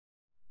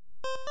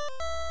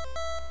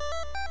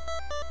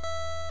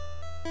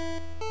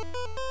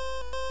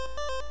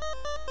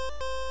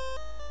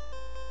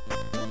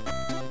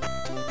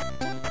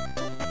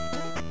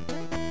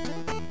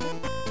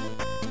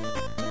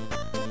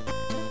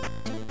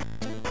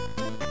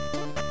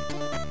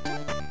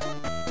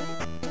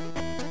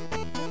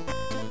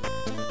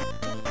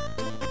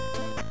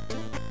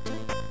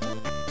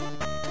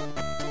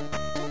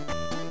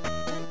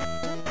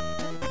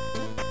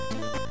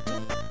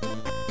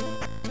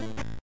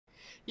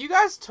You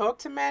guys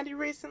talked to Mandy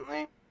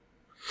recently?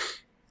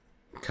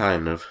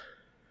 Kind of.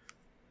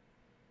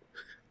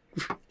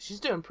 She's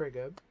doing pretty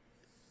good.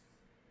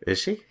 Is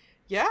she?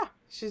 Yeah,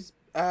 she's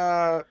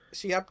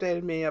she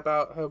updated me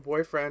about her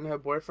boyfriend. Her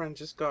boyfriend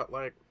just got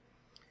like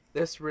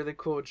this really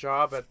cool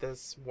job at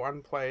this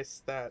one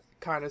place that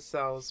kind of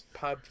sells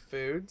pub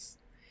foods,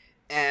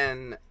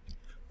 and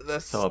the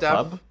So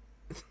stuff.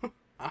 a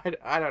pub?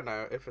 I don't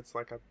know if it's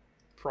like a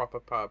proper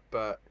pub,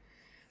 but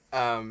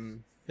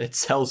It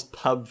sells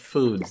pub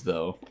foods,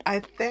 though. I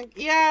think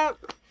yeah.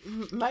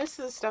 Most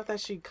of the stuff that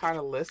she kind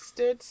of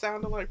listed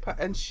sounded like pub,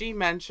 and she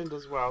mentioned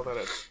as well that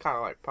it's kind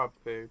of like pub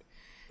food,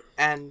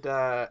 and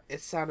it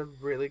sounded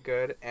really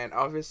good. And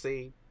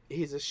obviously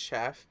he's a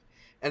chef,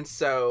 and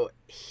so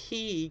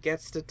he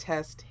gets to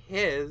test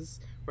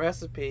his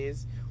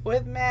recipes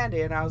with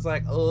Mandy, and I was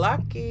like,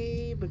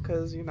 lucky,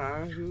 because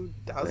who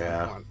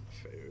doesn't want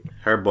food?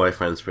 Her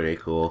boyfriend's pretty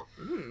cool.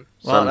 Well,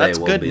 Someday that's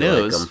we'll good be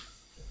news. like him.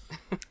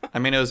 I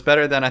mean, it was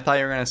better than I thought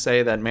you were going to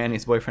say that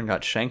Manny's boyfriend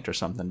got shanked or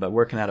something, but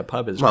working at a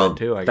pub is good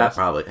too, I that guess.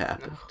 probably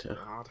happened too.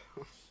 God.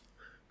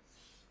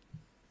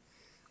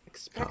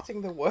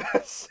 Expecting the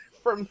worst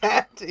from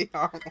Mandy,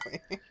 aren't we?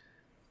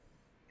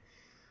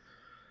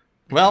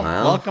 Well,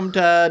 Well. welcome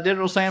to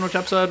Digital Sandwich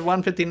episode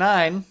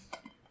 159.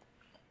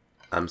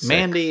 I'm sick.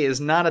 Mandy is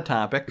not a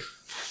topic,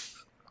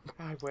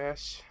 I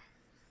wish.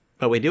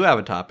 but we do have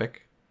a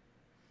topic,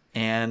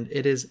 and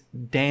it is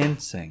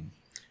dancing.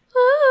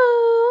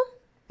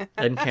 Woo!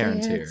 And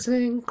Karen's here.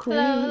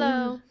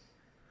 Hello.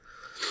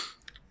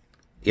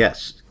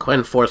 Yes,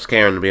 Quinn forced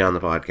Karen to be on the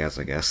podcast,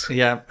 I guess.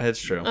 Yeah,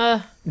 it's true.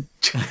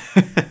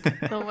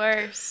 The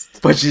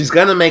worst. But she's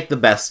gonna make the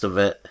best of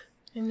it.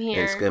 I'm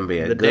here. It's gonna be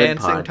a The good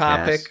dancing podcast.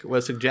 topic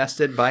was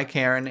suggested by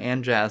Karen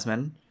and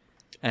Jasmine,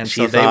 and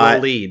She so they thought-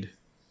 will lead.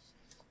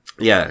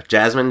 Yeah,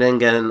 Jasmine didn't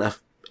get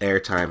enough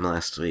airtime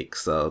last week,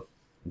 so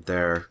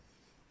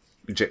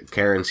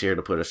Karen's here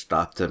to put a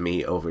stop to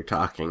me over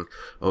talking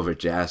over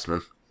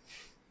Jasmine.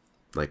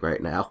 Like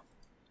right now.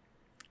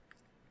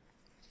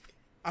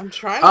 I'm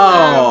trying to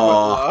remember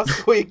Oh. what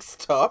last week's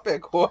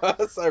topic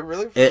was. I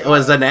really forgot. It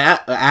was an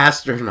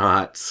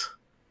astronauts.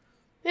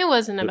 It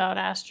wasn't about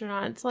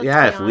astronauts. Let's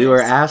Yeah, be if we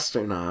were honest.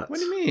 astronauts. What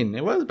do you mean?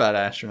 It was about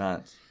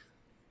astronauts.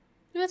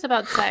 It was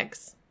about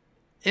sex.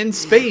 In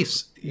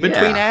space, between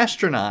Yeah.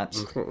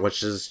 astronauts.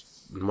 Which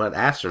is what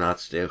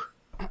astronauts do.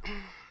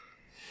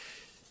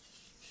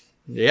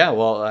 Yeah,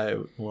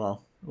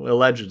 well,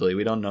 allegedly,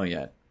 we don't know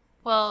yet.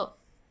 Well,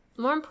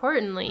 more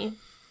importantly,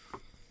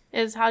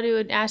 is how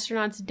do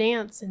astronauts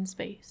dance in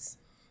space?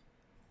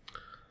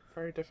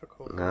 Very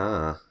difficult.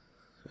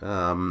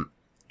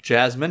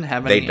 Jasmine,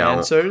 have They any don't.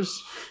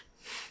 answers?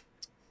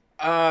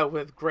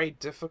 With great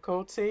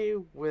difficulty.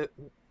 With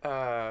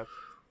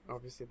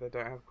obviously they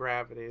don't have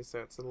gravity, so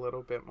it's a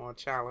little bit more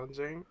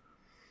challenging,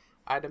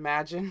 I'd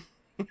imagine.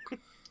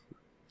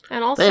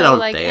 And also, They don't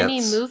like, any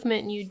dance.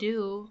 movement you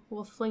do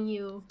will fling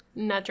you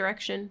in that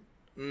direction.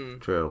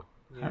 True.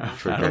 Yeah.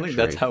 I don't think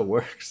that's how it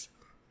works.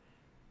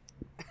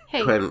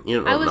 Hey, Quinn, you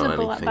don't I was know a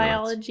anything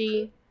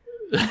biology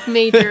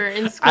major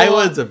in school. I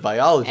was a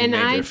biology and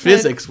major. I took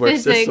Physics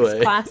works physics this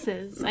way.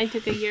 classes. I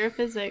took a year of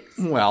physics.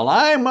 Well,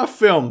 I'm a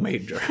film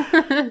major.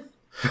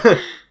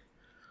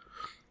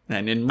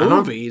 And in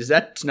movies,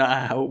 that's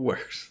not how it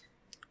works.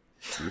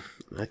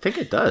 I think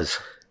it does.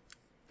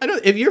 I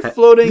don't. If you're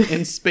floating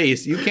in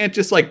space, you can't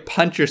just like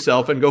punch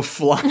yourself and go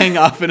flying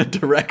off in a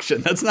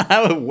direction. That's not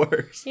how it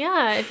works.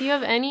 Yeah, if you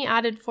have any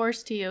added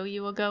force to you,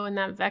 you will go in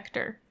that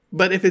vector.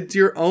 But if it's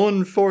your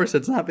own force,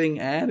 it's not being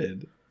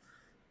added.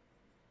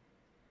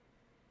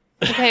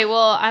 Okay,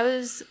 well, I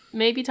was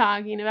maybe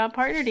talking about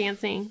partner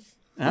dancing.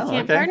 Oh,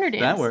 can't okay. partner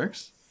dance. That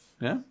works.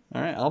 Yeah.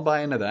 All right. I'll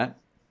buy into that.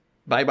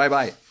 Bye.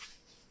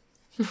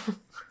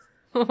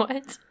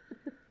 What?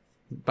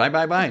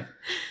 Bye.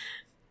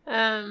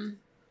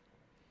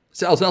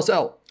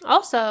 Sell.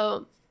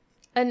 Also,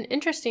 an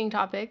interesting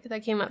topic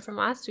that came up from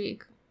last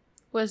week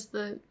was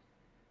the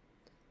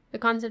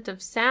concept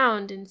of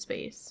sound in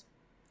space.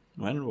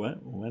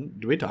 When?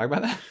 Did we talk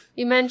about that?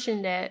 You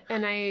mentioned it,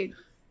 and I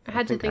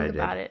had to think I think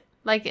about it.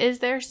 Like, is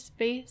there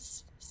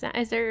space?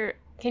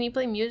 Can you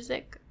play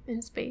music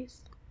in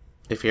space?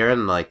 If you're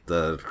in like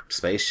the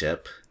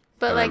spaceship,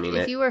 But And I like, mean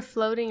if it- you were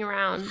floating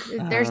around,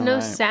 there's no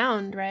right.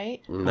 sound,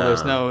 right?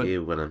 there's no-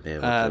 you wouldn't be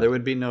able to. There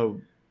would be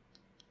no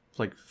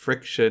like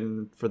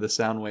friction for the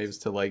sound waves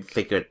to like.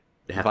 think it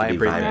have Vibrate to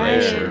be the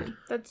vibration. air. Right.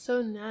 That's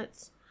so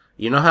nuts.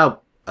 You know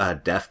how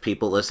deaf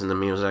people listen to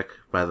music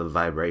by the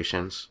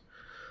vibrations?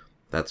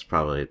 That's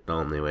probably the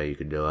only way you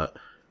could do it.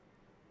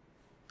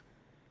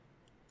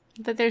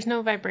 But there's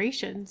no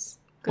vibrations.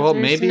 'Cause Well,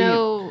 there's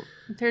maybe-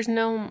 there's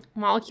no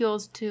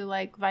molecules to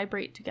like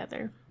vibrate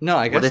together. No,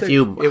 I guess if it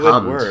you would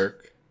hummed?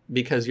 work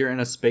because you're in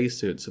a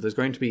spacesuit, so there's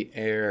going to be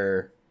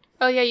air.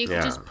 Oh yeah, you could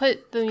Yeah, just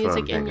put the what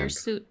music I'm in your thinking.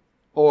 suit.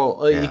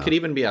 Or you Yeah. could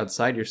even be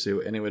outside your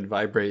suit and it would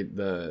vibrate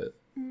the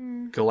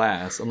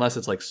glass, unless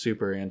it's like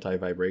super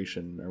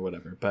anti-vibration or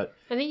whatever. But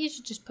I think you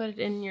should just put it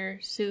in your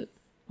suit,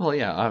 well,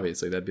 yeah,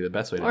 obviously that'd be the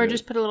best way to or do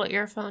just it. put a little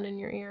earphone in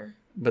your ear.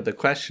 But the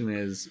question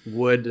is,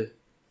 would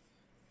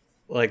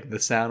like the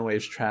sound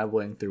waves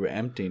traveling through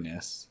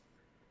emptiness,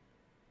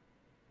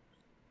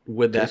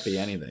 would that be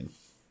anything?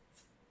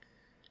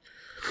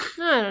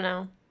 I don't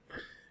know.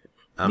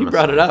 I'm You a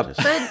brought it up.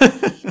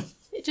 scientist.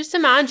 Just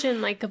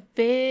imagine like a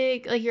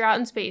big, like you're out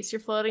in space, you're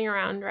floating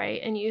around, right?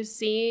 And you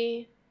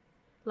see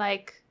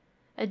like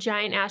a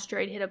giant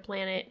asteroid hit a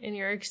planet and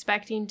you're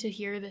expecting to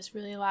hear this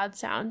really loud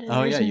sound. And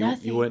Oh there's yeah,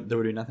 nothing. you would. There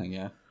would be nothing.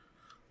 Yeah.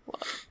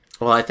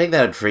 Well, I think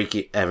that would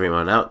freak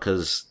everyone out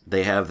because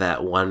they have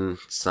that one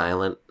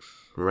silent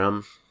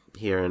room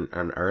here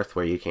on Earth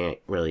where you can't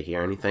really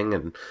hear anything,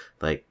 and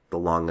like the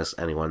longest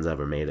anyone's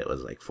ever made it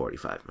was like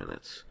 45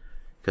 minutes.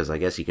 Because I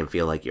guess you can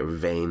feel like your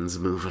veins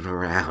moving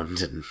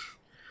around, and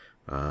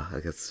I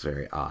guess it's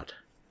very odd.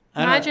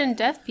 Imagine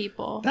deaf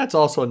people. That's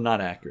also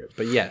not accurate,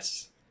 but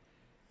yes.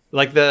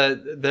 Like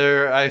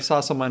I saw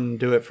someone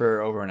do it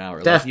for over an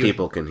hour. Deaf Like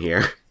people can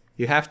hear.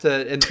 You have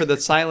to, and for the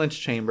silence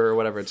chamber or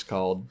whatever it's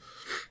called.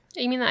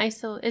 You mean the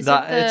isolate? It's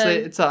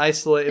an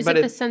isolate, Is but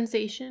it the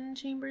sensation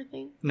chamber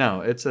thing?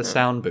 No, it's a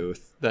sound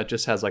booth that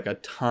just has like a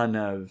ton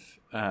of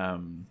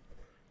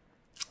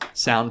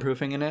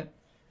soundproofing in it.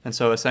 And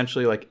so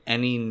essentially like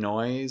any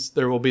noise,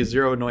 there will be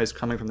zero noise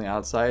coming from the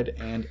outside,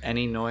 and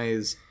any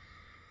noise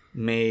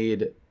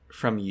made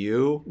from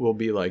you will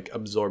be like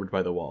absorbed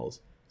by the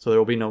walls. So there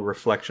will be no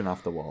reflection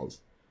off the walls.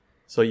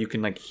 So you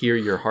can like hear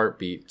your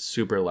heartbeat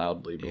super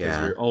loudly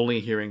because you're only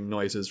hearing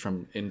noises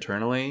from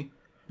internally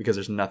because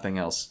there's nothing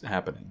else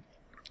happening.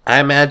 I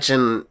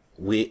imagine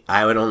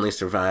I would only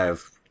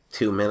survive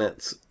 2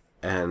 minutes,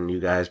 and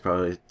you guys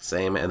probably the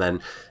same. And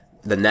then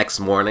the next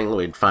morning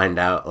we'd find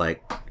out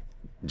like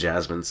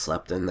Jasmine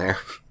slept in there,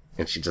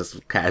 and she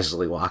just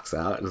casually walks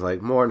out and is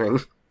like,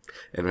 "Morning,"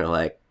 and we're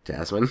like,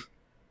 "Jasmine,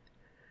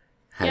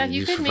 how did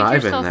you you could make survive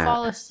in yourself that?"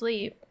 fall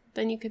asleep.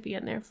 Then you could be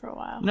in there for a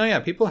while. No, yeah,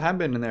 people have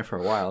been in there for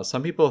a while.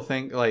 Some people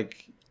think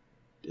like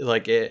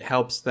it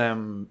helps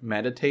them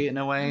meditate in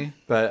a way,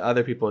 but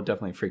other people it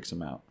definitely freaks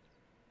them out.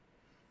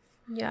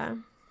 Yeah.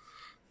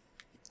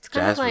 It's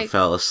kind Jasmine of like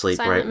fell asleep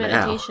silent right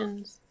now.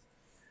 meditations.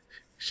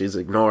 She's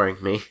ignoring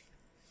me.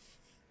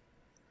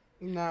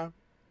 No.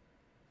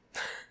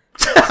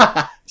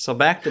 So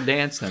back to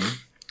dancing.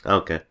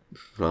 Okay.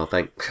 Well,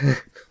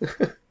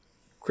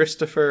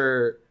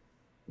 Christopher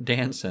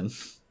Danson.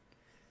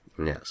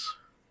 yes.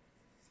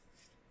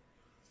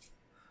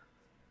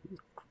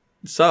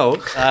 So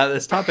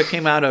this topic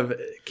came out of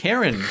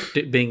Karen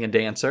being a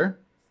dancer.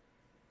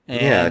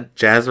 And Yeah,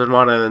 Jasmine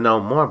wanted to know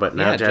more, but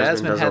now yeah,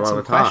 Jasmine doesn't had some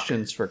want to talk.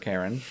 questions for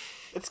Karen.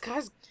 It's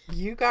guys,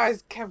 you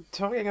guys kept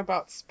talking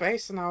about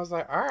space, and I was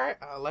like, all right,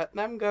 I'll let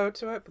them go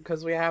to it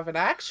because we have an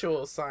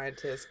actual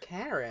scientist,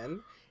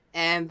 Karen,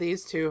 and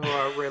these two who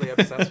are really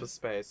obsessed with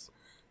space.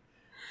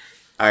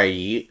 Are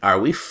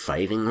we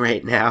fighting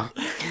right now?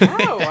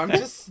 No, I'm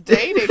just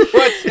stating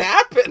what's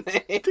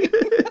happening.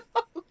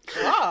 Oh,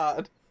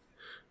 God.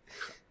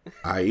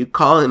 Are you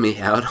calling me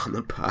out on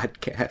the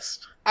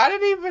podcast? I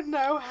didn't even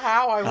know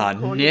how I was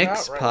calling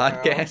Nick's you out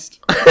right podcast.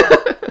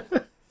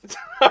 now.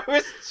 I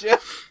was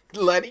just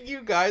letting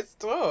you guys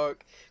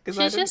talk.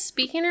 She's just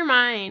speaking her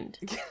mind.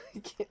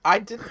 I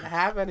didn't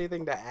have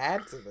anything to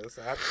add to this,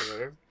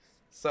 actually.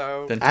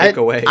 So Then take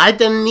away. I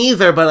didn't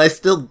either, but I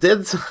still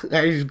did.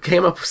 I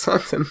came up with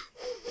something.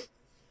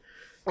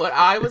 what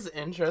I was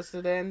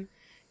interested in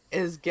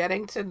is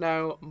getting to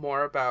know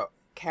more about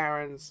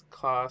Karen's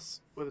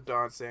class with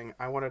dancing.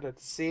 I wanted to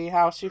see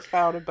how she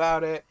felt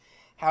about it,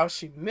 how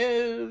she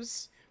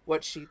moves,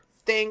 what she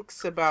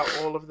thinks about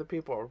all of the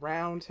people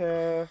around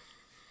her.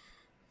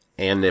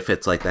 And if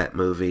it's like that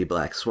movie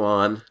Black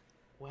Swan.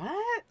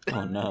 What?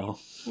 Oh no,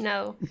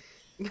 No.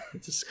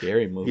 it's a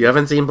scary movie. You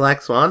haven't seen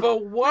Black Swan? For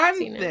one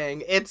seen it.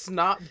 thing, it's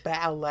not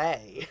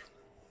ballet.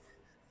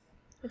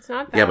 It's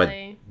not Yeah, but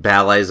ballet.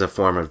 ballet is a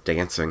form of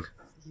dancing.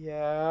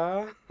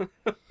 Yeah.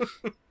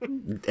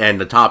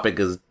 And the topic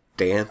is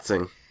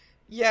dancing.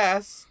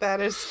 Yes, that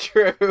is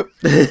true.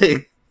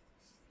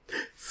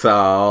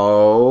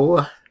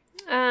 So...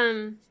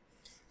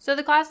 So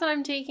the class that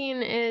I'm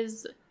taking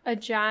is a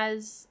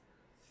jazz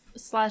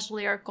 /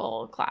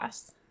 lyrical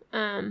class.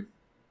 And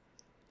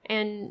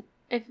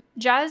if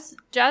jazz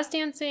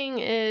dancing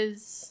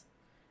is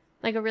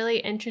like a really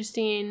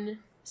interesting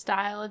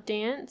style of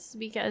dance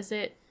because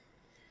it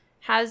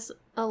has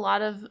a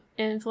lot of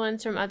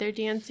influence from other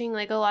dancing.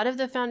 Like a lot of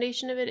the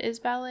foundation of it is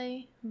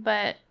ballet,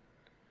 but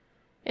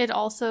it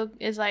also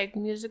is like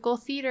musical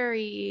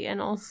theater-y,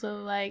 and also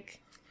like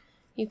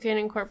you can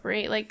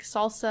incorporate like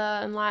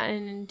salsa and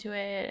Latin into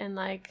it, and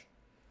like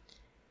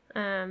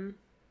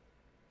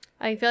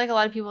I feel like a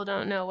lot of people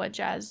don't know what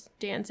jazz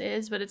dance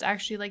is, but it's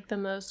actually like the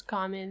most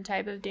common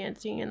type of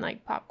dancing in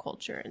like pop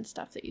culture and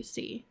stuff that you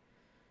see.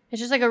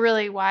 It's just like a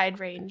really wide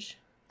range.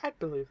 I'd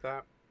believe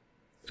that.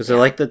 Is it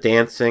like the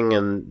dancing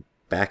in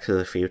Back to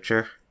the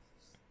Future?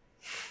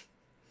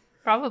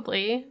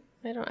 Probably.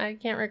 I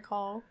can't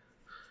recall.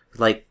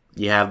 Like,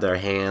 you have their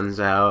hands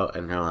out,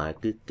 and they're like...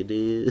 I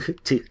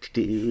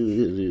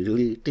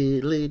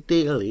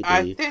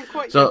think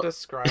what So- you're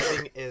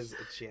describing is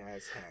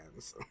jazz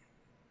hands.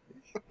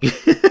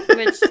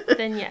 Which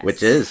then yes.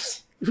 Which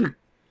is...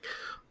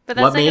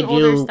 But What that's like an made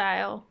older you-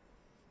 style.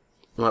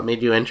 What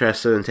made you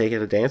interested in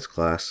taking a dance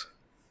class?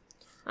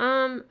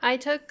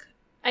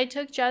 I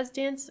took jazz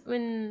dance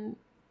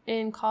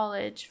in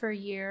college for a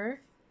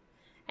year,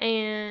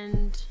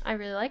 and I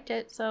really liked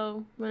it.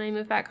 So when I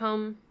moved back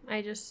home,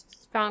 I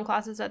just found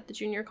classes at the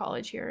junior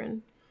college here,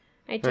 and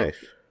Nice.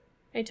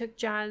 I took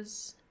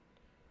jazz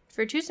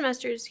for 2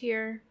 semesters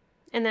here,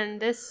 and then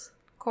this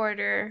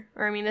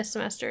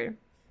semester,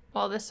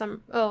 well, this summer.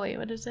 Oh wait,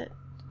 what is it?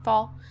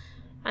 Fall.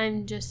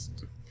 I'm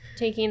just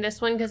taking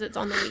this one because it's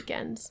on the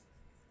weekends.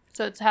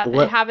 So it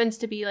happens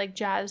to be like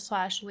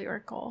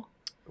jazz/lyrical.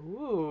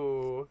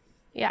 Ooh.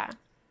 Yeah.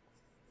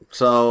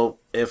 So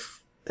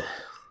if,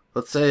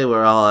 let's say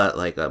we're all at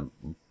like a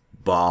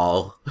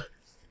ball,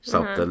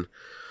 something,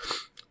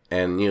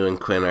 and you and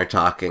Quinn are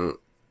talking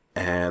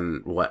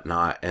and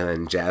whatnot, and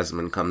then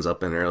Jasmine comes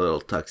up in her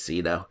little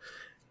tuxedo,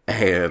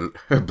 and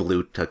her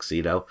blue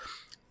tuxedo,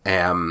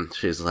 and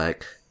she's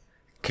like,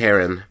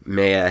 Karen,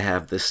 may I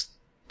have this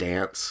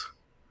dance?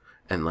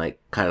 And like,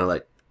 kind of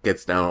like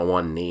gets down on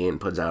one knee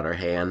and puts out her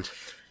hand.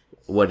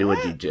 What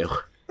would you do?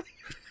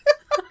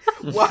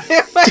 Why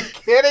am I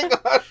getting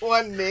on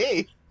one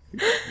knee?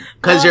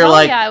 Because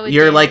Well, yeah, I would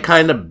you're like dance.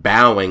 kind of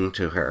bowing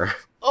to her.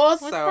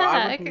 Also, What the I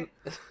heck? wouldn't...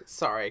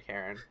 Sorry,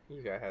 Karen.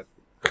 You go ahead.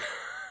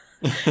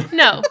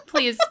 No,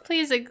 please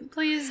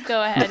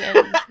go ahead and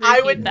repeat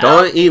I would that.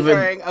 Don't not be even-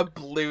 wearing a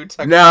blue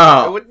tuxedo. No.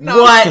 I would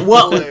not be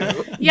What?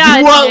 blue.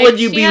 Yeah, What Nick, would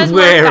you she be has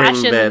wearing, more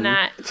fashion then? than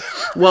that.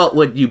 What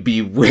would you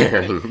be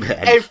wearing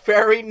then? A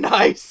very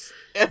nice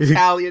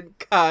Italian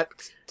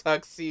cut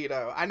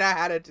tuxedo. I know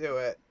how to do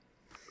it.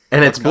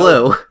 And it's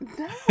blue.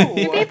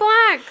 You be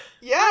black.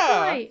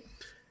 Yeah. Right.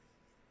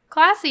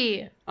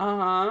 Classy.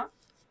 Uh-huh.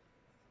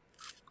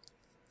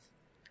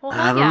 Well, I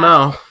hell don't yeah.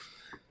 know.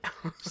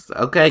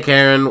 Okay,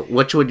 Karen,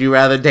 which would you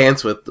rather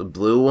dance with, the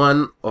blue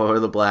one or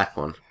the black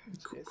one?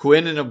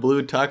 Quinn in a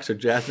blue tux or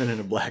Jasmine in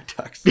a black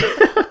tux?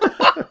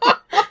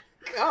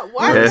 God,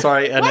 why? Yeah.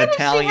 Sorry, an Why does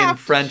she Italian have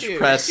to French choose?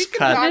 press She can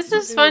cut. not- This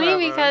is do funny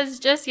whatever. because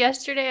just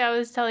yesterday I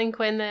was telling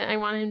Quinn that I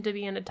want him to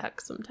be in a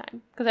tux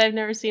sometime because I've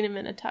never seen him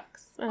in a tux.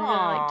 I really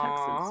like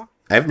tuxes. Aww.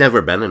 I've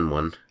never been in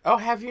one. Oh,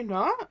 have you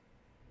not?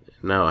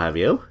 No, have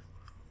you?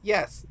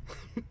 Yes.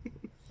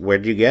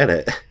 Where'd you get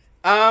it?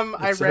 I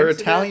It's her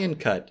rented Italian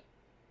cut.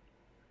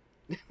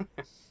 it.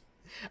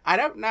 I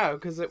don't know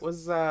because it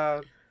was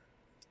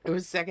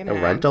second A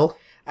rental?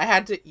 I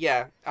had to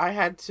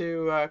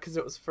because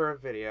it was for a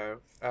video.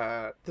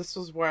 This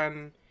was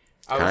when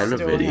I was Kind of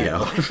still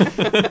video.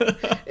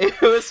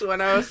 It was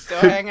when I was still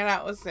hanging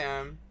out with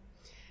Sam,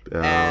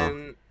 Oh.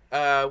 and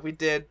we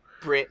did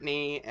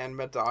Britney and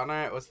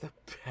Madonna. It was the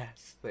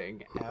best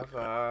thing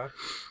ever.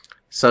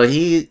 So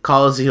he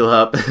calls you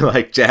up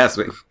like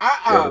Jasmine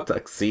in a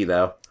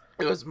tuxedo.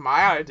 It was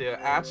my idea,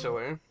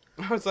 actually.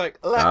 I was like,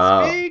 let's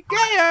Oh. be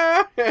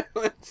gayer.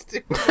 Let's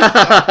do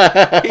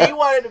it. He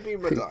wanted to be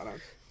Madonna.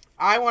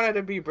 I wanted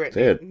to be Britney,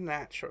 Dude.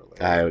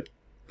 naturally. I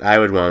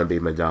would want to be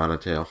Madonna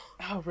too.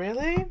 Oh,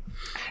 really?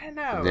 I don't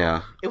know.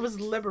 Yeah. It was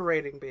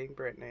liberating being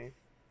Britney.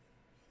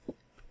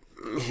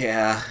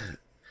 Yeah.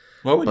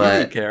 What would you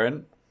But- be,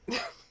 Karen?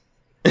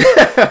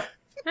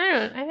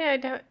 I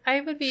don't.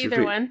 I would be Should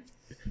either we- one.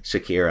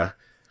 Shakira.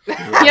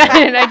 Yeah,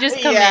 and I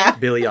just come Yeah.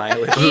 Billie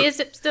Eilish. in. Is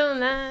it still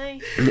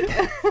night?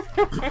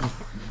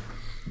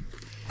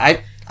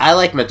 I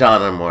like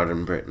Madonna more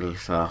than Britney,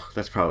 so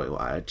that's probably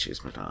why I'd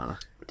choose Madonna.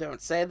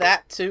 Don't say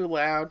that too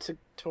loud to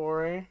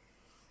Tori.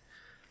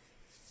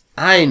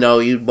 I know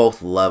you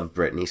both love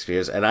Britney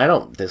Spears, and I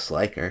don't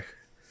dislike her,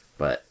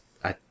 but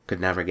I could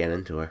never get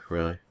into her,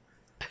 really.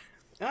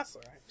 That's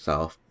alright.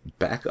 So,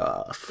 back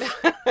off.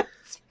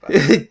 It's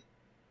fine.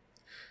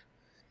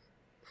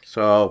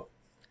 So,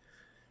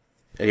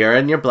 you're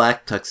in your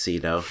black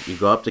tuxedo. You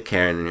go up to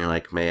Karen and you're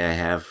like, may I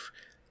have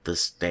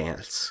this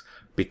dance?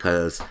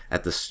 Because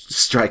at the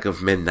strike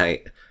of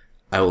midnight,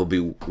 I will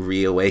be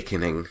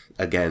reawakening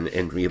again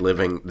and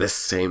reliving this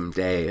same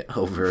day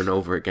over and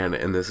over again.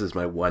 And this is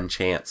my one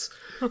chance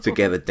to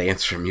get a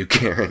dance from you,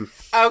 Karen.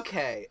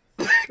 Okay.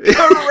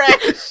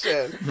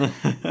 Correction.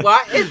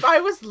 Why? If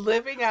I was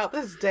living out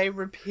this day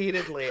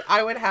repeatedly,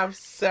 I would have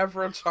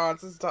several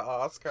chances to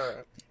ask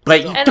her.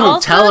 But you And don't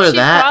also, tell her she'd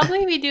that.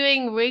 probably be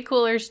doing way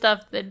cooler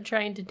stuff than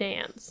trying to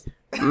dance.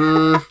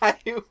 Mm, I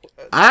would.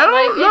 I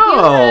Like, don't if you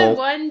had know.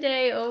 one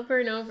day over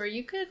and over,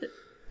 you could...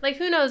 Like,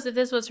 who knows if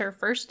this was her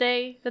first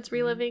day that's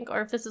reliving,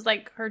 or if this is,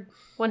 like, her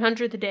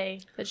 100th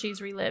day that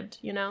she's relived,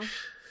 you know? I'm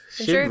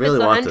She'd sure if really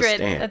it's want 100, this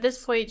dance. at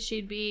this point,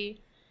 she'd be,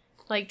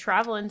 like,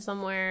 traveling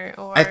somewhere,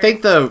 or... I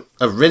think the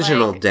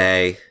original like-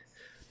 day,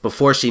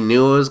 before she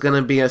knew it was going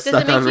to be Does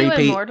stuck it on make you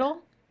repeat.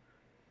 immortal?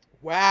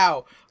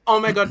 Wow. Oh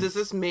my god, does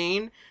this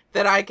mean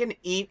that I can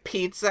eat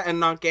pizza and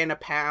not gain a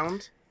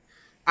pound?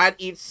 I'd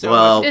eat so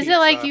Well- much Is pizza. it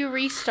like you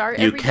restart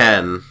You every day?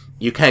 can.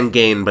 You can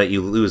gain, but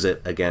you lose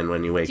it again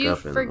when you wake Do you up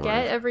in the forget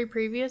morning. every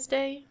previous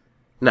day?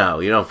 No,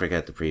 you don't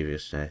forget the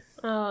previous day.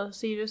 Oh,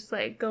 so you just,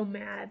 like, go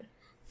mad.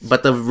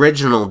 But the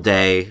original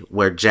day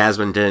where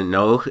Jasmine didn't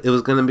know it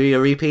was going to be a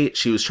repeat,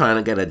 she was trying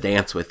to get a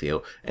dance with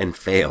you and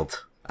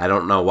failed. I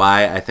don't know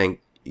why. I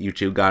think you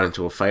two got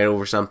into a fight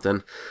over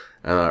something.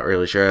 I'm not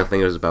really sure. I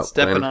think it was about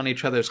Stepping Quinn. on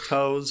each other's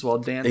toes while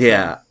dancing.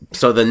 Yeah.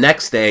 So the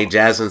next day,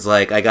 Jasmine's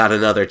like, I got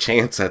another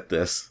chance at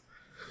this.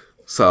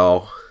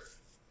 So,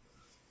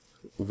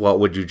 what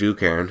would you do,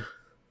 Karen?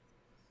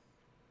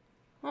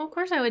 Well, of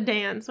course I would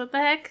dance. What the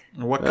heck?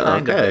 What Oh,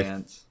 kind okay. of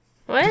dance?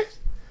 What?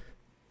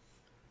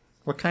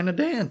 What kind of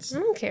dance? I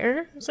don't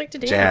care. I just like to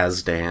dance.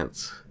 Jazz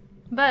dance.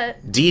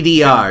 But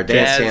DDR, Dance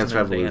Jasmine Dance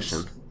Revolution.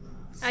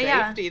 dance.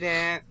 yeah. Safety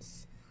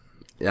dance.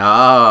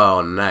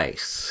 Oh,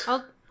 nice.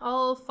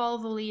 I'll follow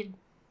the lead.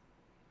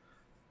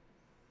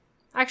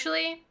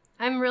 Actually,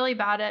 I'm really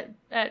bad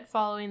at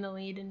following the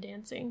lead and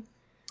dancing.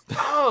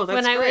 Oh, that's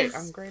When I great. was-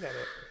 I'm great at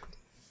it.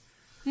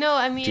 No,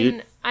 I mean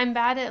Dude. I'm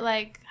bad at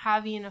like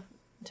having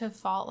to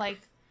fall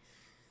like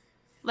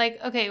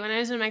okay, when I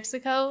was in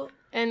Mexico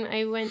and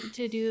I went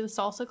to do the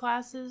salsa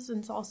classes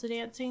and salsa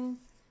dancing,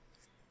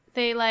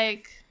 they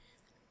like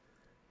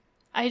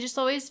I just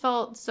always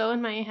felt so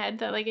in my head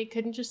that like I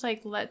couldn't just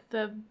like let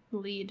the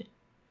lead.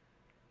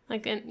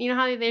 Like, and you know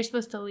how they're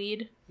supposed to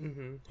lead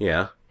Mm-hmm.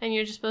 Yeah. and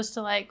you're just supposed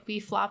to like be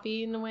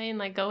floppy in a way and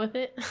like go with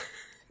it.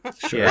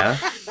 Yeah.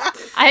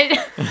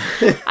 I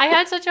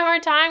had such a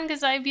hard time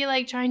because I'd be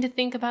like trying to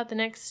think about the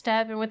next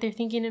step and what they're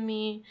thinking of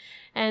me,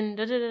 and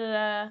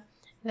that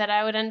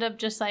I would end up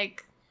just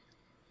like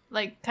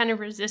kind of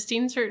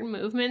resisting certain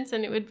movements,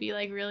 and it would be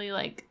like really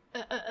like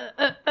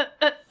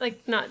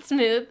not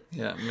smooth.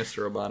 Yeah,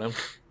 Mr. Roboto.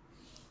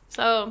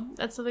 So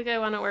that's something I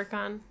want to work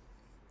on.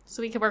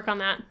 So we could work on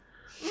that.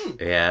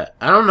 Yeah.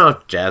 I don't know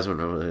if Jasmine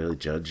will really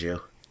judge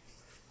you.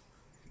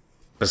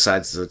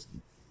 Besides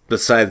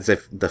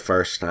if the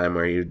first time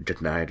where you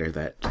denied her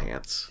that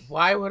dance.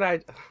 Why would I?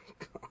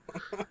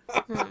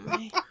 Oh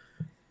my.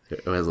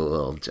 It was a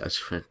little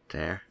judgment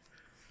there.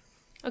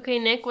 Okay,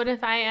 Nick, what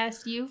if I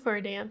asked you for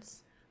a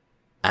dance?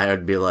 I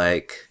would be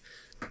like,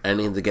 I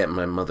need to get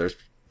my mother's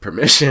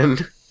permission.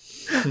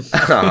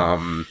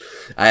 I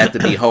have to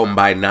be home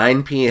by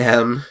 9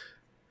 p.m.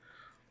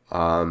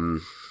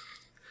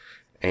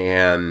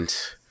 And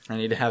I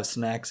need to have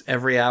snacks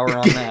every hour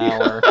on the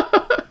hour.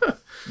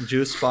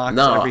 Juice box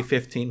No. every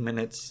 15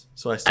 minutes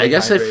so I stay I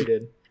guess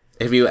hydrated.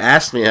 if you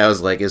asked me, I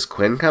was like, is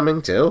Quinn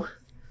coming too?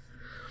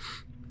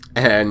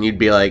 And you'd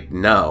be like,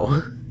 no.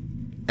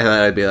 And then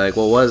I'd be like,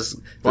 well, does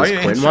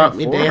Quinn want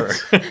me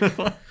dance?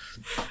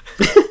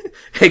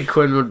 And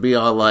Quinn would be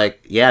all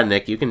like, yeah,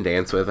 Nick, you can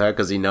dance with her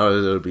because he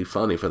knows it would be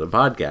funny for the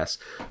podcast.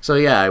 So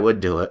yeah, I would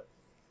do it.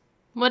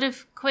 What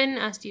if Quinn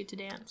asked you to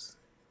dance?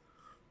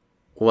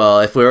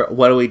 Well,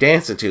 what are we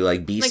dancing to?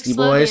 Like Beastie Like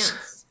slow Boys?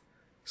 dance.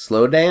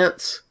 Slow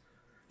dance?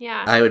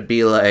 Yeah. I would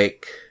be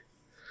like,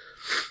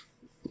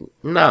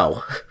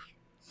 no.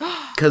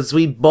 Because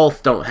we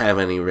both don't have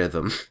any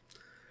rhythm.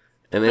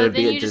 And it But would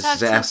then be a you just have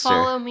to disaster.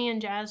 follow me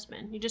and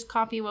Jasmine. You just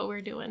copy what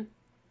we're doing.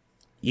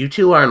 You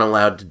two aren't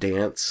allowed to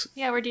dance.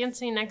 Yeah, we're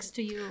dancing next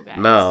to you guys.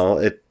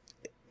 No,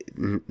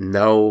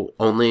 no,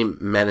 only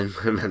men and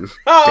women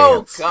Oh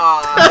dance.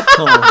 God!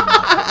 Oh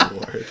my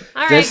lord.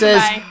 All right, This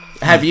is. goodbye.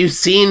 Have you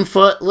seen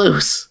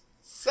Footloose?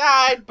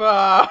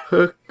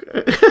 Sidebar.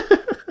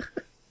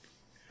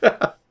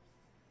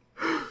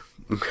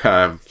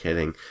 I'm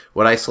kidding.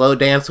 Would I slow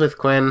dance with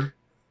Quinn?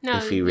 No,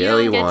 if you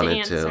really don't get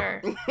wanted to. to.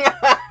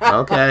 Answer.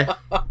 Okay.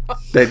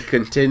 Then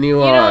continue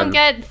You on.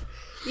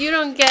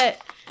 don't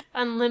get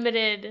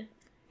unlimited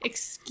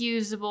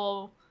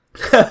excusable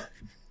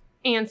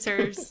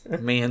answers.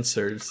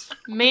 Mansers.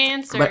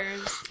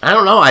 Mansers. I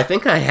don't know. I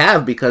think I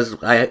have because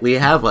we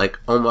have like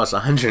almost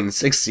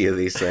 160 of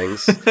these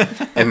things,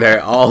 and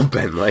they're all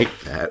been like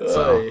that.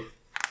 So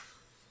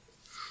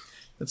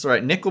That's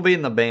right. Nick will be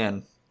in the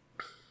band.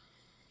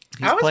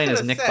 He's I was playing gonna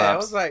his Nick say, Pops. I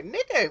was like,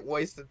 Nick ain't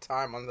wasted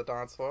time on the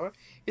dance floor.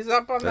 He's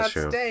up on That's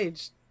that true.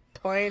 stage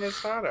playing his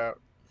heart out.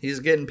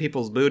 He's getting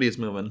people's booties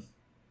moving.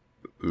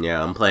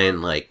 yeah, I'm playing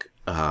like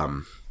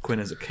Quinn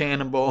is a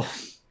cannibal.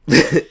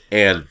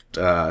 and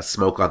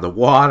Smoke on the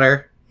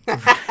Water. Am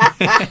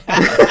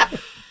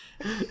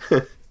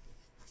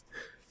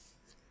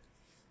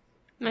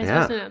I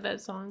Yeah. supposed to know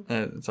that song?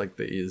 It's like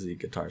the easy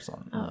guitar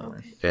song. Oh,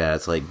 okay. Yeah,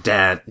 it's like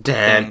dan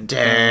dan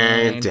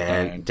dan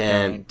dan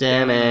dan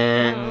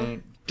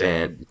dan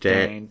dan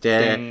dan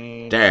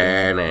dan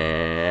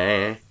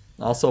dan.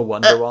 Also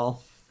Wonderwall.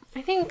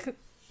 I think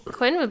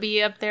Quinn would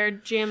be up there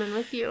jamming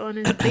with you on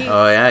his bass.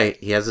 Oh yeah,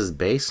 he has his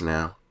bass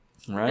now.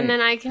 Right. And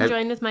then I can Have-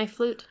 join with my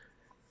flute.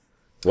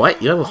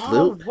 What? You have a Oh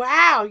flute?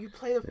 wow, you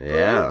play the flute?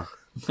 Yeah.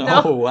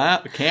 Oh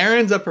wow.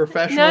 Karen's a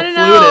professional No,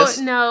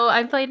 flutist. no.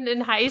 I played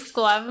in high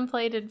school. I haven't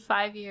played in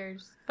 5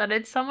 years, but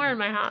it's somewhere in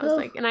my house.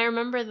 Like, and I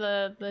remember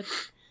the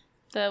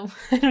I don't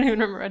even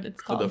remember what it's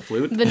Oh, called. the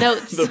flute? The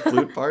notes. The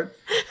flute part?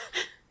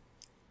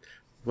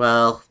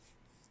 Well,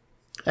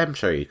 I'm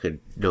sure you could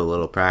do a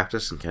little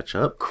practice and catch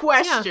up.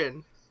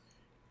 Question.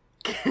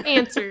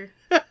 Answer.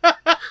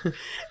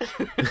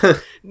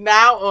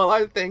 Now all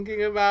I'm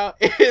thinking about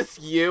is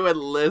you and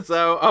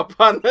Lizzo up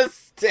on the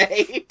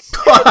stage.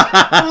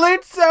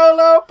 Flute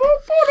solo.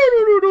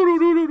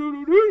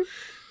 Nice.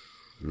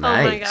 Oh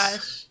my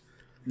gosh.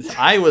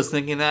 I was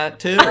thinking that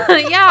too.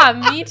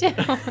 Yeah, me too.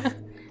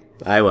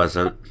 I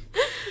wasn't.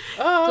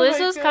 Oh, my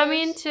Lizzo's gosh.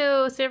 coming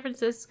to San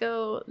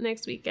Francisco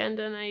next weekend,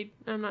 and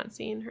I'm not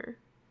seeing her.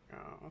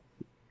 Oh.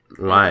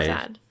 Why?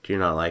 Sad. Do you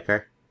not like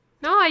her?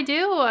 No, I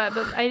do,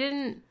 but I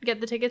didn't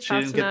get the tickets She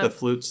fast didn't get enough. the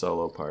flute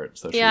solo part,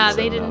 so she Yeah, was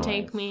they like, didn't "No."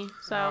 take me.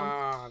 So,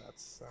 Oh, that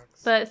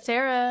sucks. but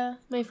Sarah,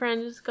 my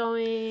friend, is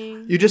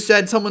going. You just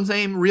said someone's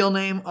name, real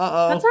name.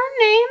 That's her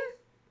name.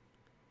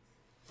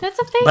 That's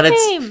a fake But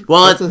it's name.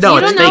 well, That's it's a- no,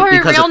 you it's don't know fake her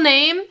because real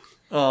name?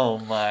 Oh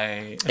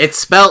my! it's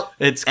spelled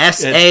It's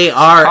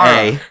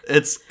S-A-R-A.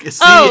 It's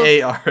Oh.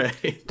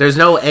 C-A-R-A. There's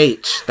no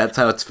H. That's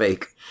how it's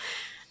fake.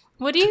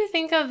 What do you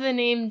think of the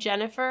name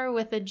Jennifer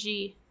with a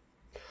G?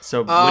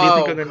 So what do you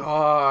think Oh, of the?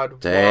 God.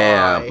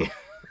 Damn. Why?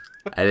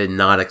 I did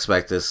not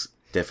expect this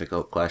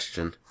difficult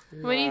question.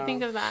 What do you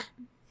think of that?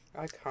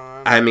 I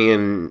can't. I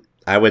mean,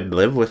 I would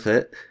live with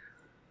it.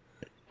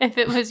 If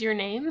it was your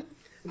name?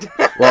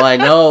 Well, I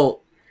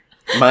know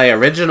my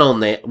original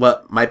name.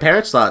 Well, my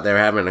parents thought they were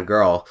having a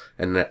girl,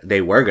 and that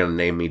they were going to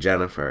name me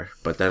Jennifer,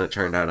 but then it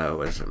turned out I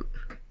wasn't.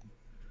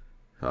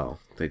 Oh,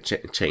 they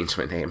changed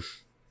my name.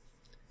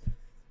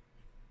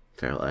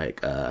 They're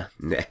like,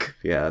 Nick.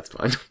 Yeah, that's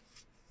fine.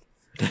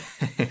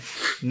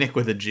 Nick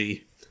with a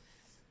G.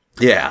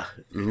 Yeah,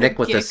 Nick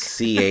with a Gick.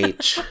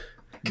 C-H.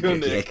 Go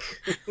Nick.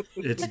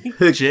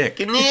 It's Jick.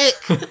 Nick!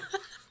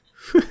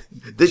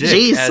 The Jick,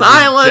 G as in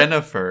silent!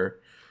 Jennifer.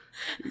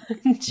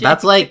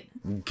 That's like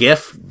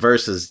GIF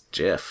versus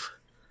GIF.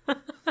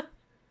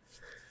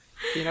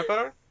 Peanut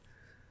butter?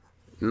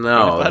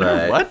 No, Peanut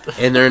butter? the What?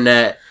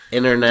 internet.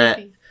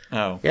 Jiffy.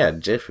 Oh, Yeah,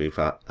 Jiffy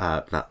Pop.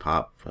 Not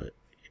Pop, but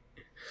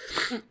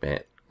man,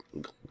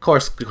 of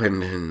course Quinn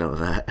didn't know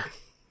that.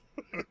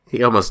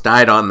 He almost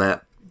died on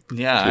that.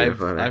 yeah. Peanut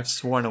butter. I've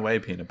sworn away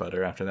peanut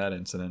butter after that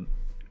incident.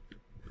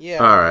 Yeah.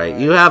 All right,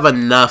 you have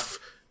enough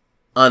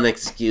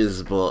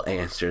unexcusable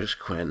answers,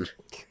 Quinn.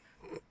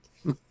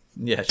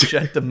 Yeah,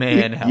 shut the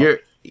man out.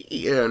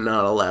 You're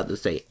not allowed to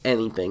say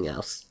anything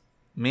else.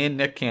 Me and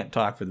Nick can't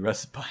talk for the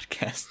rest of the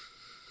podcast.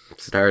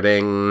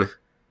 Starting.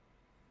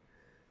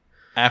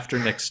 After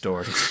Nick's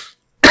stories.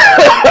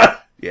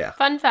 Yeah.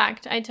 Fun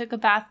fact, I took a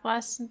bath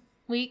last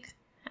week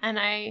and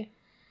I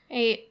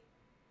ate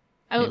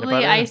Peanut Oatly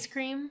butter? ice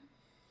cream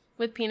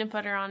with peanut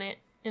butter on it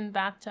in the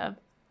bathtub.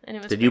 And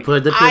it was Did you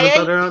great. put the I peanut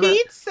butter ate on it?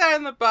 pizza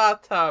in the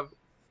bathtub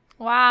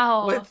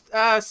Wow. with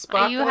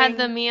sparkling. You had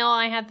the meal,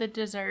 I had the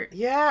dessert.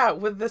 Yeah,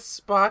 with the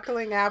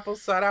sparkling apple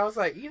cider. I was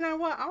like, you know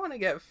what? I want to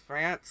get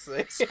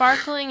fancy.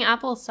 Sparkling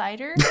apple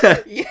cider?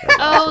 Yeah.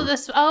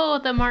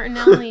 The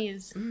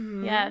Martinelli's.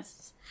 Mhm.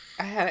 Yes.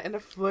 I had it in a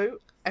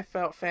flute. I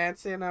felt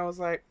fancy, and I was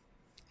like,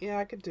 yeah,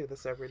 I could do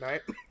this every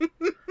night. You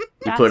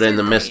That's put in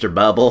so the great. Mr.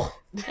 Bubble.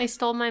 I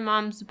stole my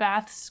mom's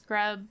bath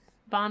scrub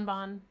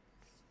bonbon.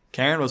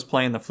 Karen was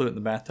playing the flute in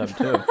the bathtub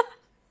too.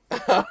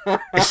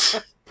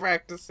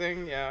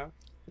 Practicing, yeah.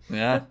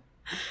 Yeah.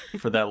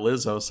 For that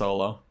Lizzo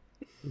solo.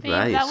 Babe,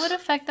 Nice. that would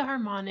affect the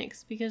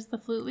harmonics because the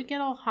flute would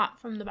get all hot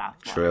from the bath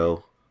water.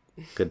 True.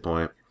 Good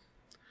point.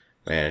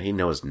 Man, he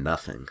knows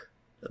nothing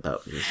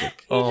about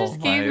music. He Oh just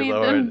gave my me the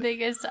Lord.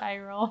 biggest eye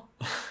roll.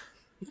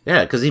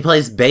 Yeah, because he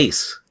plays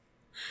bass.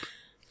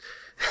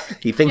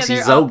 He thinks Yeah,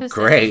 he's they're so opposites.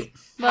 great.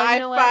 Well, High you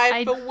know what?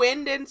 five for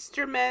wind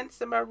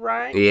instruments, am I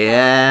right?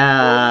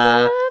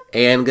 Yeah.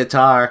 And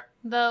guitar.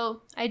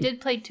 Though I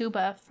did play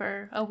tuba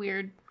for a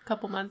weird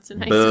couple months in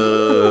high school.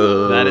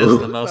 Boo. That is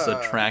the most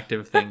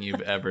attractive thing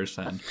you've ever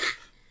said.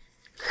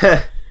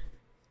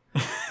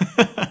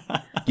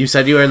 You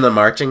said you were in the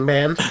marching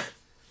band?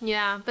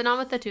 Yeah, but not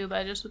with the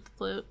tuba, just with the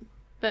flute.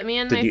 But me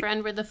and Did my you-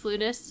 friend were the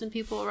flutists, and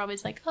people were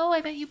always like, "Oh,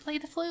 I bet you play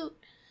the flute."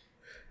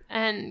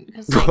 And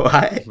because like,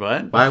 Why?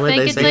 What? Why would like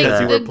they it's say like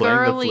that? You the were playing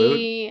the flute?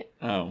 girly,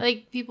 Oh.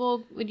 like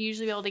people would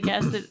usually be able to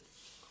guess that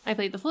I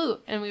played the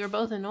flute, and we were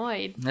both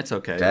annoyed. That's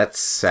okay. That's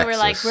sexist. So we're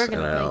like, we're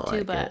gonna and I play don't like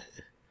tuba.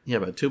 it. Yeah,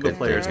 but tuba Good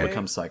players guy.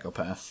 become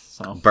psychopaths.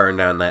 So Burn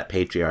down that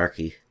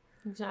patriarchy.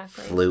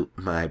 Exactly. Flute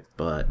my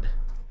butt.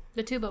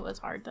 The tuba was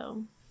hard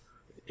though.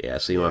 Yeah,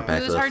 so you went Yeah. back It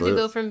to was the hard flute. to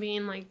go from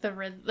being like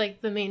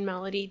the main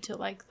melody to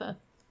like the.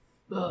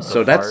 So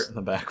the that's- fart in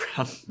the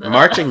background.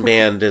 Marching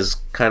band is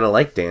kind of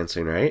like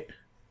dancing, right?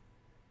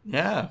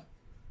 Yeah.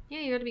 Yeah,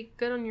 you got to be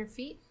good on your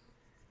feet.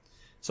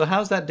 So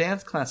how's that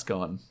dance class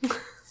going?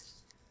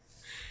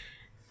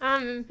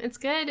 It's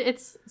good.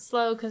 It's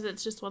slow because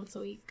it's just once a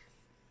week.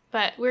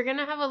 But we're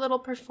gonna have a little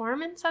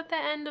performance at the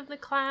end of the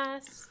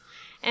class,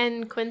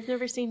 and Quinn's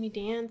never seen me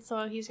dance,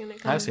 so he's gonna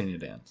come. I've seen you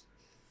dance.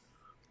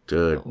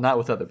 Dude. Not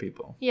with other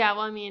people. Yeah,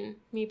 well, I mean,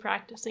 me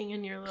practicing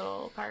in your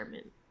little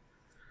apartment.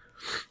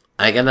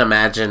 I can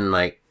imagine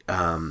That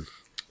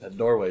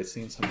doorway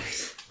seen something.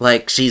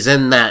 like she's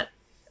in that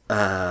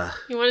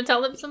You want to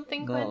tell them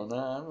something, Quinn? No,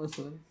 I'm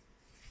listening.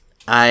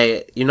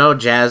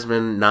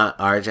 Jasmine, not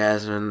our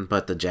Jasmine,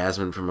 but the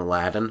Jasmine from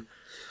Aladdin.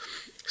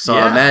 So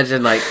Yeah.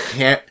 imagine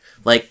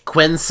like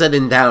Quinn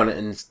sitting down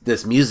and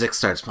this music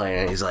starts playing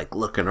and he's like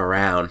looking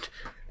around,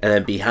 and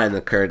then behind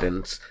the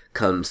curtains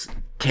comes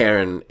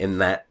Karen in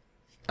that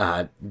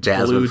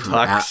Jasmine Blue from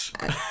tux.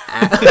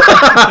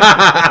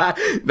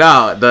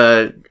 No,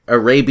 the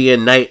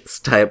Arabian Nights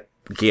type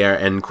gear,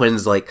 and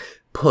Quinn's like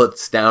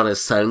puts down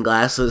his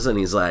sunglasses and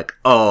he's like,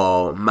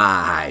 "Oh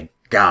my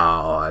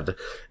god!"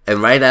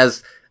 And right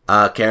as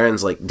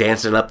Karen's like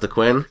dancing up to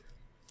Quinn,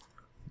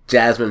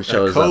 Jasmine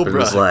shows up and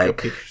is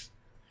like,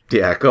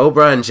 "Yeah,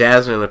 Cobra and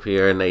Jasmine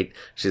appear, and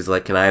she's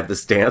like, 'Can I have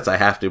this dance? I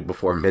have to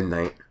before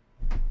midnight.'"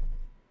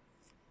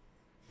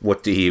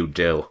 What do you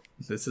do?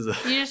 This is a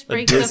You just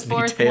break the Disney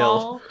fourth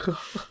tale. wall.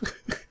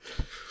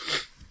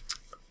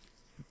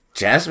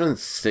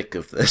 Jasmine's sick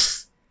of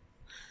this,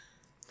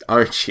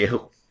 aren't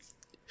you?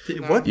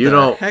 What You the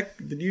don't- heck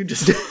did you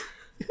just...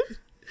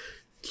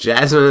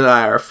 Jasmine and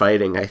I are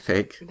fighting, I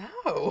think. No.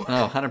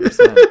 Oh,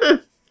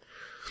 100%.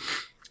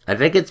 I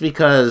think it's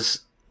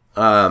because,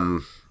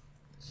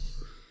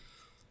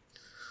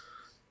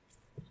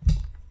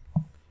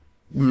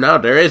 no,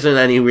 there isn't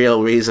any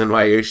real reason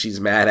why she's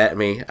mad at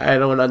me. I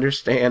don't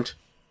understand.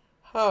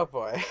 Oh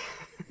boy.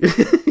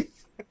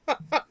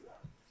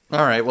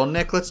 All right, well,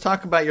 Nick, let's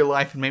talk about your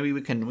life, and maybe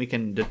we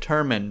can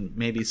determine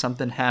maybe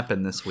something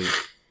happened this week.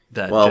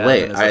 That Well, Jasmine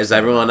wait, is upset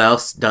everyone about.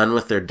 else done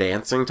with their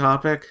dancing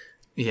topic?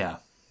 Yeah.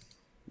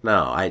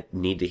 No, I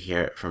need to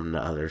hear it from the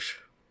others.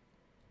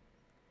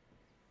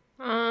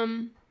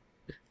 Um.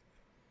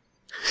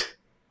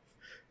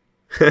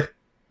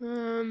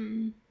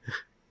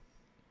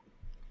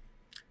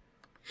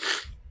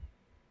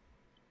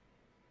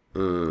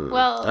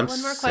 Well, I'm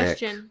one more sick.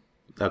 question.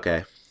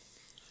 Okay.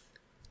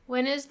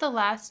 When is the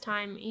last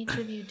time each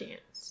of you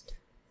danced?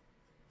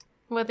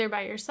 Whether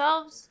by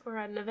yourselves or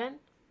at an event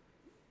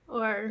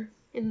or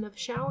in the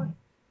shower?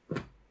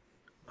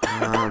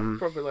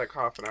 Probably like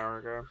half an hour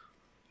ago.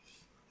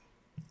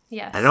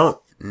 Yes. I don't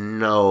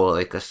know,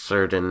 like, a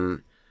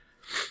certain...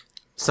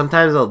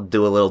 Sometimes I'll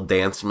do a little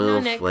dance No,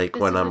 move, Nick, like,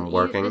 this when is I'm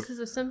working. This is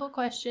a simple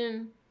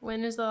question.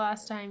 When is the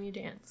last time you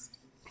danced?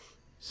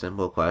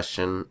 Simple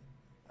question.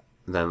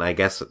 Then I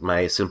guess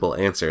my simple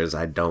answer is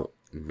I don't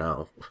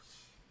know.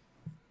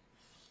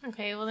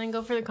 Okay, well then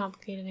go for the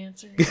complicated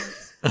answer.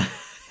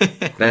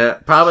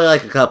 Probably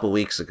like a couple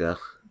weeks ago.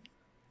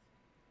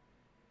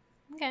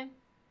 Okay.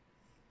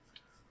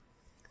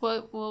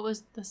 What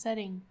was the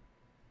setting?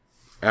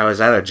 I was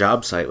at a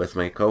job site with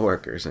my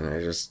coworkers, and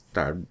I just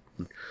started.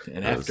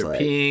 And I was after like-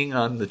 peeing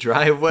on the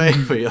driveway,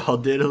 we all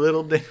did a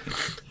little dance.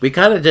 We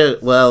kind of do.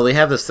 Well, we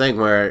have this thing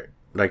where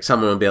like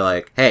someone will be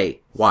like, "Hey,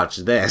 watch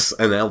this,"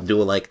 and they'll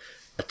do like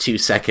a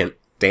 2-second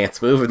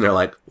dance move, and they're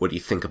like, "What do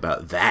you think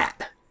about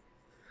that?"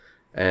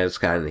 And it's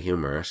kind of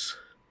humorous.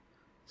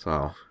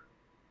 So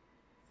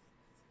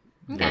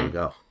there Okay. you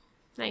go.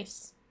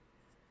 Nice.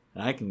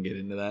 I can get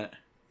into that.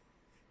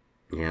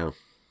 Yeah.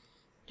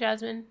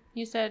 Jasmine,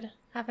 you said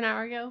half an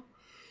hour ago?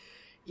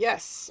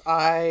 Yes,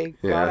 I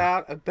got Yeah.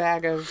 out a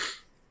bag of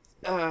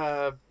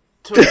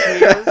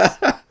tortillas,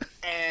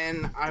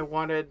 and I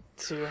wanted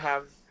to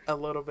have a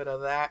little bit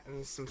of that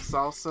and some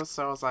salsa,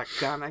 so I was like,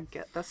 gonna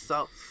get the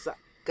salsa,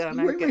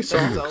 gonna Really get the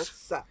salsa.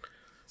 salsa.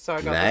 So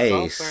I got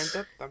Nice. the salsa and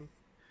dipped them.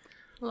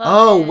 Love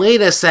Oh, it.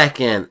 wait a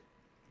second.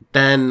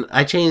 Then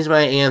I changed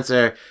my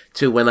answer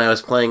to when I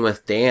was playing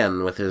with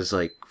Dan with his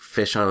like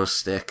fish on a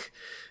stick,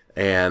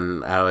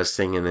 and I was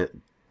singing it,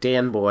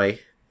 Dan boy,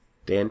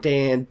 Dan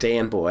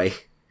boy,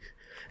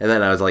 and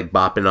then I was like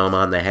bopping him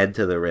on the head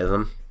to the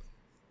rhythm.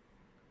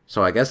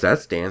 So I guess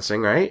that's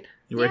dancing, right?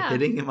 You were Yeah.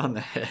 hitting him on the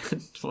head.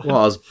 Well,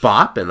 I was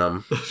bopping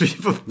him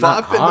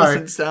Bopping hard.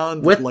 doesn't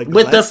sound with like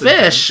with the less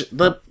fish.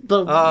 intense.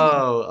 The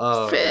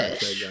Oh,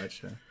 fish.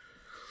 Gotcha.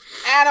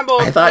 Animal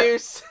I thought-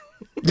 abuse.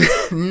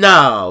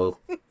 No.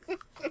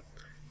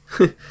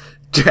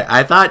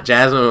 I thought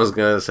Jasmine was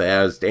gonna say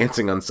I was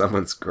dancing on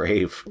someone's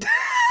grave.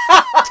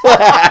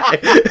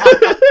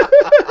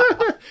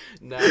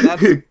 No,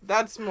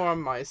 that's more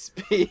my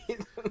speed.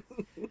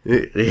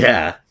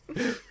 Yeah.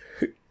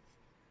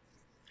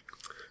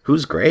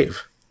 Whose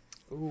grave?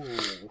 Ooh.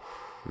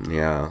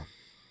 Yeah.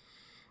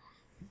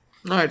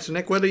 All right, so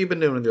Nick, what have you been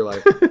doing with your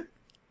life?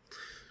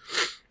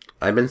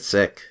 I've been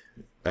sick.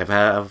 I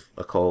have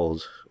a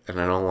cold, and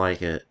I don't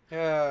like it.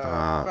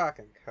 Yeah,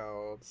 fucking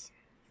colds.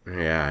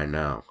 Yeah, I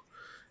know.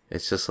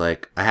 It's just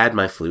like, I had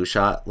my flu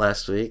shot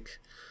last week.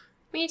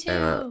 Me too.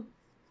 And,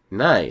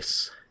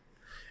 Nice.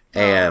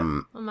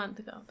 And A month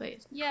ago,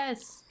 but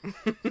yes.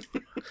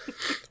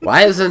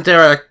 why isn't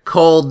there a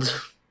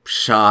cold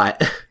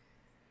shot?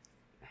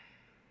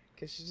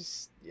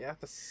 Cause you have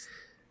to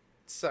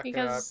suck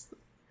Because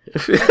it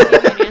up. I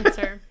gave you an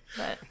answer,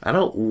 but I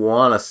don't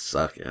want to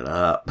suck it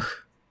up.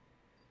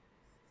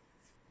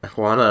 I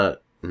want to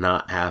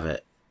not have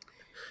it.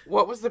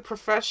 What was the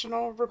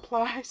professional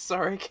reply?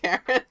 Sorry,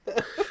 Karen.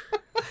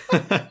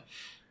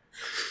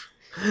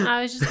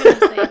 I was just gonna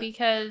say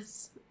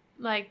because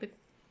like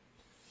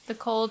the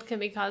cold can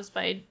be caused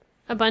by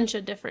a bunch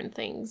of different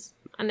things,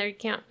 and they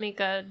can't make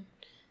a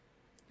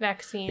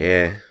vaccine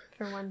Yeah.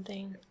 for one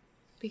thing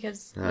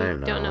because we I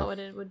don't know. know what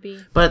it would be.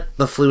 But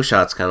the flu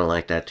shot's kind of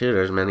like that too.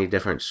 There's many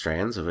different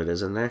strands of it,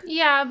 isn't there?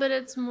 Yeah, but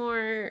it's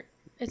more.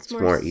 It's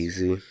more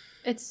easy.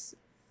 It's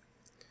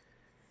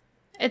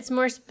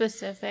more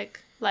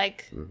specific.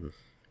 Like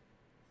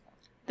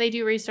they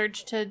do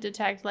research to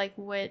detect like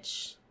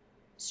which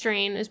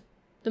strain is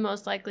the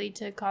most likely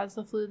to cause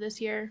the flu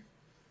this year.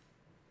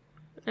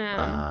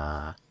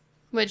 Uh,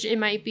 Which it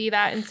might be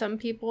that in some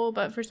people,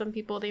 but for some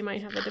people they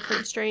might have a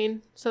different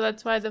strain. So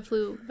that's why the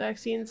flu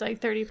vaccine's like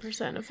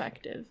 30%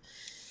 effective.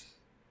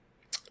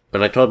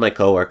 when I told my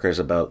coworkers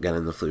about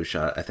getting the flu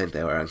shot, I think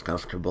they were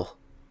uncomfortable.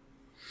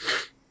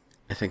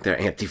 I think they're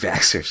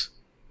anti-vaxxers.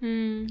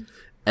 Mm.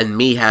 And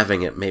me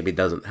having it maybe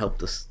doesn't help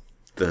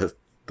the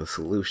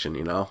solution,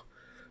 you know?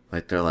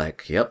 Like, they're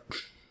like, yep,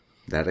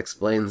 that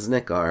explains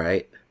Nick,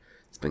 alright.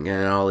 He's been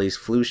getting all these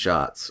flu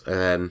shots. And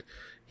then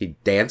he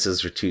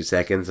dances for 2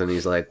 seconds and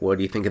he's like, what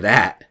do you think of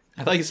that?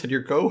 I thought you said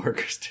your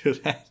coworkers do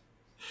that.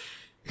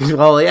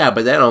 Well, yeah,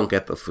 but they don't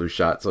get the flu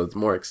shot, so it's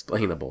more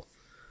explainable.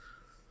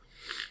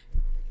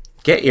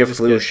 Get your Just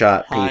flu get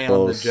shot, high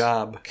people. on the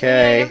job. Yeah, I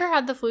Okay. never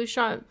had the flu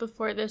shot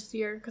before this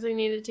year because I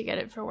needed to get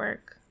it for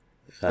work.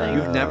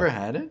 You've never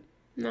had it?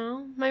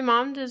 No, my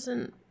mom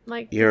doesn't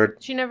like. You're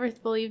She never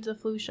believed the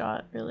flu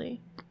shot,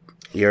 really.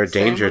 a Same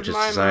danger with to my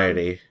mom.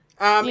 society.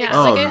 Yeah,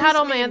 Oh, like I had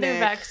all my excuse other me, Nick.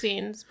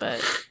 vaccines,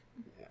 but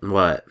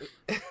What?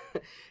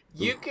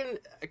 You can.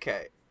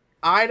 Okay.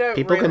 I don't.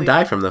 People really, can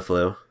die from the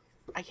flu.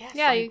 I guess.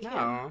 Yeah, I you know,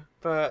 can.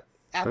 but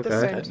at the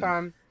Okay. same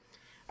time,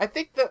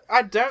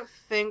 I don't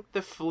think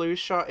the flu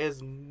shot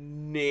is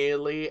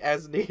nearly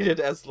as needed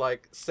as,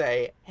 like,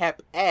 say,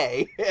 Hep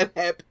A and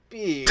Hep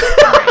B.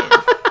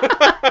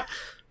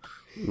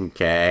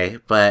 Okay,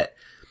 but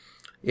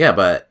yeah,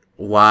 but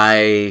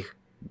why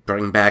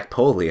bring back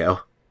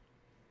polio?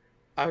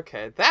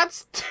 Okay,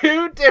 that's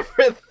two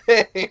different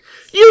things.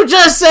 You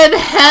just said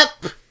hep.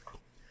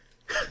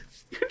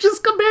 You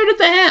just compared it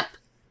to hep.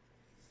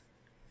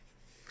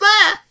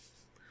 Ah.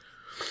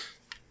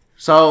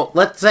 So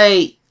let's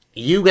say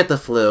you get the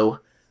flu,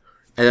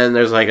 and then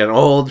there's like an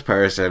old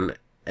person,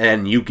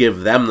 and you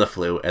give them the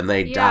flu, and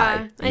they Yeah,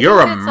 die. I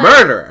You're a think it's like-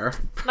 murderer.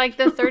 like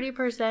the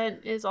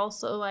 30% is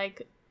also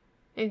like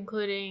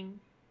including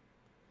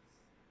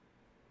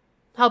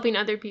helping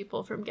other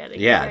people from getting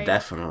it. Yeah, right?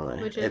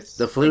 definitely. Which It's is,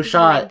 the flu like, the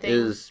shot main thing.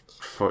 is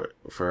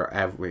for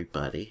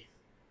everybody.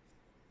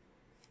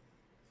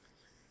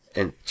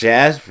 And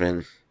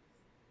Jasmine,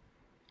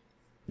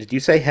 did you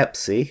say Hep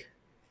C?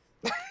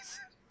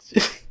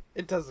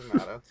 It doesn't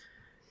matter.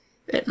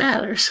 It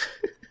matters.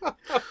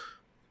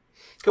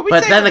 Could we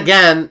But take then a-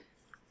 again,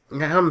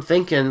 now I'm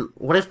thinking,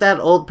 what if that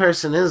old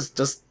person is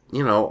just,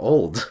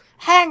 old?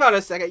 Hang on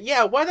a second.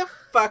 Yeah, why the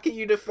fuck are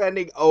you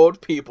defending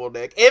old people,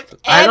 Nick? If anything,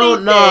 I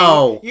don't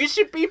know. you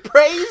should be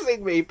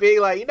praising me,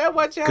 being like, you know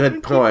what, Jasmine, Good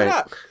keep point. it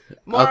up.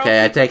 More Okay,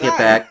 I old people take it die.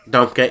 back.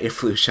 Don't get your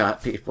flu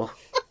shot, people.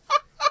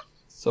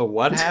 So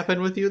what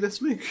happened with you this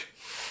week?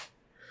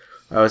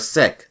 I was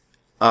sick.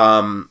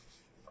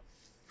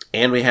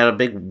 And we had a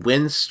big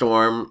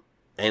windstorm,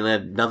 and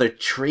another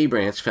tree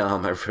branch fell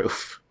on my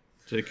roof.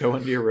 Did it go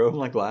into your room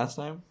like last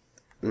time?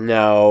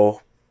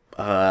 No,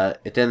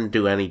 it didn't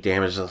do any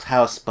damage to the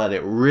house, but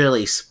it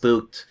really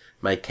spooked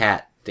my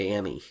cat,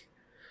 Danny.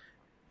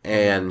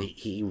 And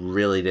he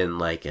really didn't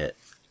like it.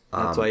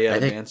 That's why you I had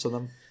to think dance with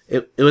them?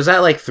 it was at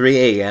like 3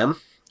 a.m.,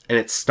 and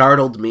it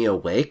startled me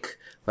awake.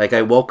 Like,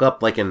 I woke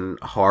up like in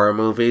horror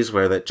movies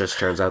where that just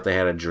turns out they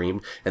had a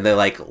dream, and they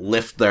like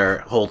lift their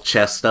whole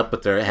chest up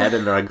with their head,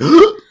 and they're like,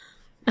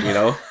 you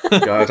know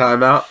what I'm talking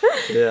about?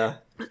 Yeah.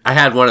 I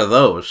had one of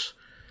those.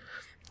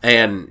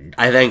 And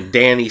I think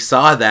Danny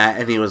saw that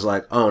and he was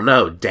like, "Oh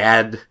no,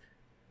 Dad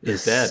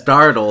is dead.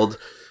 startled.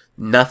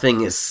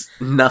 Nothing is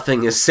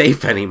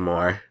safe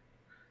anymore.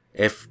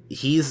 If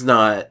he's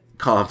not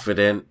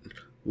confident,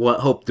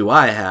 what hope do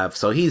I have?"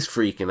 So he's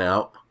freaking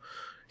out.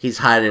 He's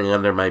hiding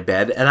under my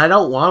bed, and I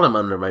don't want him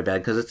under my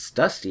bed because it's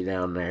dusty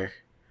down there.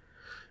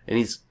 And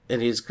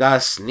he's got a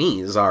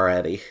sneeze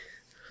already.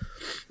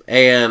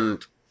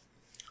 And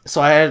so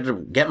I had to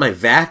get my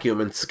vacuum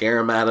and scare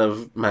him out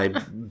of my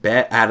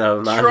bed,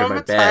 under my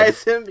bed.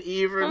 Traumatize him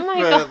even Oh my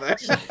further.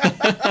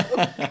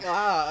 Oh,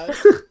 God.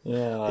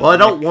 Yeah. Well, I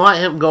don't want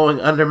him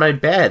going under my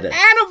bed. Animal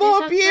You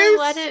just have to abuse.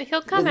 let it-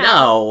 he'll come out.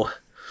 No.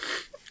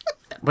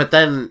 But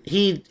then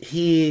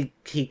he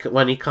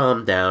when he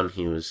calmed down,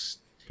 he was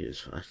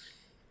fine.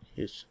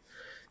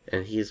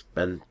 He's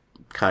been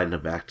kind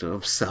of back to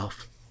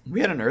himself.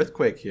 We had an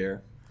earthquake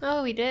here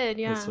Oh, we did,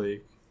 yeah. this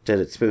week. Did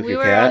it spook We your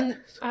were cat?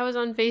 I was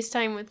on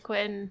FaceTime with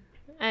Quinn,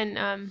 and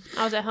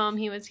I was at home.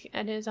 He was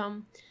at his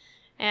home,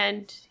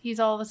 and he's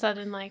all of a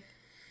sudden like,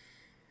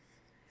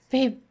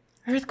 "Babe,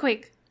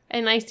 earthquake!"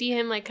 And I see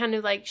him like kind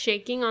of like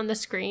shaking on the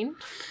screen,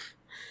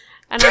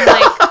 and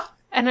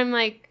I'm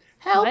like,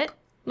 Help. "What?"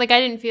 Like I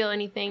didn't feel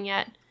anything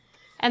yet,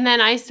 and then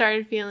I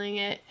started feeling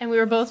it, and we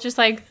were both just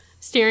like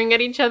staring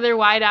at each other,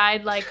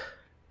 wide-eyed, like,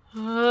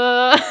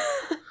 and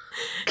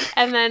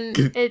then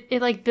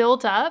it like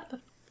built up.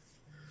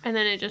 And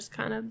then it just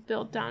kind of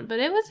built down. But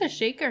it was a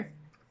shaker.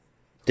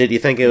 Did you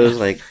think it was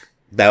like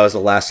that was the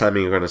last time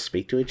you were going to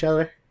speak to each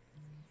other?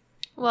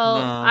 Well,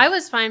 No. I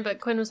was fine, but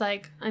Quinn was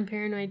like, I'm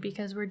paranoid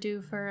because we're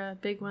due for a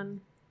big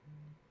one.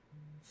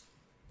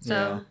 So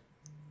Yeah.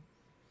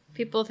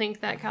 people think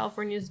that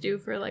California's due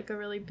for like a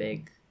really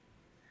big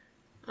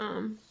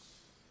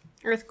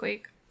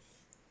earthquake.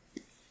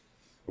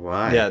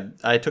 Why? Yeah,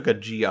 I took a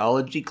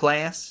geology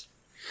class,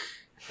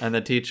 and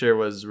the teacher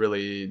was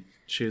really,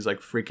 she was like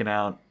freaking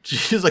out.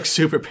 She was like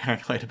super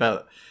paranoid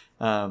about,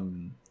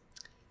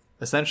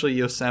 essentially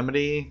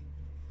Yosemite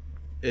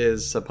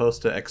is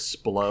supposed to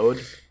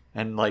explode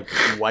and like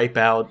wipe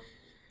out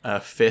a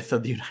fifth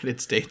of the United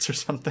States or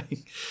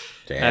something.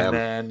 Damn. And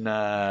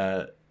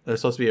then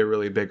there's supposed to be a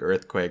really big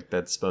earthquake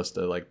that's supposed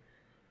to like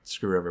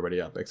screw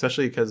everybody up,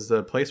 especially because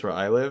the place where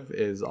I live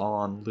is all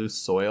on loose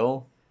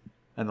soil.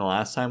 And the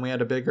last time we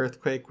had a big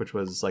earthquake, which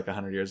was like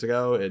 100 years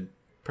ago, it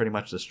pretty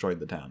much destroyed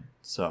the town.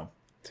 So,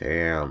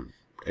 Damn.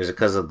 Is it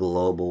because of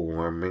global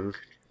warming?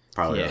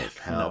 Probably yeah, doesn't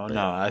help.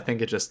 no, I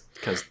think it's just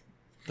because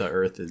the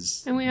Earth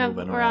is And we're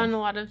moving on around. a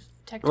lot of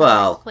tectonic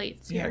Well,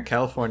 plates Yeah, here.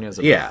 California is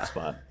a Yeah. rough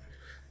spot.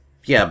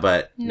 Yeah,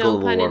 but No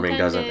global pun warming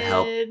doesn't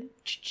help. intended.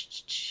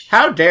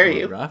 How dare A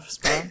you? rough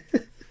spot?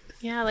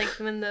 Yeah, like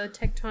when the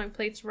tectonic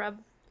plates rub,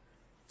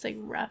 it's like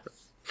rough.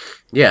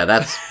 Yeah,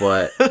 that's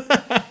what.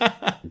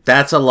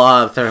 That's a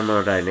law of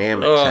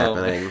thermodynamics Oh,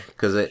 happening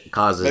because it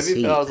causes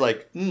Maybe heat. I was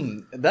like,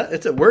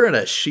 we're in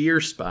a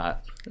sheer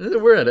spot.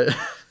 We're at it.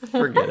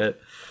 Forget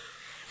it.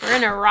 We're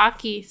in a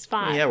rocky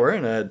spot. Yeah, we're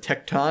in a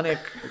tectonic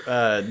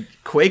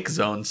quake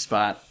zone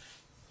spot.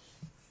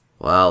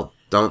 Well,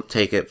 don't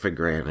take it for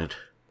granted.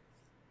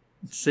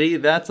 See,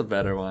 that's a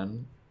better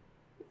one.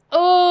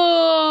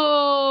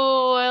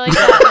 Oh, I like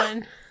that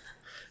one.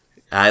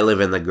 I live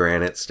in the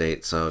granite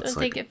state, so it's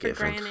Don't like take it a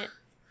for given.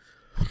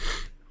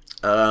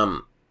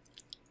 granted.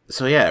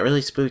 So yeah, it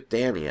really spooked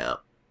Danny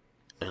out,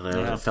 and I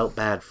Yeah. felt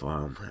bad for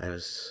him. I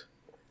was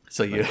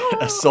So you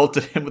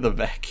assaulted him with a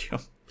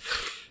vacuum.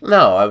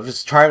 I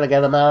was trying to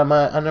get him out of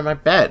under my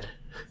bed.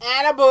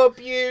 Animal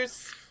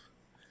abuse.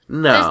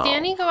 No. Does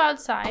Danny go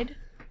outside?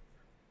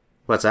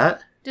 What's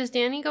that? Does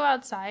Danny go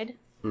outside?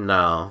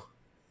 No.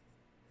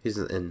 He's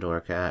an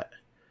indoor cat.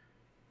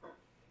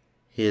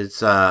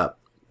 He's I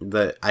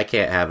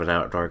can't have an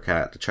outdoor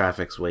cat. The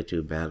traffic's way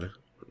too bad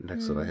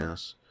next to the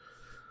house.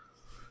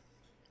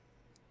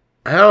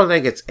 I don't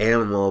think it's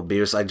animal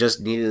abuse. I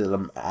just needed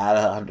them out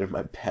of under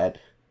my bed.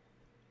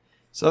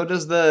 So did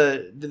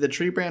the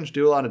tree branch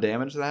do a lot of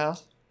damage to the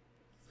house?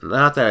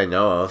 Not that I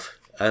know of.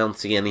 I don't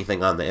see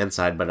anything on the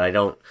inside, but I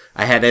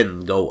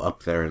didn't go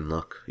up there and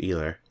look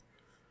either.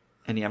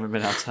 And you haven't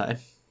been outside?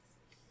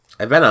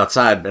 I've been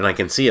outside and I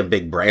can see a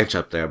big branch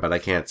up there, but I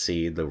can't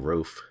see the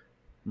roof.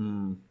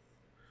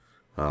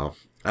 Well,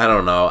 I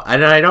don't know. I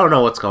don't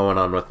know what's going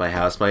on with my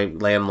house. My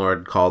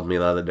landlord called me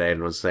the other day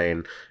and was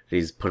saying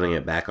he's putting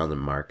it back on the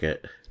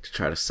market to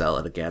try to sell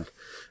it again.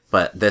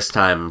 But this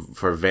time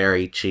for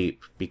very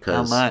cheap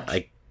because How much?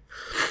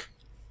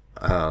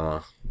 I don't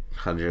know,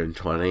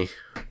 120.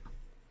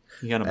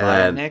 You gonna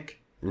buy it, And-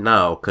 Nick?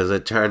 No, because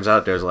it turns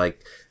out there's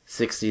like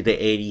 $60,000 to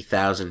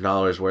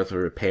 $80,000 worth of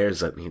repairs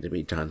that need to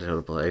be done to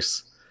the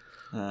place.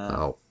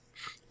 Oh,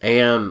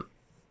 and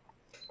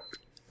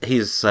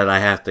he said I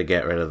have to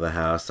get rid of the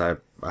house. I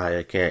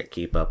can't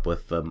keep up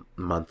with the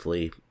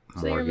monthly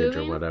So you're mortgage or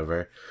moving?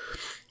 whatever.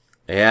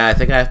 Yeah, I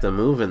think I have to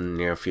move in the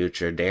near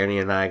future. Danny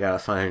and I gotta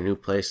find a new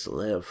place to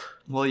live.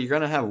 Well, you're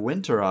gonna have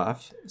winter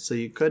off, so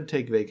you could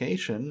take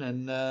vacation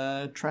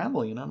and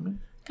travel. You know what I mean?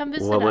 Come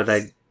visit What us. would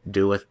I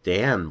do with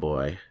Dan,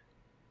 boy?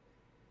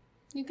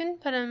 You can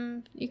put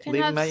him. You can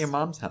Leave have. him at your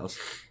mom's house.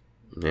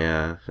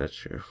 Yeah, that's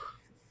true.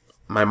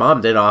 My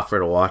mom did offer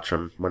to watch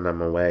him when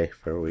I'm away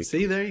for a week.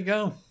 See, there you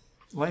go.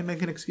 Why are you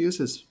making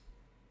excuses?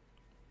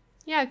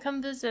 Yeah,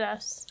 come visit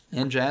us.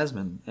 And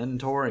Jasmine and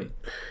Tori.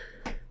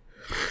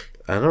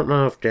 I don't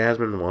know if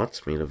Jasmine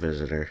wants me to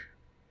visit her.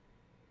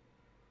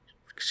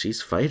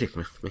 She's fighting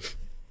with me.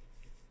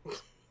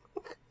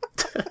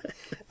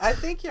 I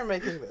think you're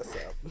making this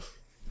up.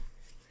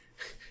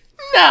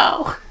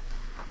 No.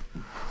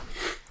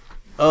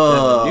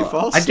 Then you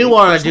fall I do asleep.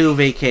 want to do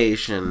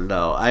vacation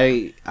though.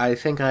 I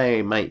think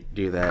I might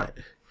do that.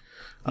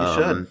 You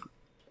should.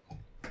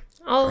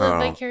 I'll live Oh.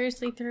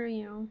 vicariously through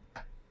you.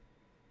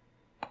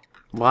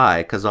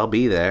 Why? Because I'll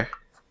be there.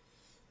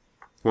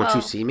 Won't Oh.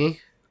 you see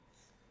me?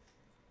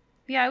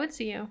 Yeah, I would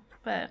see you,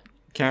 but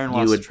Karen You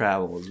wants would- to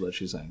travel, is what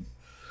she's saying.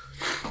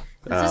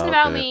 this isn't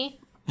about okay. me.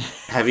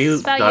 Have you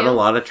It's about done a you.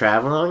 lot of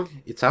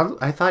traveling? It sounds.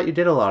 I thought you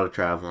did a lot of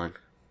traveling.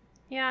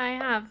 Yeah, I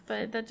have,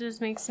 but that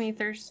just makes me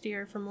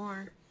thirstier for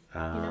more.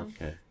 know.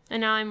 Okay.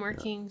 And now I'm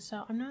working,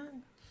 so I'm not.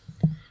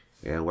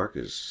 Yeah, work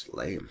is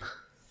lame.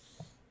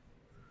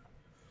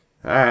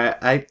 Alright,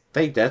 I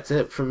think that's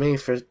it for me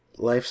for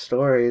life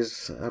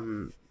stories.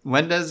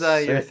 When does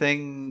your Sick.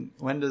 thing?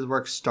 When does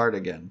work start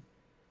again?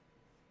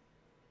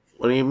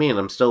 What do you mean?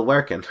 I'm still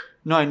working.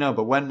 No, I know,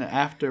 but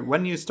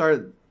when you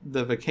start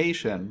the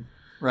vacation,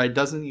 right?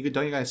 Don't you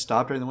guys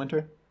stop during the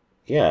winter?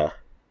 Yeah,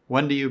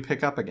 When do you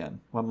pick up again?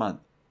 What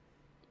month?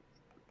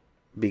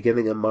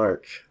 beginning of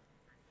March.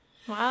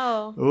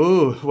 Wow.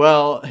 Ooh,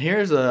 well,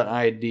 here's an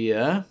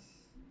idea.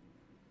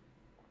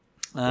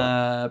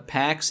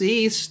 PAX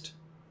East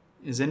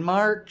is in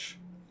March.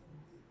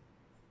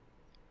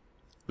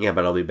 Yeah,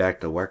 but I'll be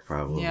back to work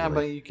probably. Yeah,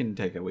 but you can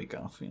take a week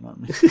off. You know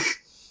what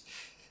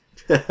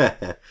I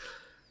mean?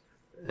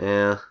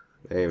 yeah,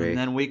 Maybe. And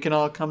then we can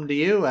all come to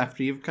you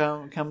after you've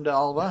come to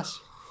all of us.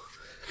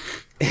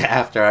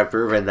 After I've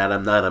proven that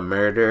I'm not a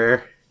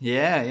murderer.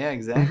 Yeah,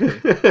 exactly.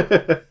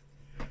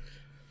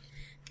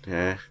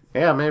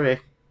 Yeah, maybe.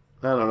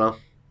 I don't know.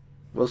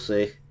 We'll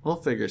see. We'll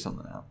figure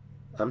something out.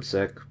 I'm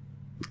sick.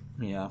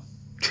 Yeah.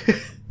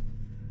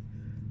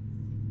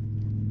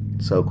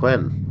 So,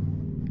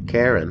 Quinn,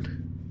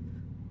 Karen,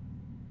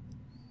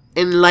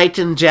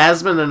 enlighten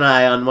Jasmine and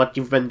I on what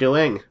you've been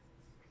doing.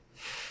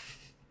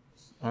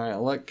 All right,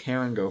 I'll let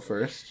Karen go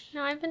first.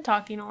 No, I've been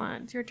talking a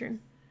lot. It's your turn.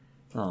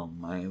 Oh,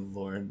 my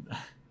lord.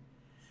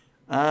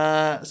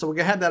 So we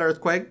had that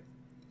earthquake.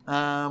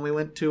 We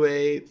went to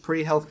a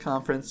pre-health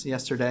conference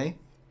yesterday.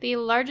 The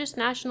largest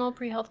national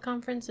pre-health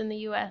conference in the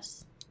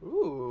U.S.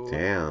 Ooh.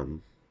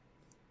 Damn.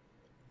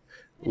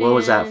 What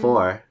was that And-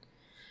 for?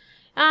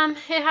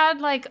 It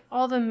had like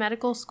all the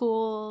medical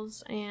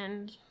schools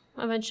and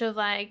a bunch of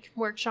like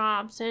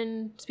workshops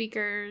and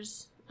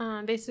speakers.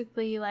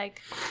 Basically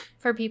like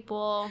for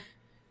people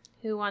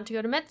who want to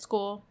go to med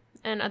school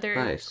and other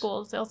Nice.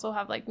 schools. They also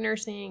have like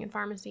nursing and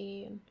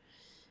pharmacy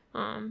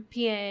and PA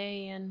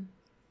and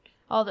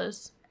all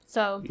those.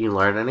 So You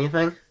learn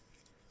anything?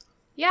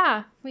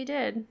 yeah, we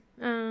did.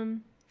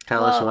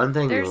 Tell us Well, one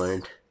thing you there's-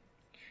 learned.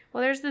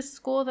 Well, there's this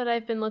school that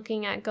I've been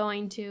looking at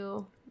going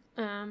to.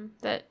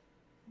 That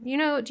do you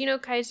know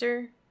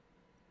Kaiser?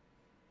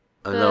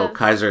 No, the-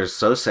 Kaiser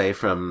Sose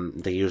from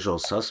The Usual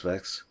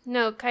Suspects.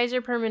 No,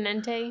 Kaiser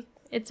Permanente.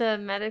 It's a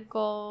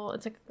medical.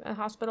 It's a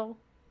hospital.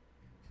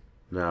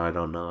 No, I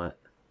don't know it.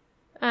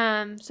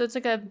 So it's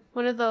like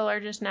one of the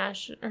largest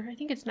national, or I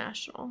think it's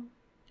national.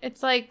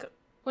 It's like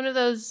one of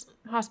those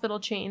hospital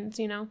chains,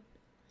 you know.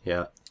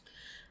 Yeah.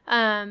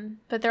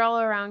 But they're all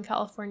around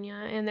California,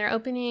 and they're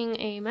opening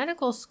a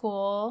medical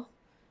school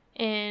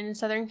in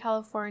Southern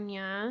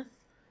California,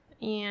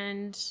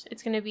 and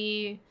it's going to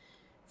be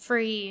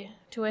free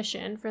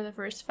tuition for the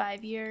first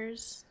 5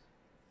 years.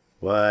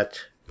 What?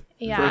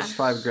 Yeah. First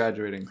 5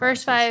 graduating classes.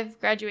 First 5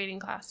 graduating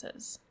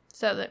classes.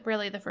 So that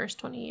really the first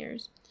 20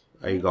 years.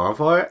 Are you going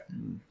for it?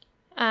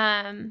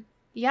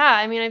 Yeah,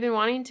 I mean, I've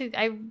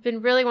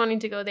been really wanting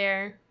to go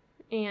there,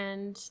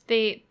 and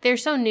they're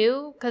so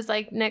new because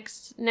like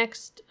next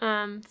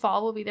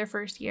fall will be their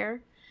first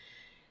year,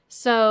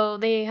 so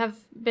they have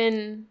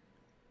been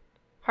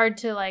hard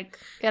to like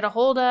get a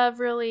hold of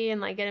really and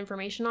like get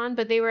information on.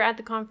 But they were at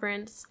the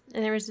conference,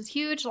 and there was this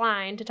huge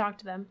line to talk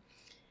to them,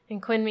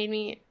 and Quinn made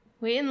me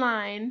wait in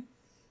line.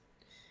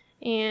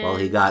 And Well,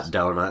 he got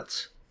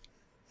donuts.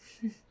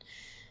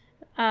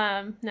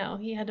 no,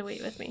 he had to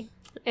wait with me,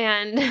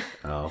 and.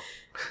 Oh.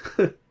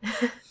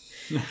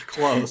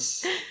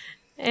 Close.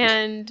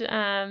 And Do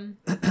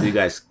you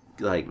guys,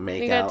 like,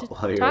 make we got out to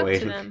while you're talk to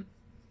waiting? them.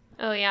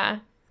 Oh yeah,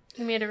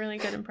 he made a really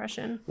good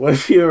impression. What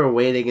if you were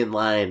waiting in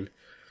line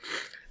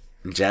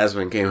and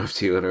Jasmine came up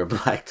to you in her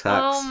black tux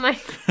Oh my!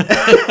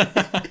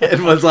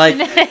 and was like,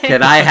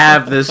 can I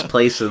have this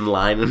place in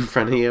line in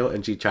front of you?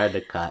 And she tried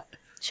to cut.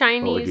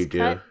 Chinese What would you do?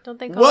 cut? Don't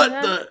they call What it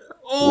that? the?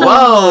 Whoa!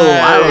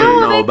 I No,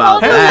 don't know they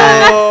about called it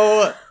that.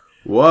 Hello.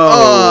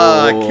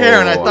 Whoa!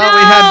 Karen, I thought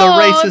we had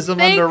the racism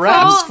they under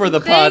wraps call- for the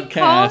They called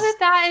podcast. it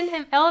that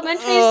in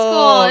elementary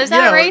school. Is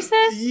that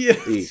racist?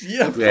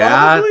 Yeah,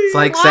 Yeah, probably. it's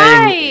like Why?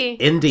 saying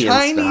Indian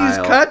Chinese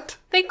style. cut.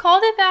 They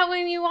called it that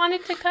when you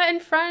wanted to cut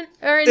in front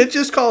or in It's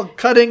just called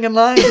cutting in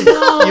line.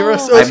 No. You're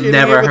associating I've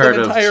never it with heard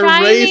an of- entire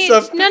Chinese. race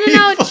of No.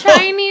 people.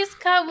 Chinese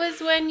cut was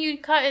when you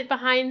cut it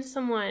behind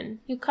someone.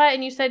 You cut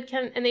and you said,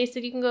 and they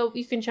said you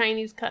can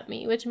Chinese cut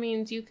me, which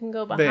means you can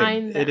go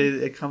behind Babe,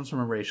 them. it comes from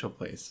a racial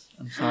place.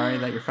 I'm sorry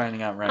that you're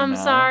finding out right I'm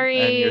now. sorry.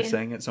 And you're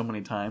saying it so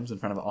many times in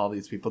front of all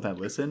these people that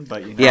listen,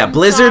 but you know. Yeah, I'm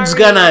Blizzard's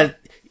sorry. gonna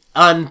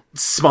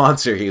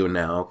unsponsor you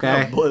now,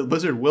 okay? No,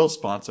 Blizzard will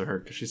sponsor her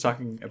because she's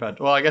talking about.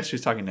 Well, I guess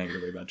she's talking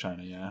negatively about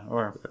China, yeah.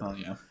 Or, well,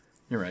 yeah,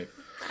 you're right.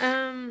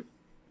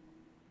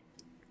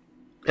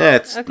 Yeah,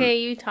 it's, Okay,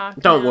 you talk.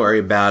 Don't now. worry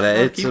about it.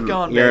 Well, It's keep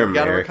going, you're babe. You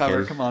gotta American.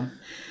 recover. Come on,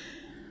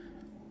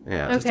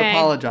 Yeah. Okay. just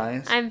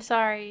apologize. I'm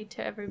sorry to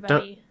Don't,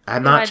 everybody.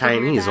 I'm who not had to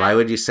hear Chinese. that. Why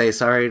would you say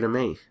sorry to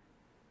me?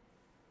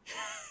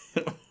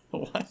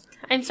 What?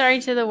 I'm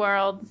sorry to the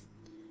world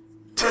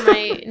for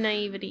my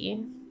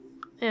naivety.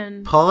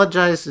 And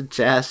Apologize to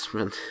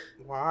Jasmine.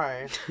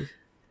 Why?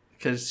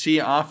 Because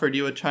she offered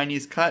you a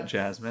Chinese cut,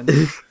 Jasmine.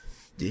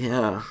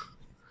 Yeah.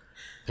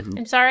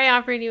 I'm sorry I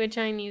offered you a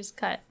Chinese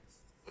cut.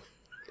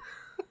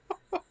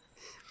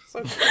 It's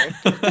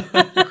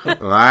okay.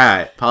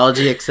 Alright.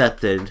 Apology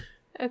accepted.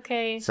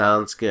 Okay.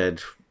 Sounds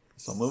good.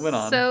 So moving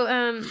on.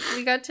 So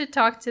we got to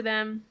talk to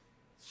them,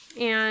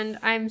 and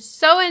I'm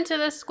so into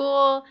this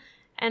school,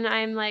 and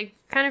I'm like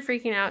kind of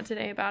freaking out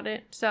today about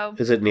it. So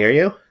Is it near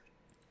you?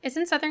 it's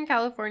in Southern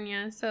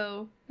California,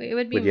 so it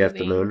would be. Would you have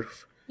to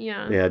move?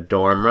 Yeah. Yeah,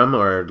 dorm room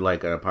or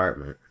like an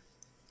apartment?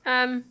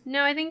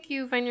 No, I think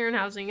you find your own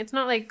housing. It's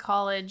not like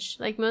college,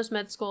 like most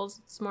med schools.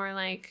 It's more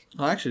like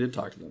I actually did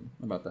talk to them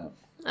about that.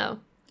 oh.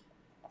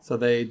 So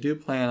they do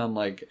plan on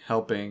like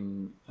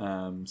helping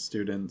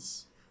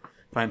students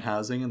find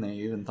housing, and they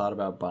even thought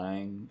about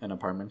buying an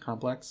apartment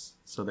complex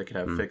so they could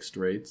have fixed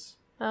rates.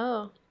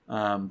 Oh.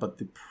 But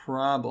the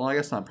problem, well, I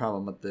guess not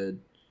problem, but the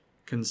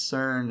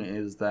concern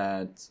is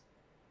that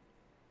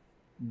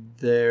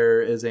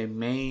there is a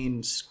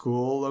main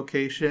school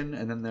location,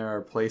 and then there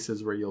are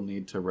places where you'll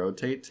need to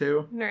rotate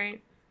to.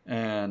 Right.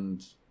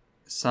 And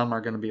some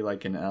are going to be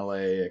like in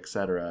LA,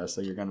 etc.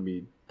 So you're going to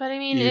be. But I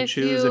mean, you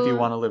choose if you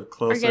want to live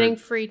closer. Or getting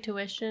free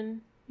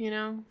tuition, I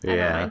don't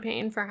Yeah. mind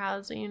paying for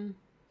housing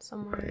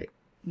somewhere. Right.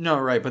 No,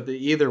 right, but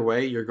either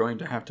way, you're going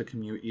to have to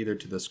commute either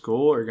to the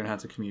school or you're going to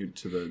have to commute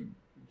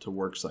to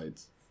work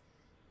sites.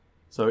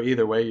 So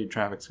either way, your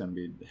traffic's going to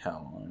be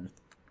hell on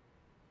earth.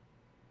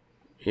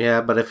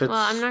 Yeah, but if it's... Well,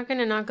 I'm not going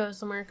to not go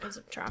somewhere because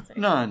of traffic.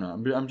 No, I know.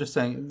 I'm just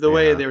saying, the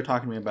way they were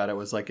talking to me about it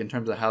was like, in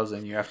terms of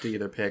housing, you have to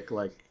either pick,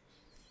 like,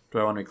 do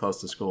I want to be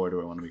close to school or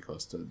do I want to be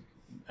close to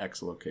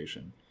X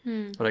location?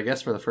 But I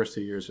guess for the first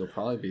 2 years, you'll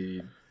probably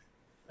be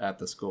at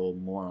the school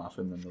more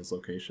often than those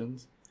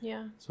locations.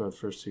 Yeah. So the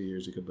first 2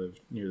 years, you could live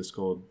near the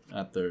school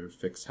at their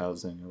fixed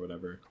housing or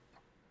whatever.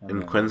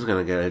 And Quinn's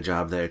going to get a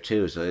job there,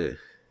 too, so...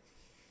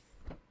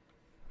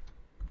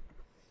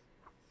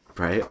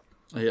 Right?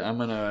 Yeah, I'm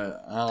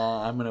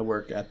gonna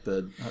work at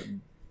the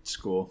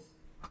school.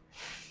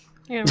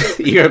 Yeah.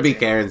 You're going to be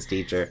Karen's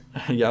teacher.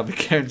 Yeah, I'll be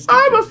Karen's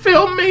I'm a teacher.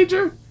 film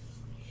major.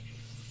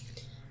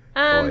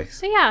 Boy.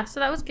 So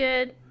that was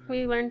good.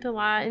 We learned a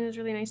lot, and it was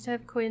really nice to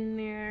have Quinn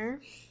there.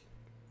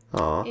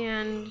 Aw.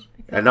 And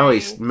I know,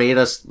 he's made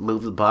us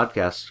move the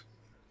podcast.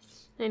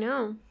 I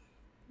know.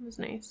 It was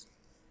nice.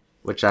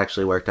 Which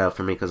actually worked out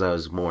for me because I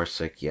was more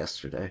sick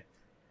yesterday.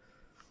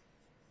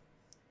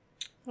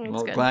 That's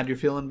Well, good. glad you're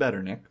feeling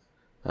better, Nick.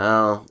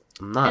 Well,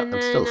 I'm not. And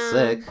I'm still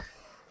then, sick.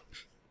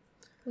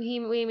 We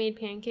made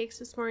pancakes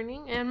this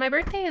morning, and my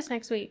birthday is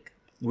next week.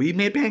 We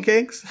made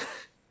pancakes?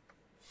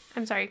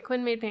 I'm sorry,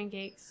 Quinn made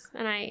pancakes,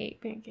 and I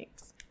ate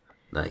pancakes.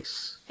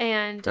 Nice.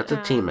 And That's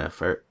a team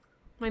effort.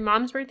 My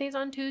mom's birthday's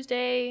on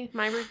Tuesday.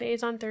 My birthday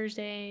is on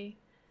Thursday.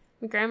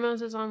 My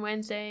grandma's is on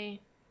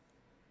Wednesday.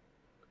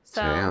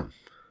 So Damn.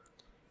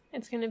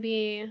 it's gonna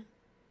be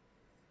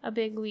a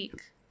big week.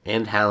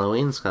 And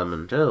Halloween's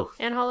coming, too.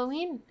 And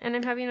Halloween. And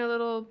I'm having a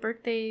little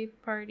birthday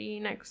party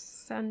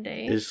next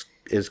Sunday.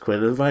 Is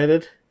Quinn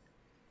invited?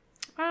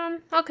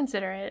 I'll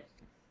consider it.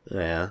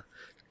 Yeah.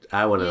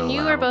 I wouldn't And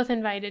you allow are both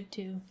invited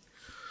too.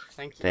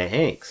 Thank you.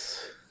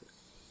 Thanks.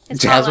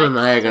 It's Jasmine not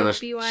and I are gonna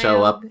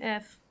show up.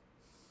 BYOF.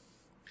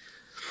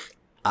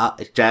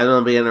 Jasmine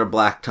will be in her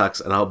black tux,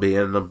 and I'll be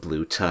in the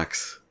blue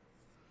tux.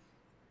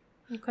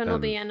 And Quinn will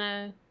be in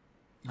a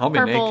I'll be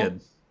purple.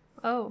 naked.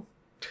 Oh.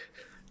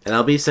 And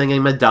I'll be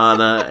singing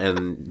Madonna,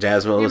 and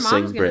Jasmine will Your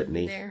sing mom's gonna be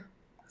Britney. there.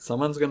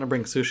 Someone's gonna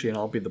bring sushi and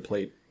I'll be the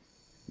plate.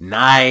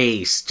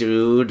 Nice,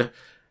 dude.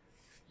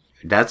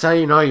 That's how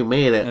you know you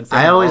made it. And from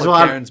I always all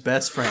want. Karen's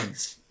best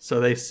friends, so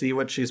they see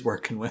what she's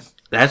working with.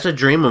 That's a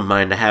dream of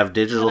mine to have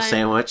digital But I-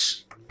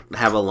 sandwich,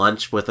 have a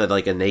lunch with a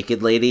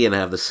naked lady, and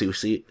have the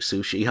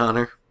sushi on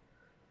her.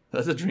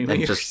 That's a dream of And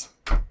yours. just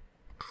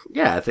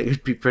yeah, I think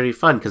it'd be pretty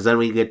fun because then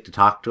we get to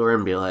talk to her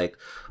and be like,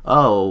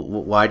 "Oh,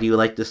 why do you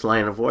like this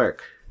line of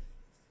work?"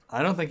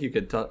 I don't think you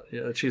could tell.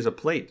 She's a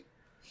plate.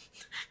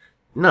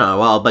 No,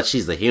 well, but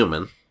she's the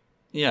human.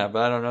 Yeah,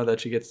 but I don't know that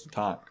she gets to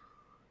talk.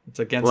 It's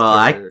against Well,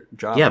 her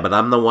job. Yeah, but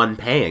I'm the one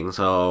paying,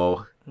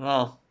 so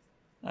Well,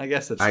 I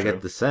guess it's I true.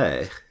 get to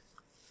say.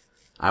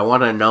 I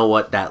want to know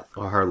what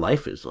her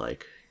life is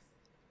like.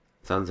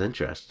 Sounds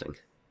interesting.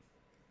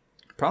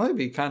 Probably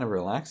be kind of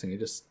relaxing. You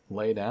just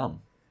lay down.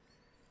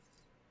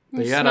 You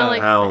But you smell gotta,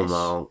 like I don't fish.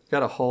 know.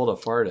 gotta hold a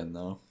fart in,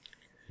 though.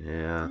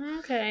 Yeah.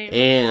 Okay.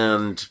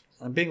 And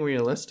I'm being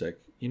realistic.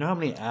 You know how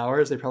many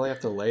hours they probably have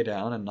to lay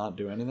down and not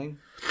do anything?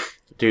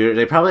 dude,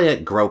 they probably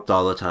get groped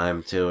all the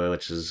time too,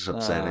 which is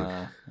upsetting.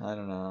 I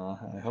don't know.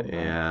 I hope not.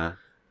 Yeah.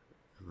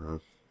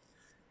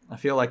 I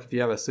feel like if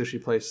you have a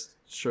sushi place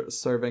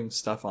serving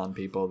stuff on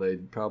people,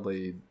 they'd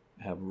probably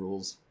have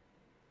rules.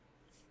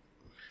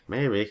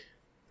 Maybe.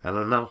 I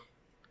don't know.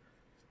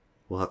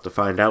 We'll have to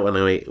find out when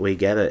we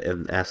get it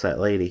and ask that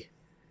lady.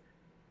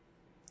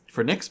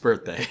 For Nick's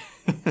birthday.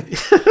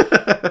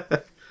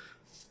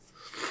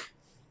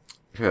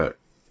 Sure.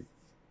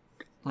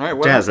 All right,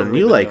 what else have Jasmine, we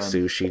you been like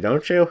doing? sushi,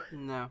 don't you?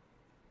 No.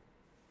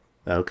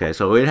 Okay,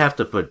 so we'd have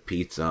to put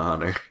pizza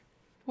on her.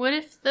 What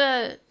if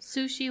the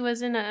sushi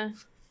was in a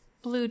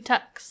blue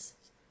tux?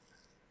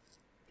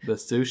 The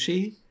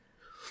sushi?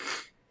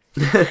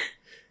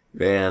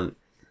 Man,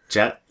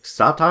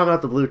 stop talking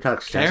about the blue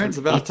tux. Karen's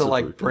Jasmine about hates to the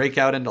like blue tux. break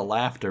out into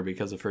laughter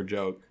because of her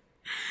joke.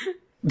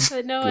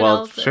 But no one Well,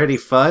 else. it's pretty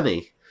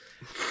funny.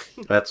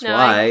 That's No,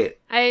 why.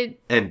 I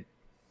And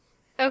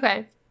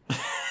okay.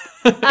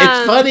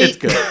 it's funny. It's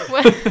good.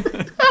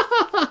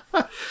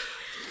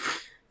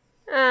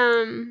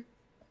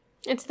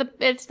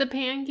 It's the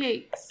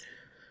pancakes.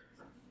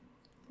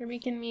 You're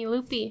making me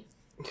loopy.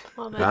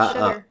 All that Uh-uh.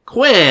 sugar.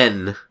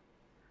 Quinn!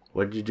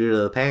 What'd you do to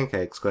the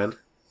pancakes, Quinn?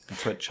 I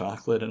put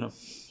chocolate in them.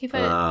 He put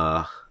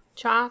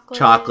chocolate.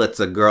 Chocolate's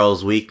a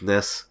girl's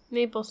weakness.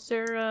 Maple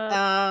syrup.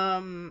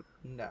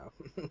 No.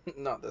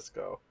 Not this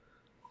go.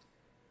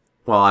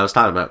 Well, I was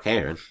talking about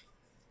Karen.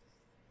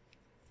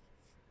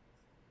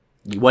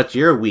 What's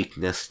your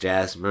weakness,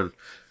 Jasmine?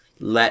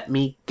 Let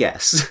me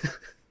guess.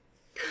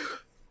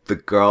 The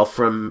girl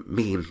from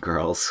Mean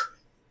Girls.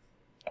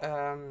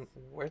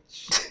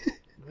 Which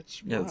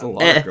Yeah, one? there's a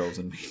lot of girls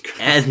in Mean Girls.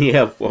 Any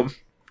of them.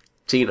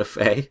 Tina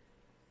Fey.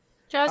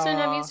 Justin,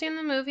 have you seen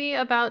the movie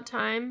About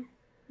Time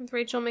with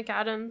Rachel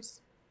McAdams?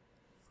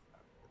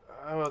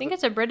 Oh, I think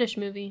it's a British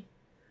movie.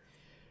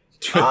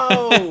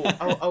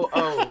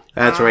 oh.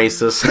 That's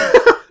racist.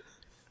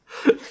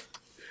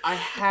 I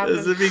haven't.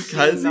 Is it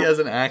because seen he has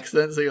an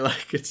accent? So you're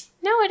like, it's.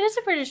 No, it is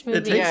a British movie.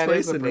 It takes Yeah, it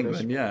place is a in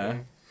British England. Yeah.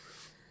 movie.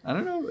 I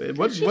don't know. She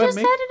What just makes?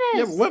 said it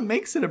is. Yeah, what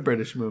makes it a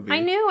British movie? I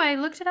knew. I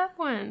looked it up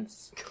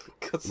once.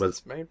 Because Was-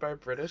 it's made by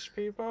British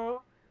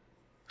people.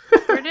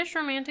 British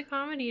romantic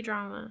comedy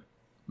drama.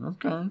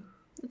 Okay.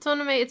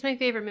 It's my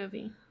favorite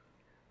movie.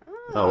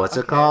 Oh, what's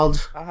it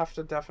called? I'll have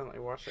to definitely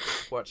watch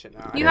it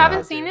now. You I haven't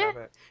do seen have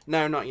it?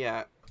 No, not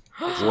yet.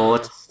 It's Well, on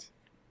what's- the list.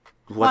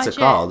 What's Watch it it.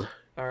 called?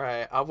 All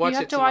right, I'll watch You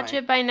it have to watch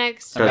tonight. it by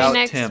next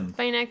About Tim.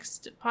 by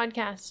next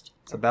podcast.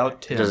 It's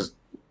about Tim. Just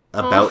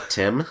about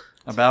Tim?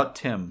 About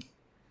Tim.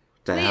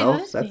 The Wait, hell?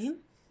 who's That's- name?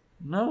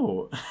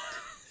 No.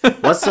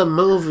 What's the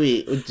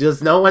movie?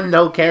 Does no one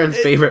know Karen's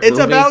favorite It's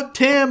movie? about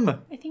Tim.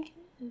 I think it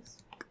is.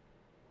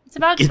 It's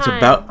about It's time.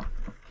 about.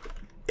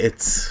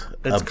 It's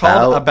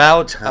Called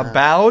about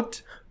Time.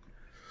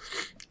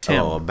 Tim.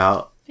 Oh,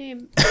 about.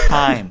 Babe.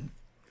 Time.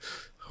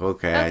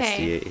 Okay, I Okay.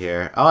 see it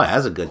here. Oh, it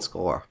has a good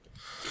score.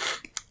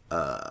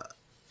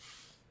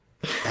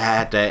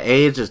 At the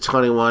age of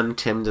 21,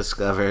 Tim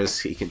discovers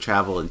he can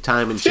travel in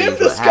time and change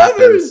what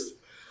happens.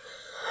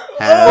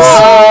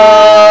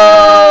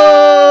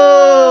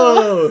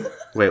 Oh!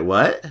 Wait,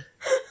 what?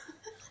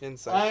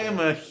 Inside I am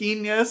a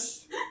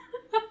genius.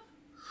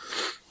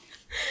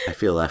 I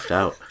feel left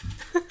out.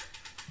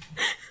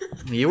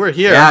 You were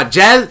here. Yeah,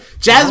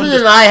 Jasmine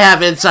and I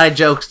have inside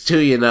jokes too,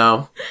 you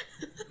know.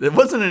 It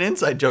wasn't an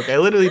inside joke. I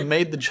literally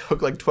made the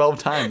joke like 12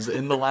 times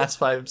in the last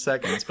 5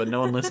 seconds, but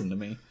no one listened to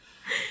me.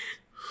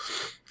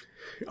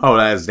 Oh,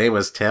 his name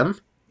was Tim?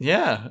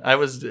 Yeah, I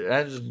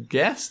just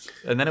guessed,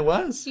 and then it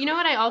was. You know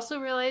what I also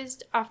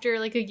realized after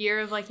like a year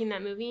of liking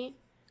that movie?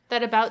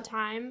 That About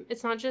Time,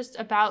 it's not just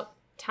about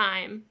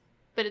time,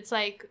 but it's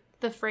like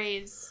the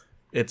phrase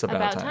It's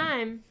about, time.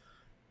 time.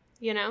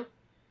 You know?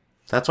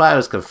 That's why I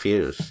was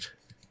confused.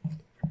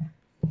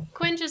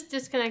 Quinn just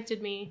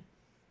disconnected me.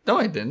 No,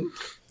 I didn't.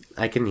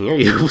 I can hear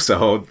you,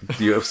 so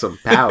you have some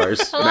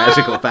powers, Hello?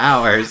 magical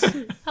powers.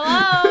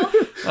 Hello?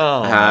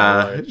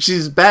 Oh,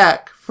 She's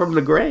back from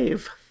the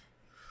grave.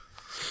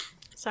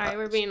 Sorry,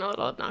 we're being a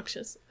little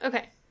obnoxious.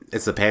 Okay.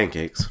 It's the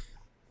pancakes.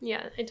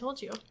 Yeah, I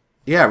told you.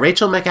 Yeah,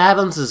 Rachel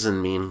McAdams is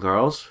in Mean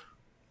Girls.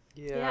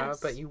 Yeah, Yes.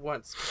 but you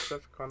weren't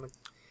specific on the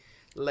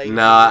lady.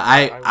 No,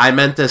 I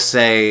meant to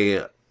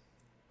say.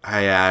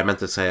 I meant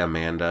to say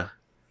Amanda.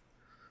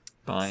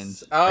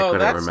 Bynes. I Oh, couldn't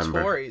that's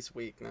remember. Tori's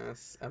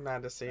weakness.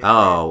 Amanda Seyfried.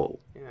 Oh,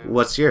 Yeah.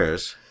 what's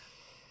yours?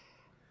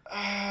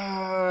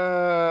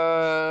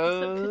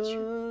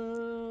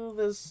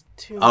 There's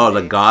too Oh, the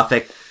many.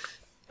 gothic.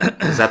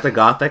 Is that the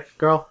gothic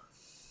girl?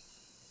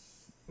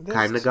 There's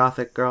Kind of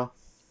gothic girl?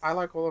 I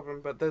like all of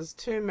them, but there's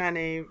too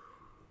many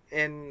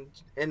in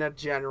a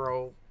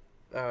general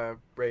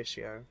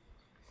ratio.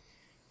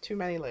 Too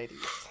many ladies.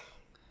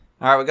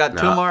 All right, we got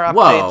two No. more updates.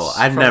 Whoa,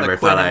 I've from never the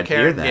Quinn thought and I'd hear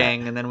Karen that.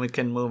 gang, and then we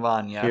can move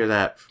on. Yeah. Hear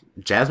that?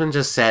 Jasmine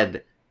just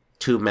said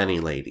too many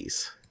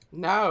ladies.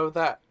 No,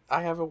 that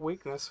I have a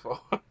weakness for.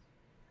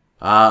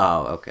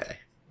 Oh, okay.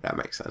 That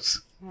makes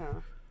sense.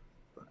 Yeah.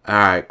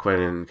 Alright, Quinn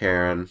and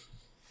Karen.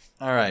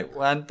 All right.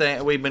 One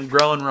thing we've been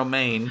growing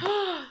romaine.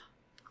 I'm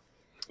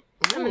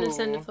gonna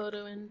send a Ooh.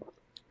 photo in.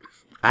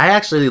 I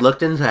actually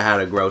looked into how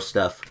to grow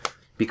stuff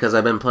because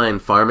I've been playing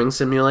Farming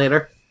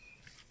Simulator.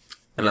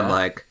 And I'm Yeah.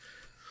 like,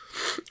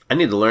 I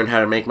need to learn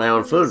how to make my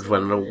own food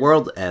when the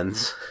world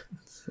ends.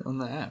 On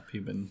the app,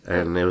 you've been.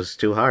 And it was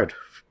too hard.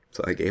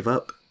 So I gave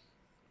up.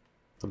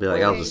 I'll be like,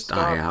 Where I'll did you just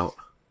die stop? out.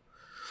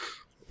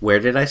 Where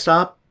did I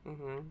stop?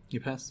 Mm-hmm. You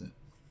passed it.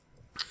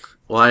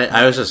 Well,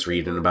 I was just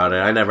reading about it.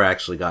 I never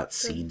actually got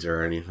seeds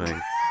or anything.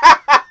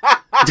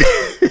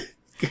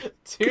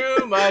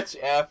 Too much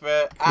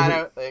effort. I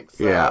don't think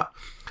so. Yeah.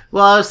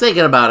 Well, I was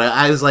thinking about it.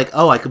 I was like,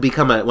 oh, I could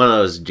become one of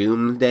those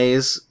Doom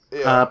Days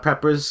Yeah.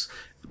 preppers.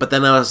 But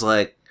then I was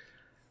like,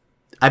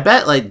 I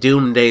bet like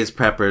Doom Days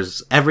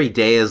preppers, every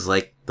day is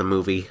like the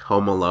movie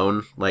Home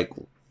Alone. Like,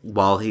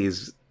 while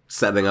he's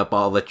setting up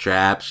all the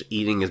traps,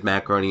 eating his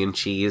macaroni and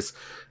cheese,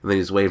 and then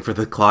he's waiting for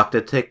the clock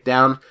to tick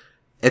down.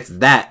 It's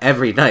that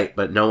every night,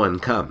 but no one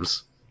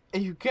comes. Are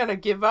you gonna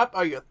give up?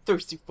 Or you're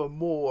thirsty for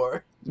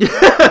more?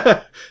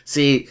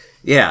 See,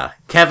 yeah,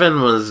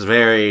 Kevin was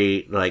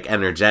very, like,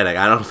 energetic.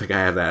 I don't think I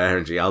have that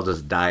energy. I'll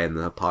just die in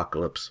the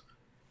apocalypse.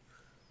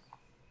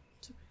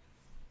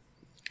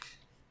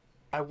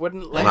 I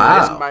wouldn't let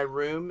Wow. you in my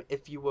room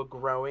if you were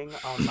growing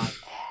on my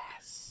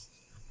ass.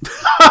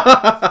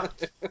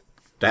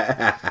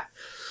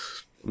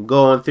 I'm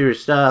going through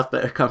stuff,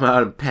 better come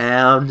out and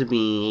pound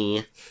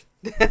me.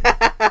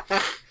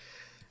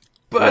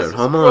 But Dude,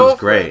 Home Alone's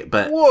great,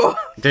 but- Whoa.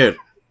 Dude,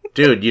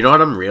 Dude, you know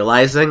what I'm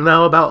realizing,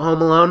 though, about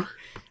Home Alone?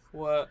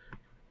 What?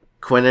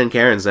 Quinn and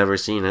Karen's never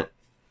seen it.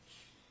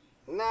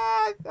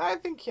 Nah, I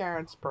think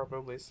Karen's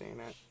probably seen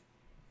it.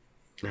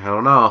 I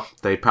don't know.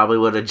 They probably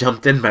would have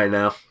jumped in by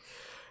now.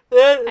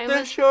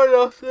 They're showing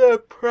off their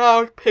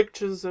proud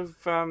pictures of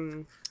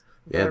Yeah.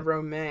 their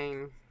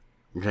romaine.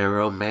 They're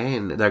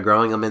romaine. They're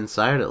growing them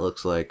inside, it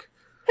looks like.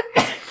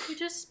 You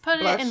just put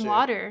Bless it in you.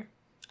 water.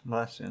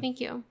 Bless you. Thank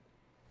you.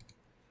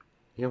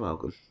 You're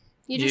welcome.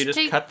 You You just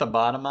take. cut the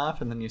bottom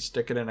off and then you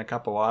stick it in a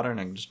cup of water and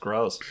it just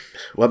grows.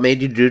 What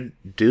made you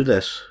do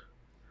this?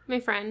 My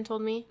friend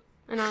told me,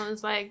 and I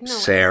was like, no, way.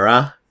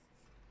 Sarah?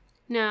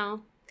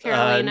 No,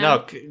 Carolina.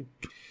 No.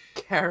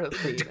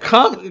 Carolina.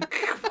 Come.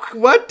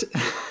 What?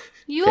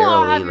 You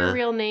all have your Carolina.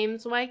 real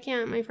names. Why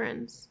can't my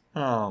friends?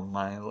 Oh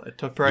my!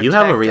 To protect You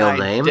have a real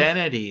name?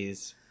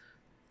 Identities.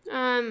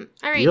 All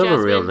right, You have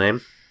a real Jasmine,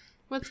 name.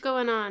 what's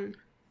going on?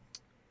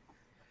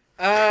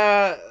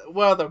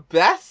 Well, the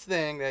best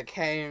thing that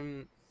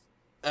came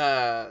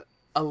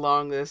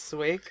along this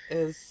week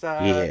is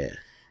Yeah.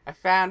 I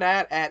found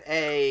out at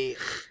a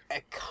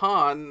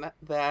con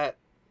that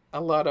a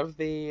lot of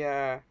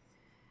the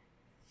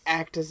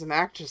actors and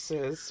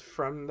actresses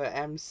from the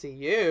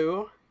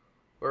MCU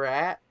were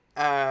at.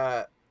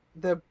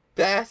 The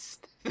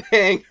best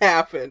thing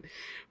happened.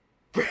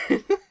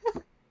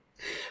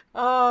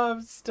 Oh,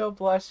 I'm still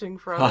blushing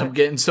from I'm it.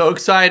 getting so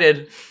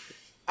excited.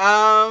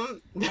 Well,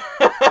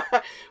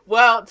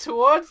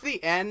 towards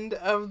the end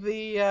of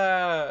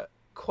the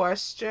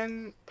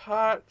question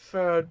part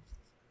for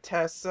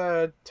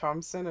Tessa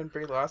Thompson and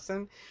Brie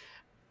Larson,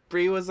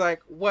 Brie was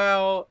like,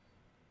 well,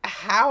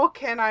 how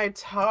can I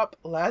top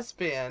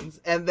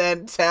lesbians? And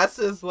then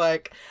Tessa's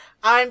like,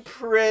 I'm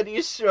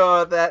pretty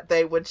sure that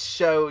they would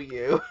show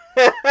you.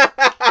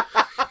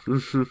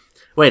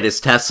 Wait, is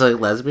Tessa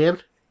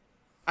lesbian?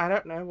 I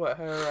don't know what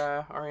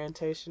her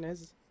orientation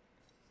is.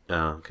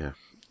 Oh, okay.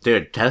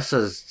 Dude,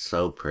 Tessa's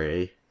so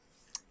pretty.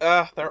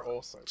 They're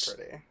all so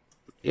pretty.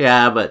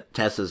 Yeah, but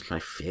Tessa's my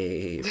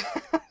fave.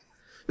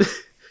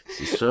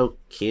 She's so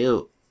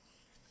cute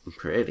and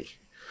pretty.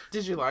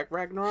 Did you like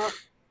Ragnarok?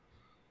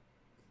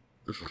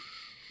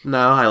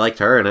 No, I liked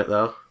her in it,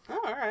 though. Oh,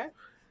 alright.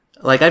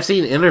 Like, I've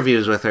seen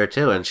interviews with her,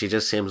 too, and she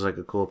just seems like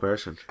a cool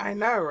person. I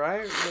know,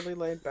 right? Really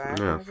laid back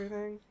Yeah. and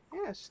everything.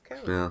 Yeah, she's cool.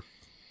 Yeah.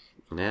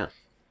 Yeah.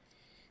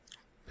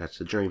 That's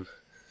a dream.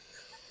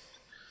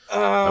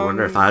 I I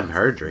wonder if I'm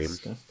her dream.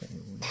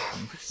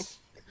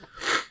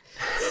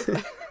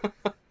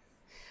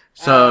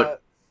 So,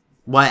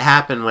 what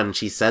happened when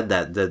she said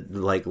that? Did,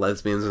 like,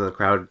 lesbians in the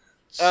crowd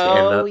stand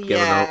up, giving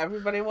yeah, up?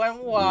 everybody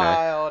went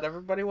wild.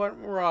 Everybody went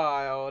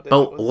wild.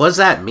 But what does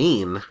that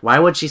mean? Why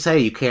would she say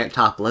you can't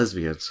top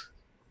lesbians?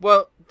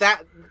 Well,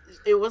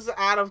 it was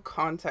out of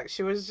context.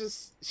 She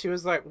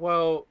was like,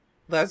 well,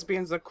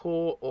 lesbians are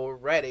cool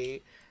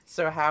already,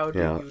 so how do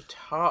Yeah. you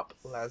top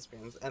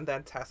lesbians? And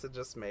then Tessa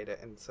just made it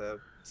into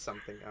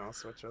something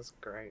else, which was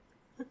great.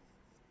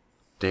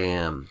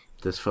 Damn,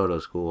 this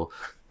photo's cool.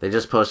 They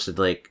just posted,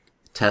 like,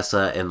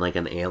 Tessa in, like,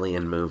 an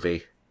alien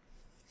movie.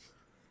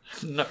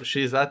 No,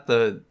 she's at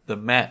the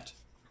Met.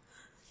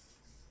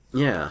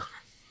 Yeah.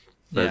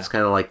 But Yeah. it's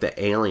kind of like the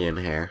alien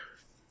hair.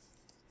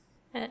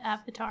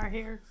 Avatar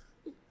here.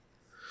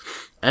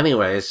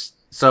 Anyways,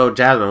 so,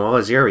 Jasmine, what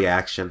was your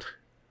reaction?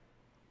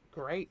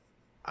 Great.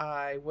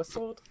 I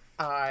whistled.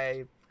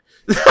 I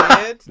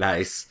did.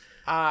 Nice.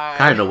 I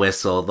Kind of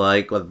whistled,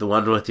 like, with the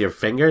one with your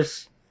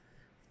fingers?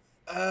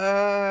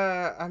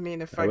 I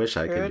mean, if I I wish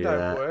I could do I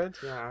that. would.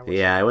 Yeah, I wish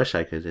Yeah, I wish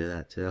I could do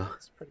that, too.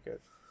 it's pretty good.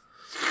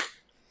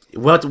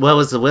 What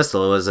was the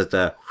whistle? Was it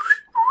the...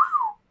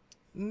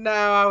 No,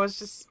 I was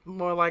just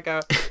more like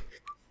a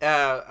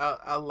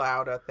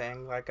louder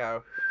thing, like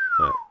a.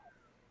 What?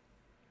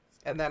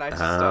 And then I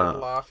just started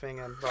laughing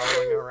and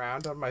rolling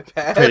around on my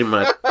bed. Pretty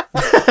much.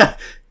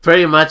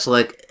 Pretty much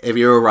like if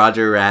you were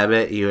Roger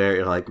Rabbit,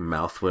 your like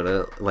mouth would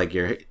have, like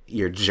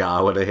your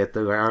jaw would have hit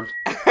the ground.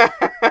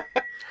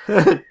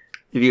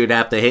 You would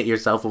have to hit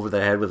yourself over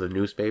the head with a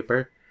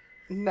newspaper.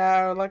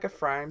 No, like a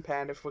frying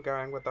pan if we're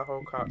going with the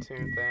whole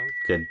cartoon thing.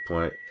 Good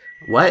point.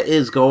 What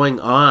is going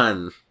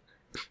on?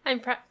 I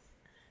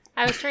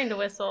was trying to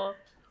whistle.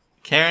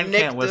 Karen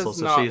Nick can't whistle, does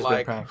so not she's been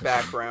like practicing.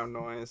 background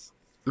noise.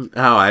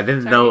 Oh, I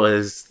didn't know it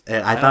was.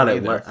 I thought don't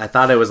it was. either. I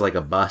thought it was like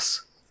a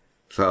bus.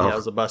 So Yeah, it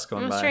was a bus I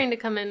going was by. trying to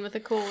come in with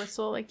a cool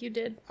whistle like you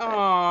did. But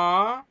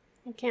Aww.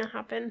 it can't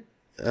happen.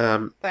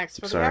 Thanks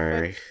for the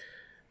sorry. effort.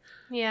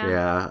 Yeah.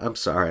 Yeah, I'm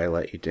sorry I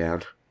let you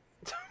down.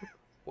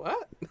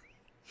 What?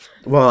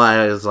 Well,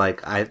 I was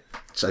like, I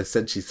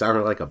said she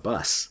sounded like a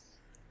bus.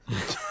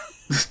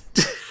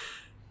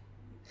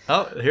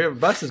 Oh, here a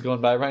bus is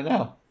going by right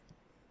now.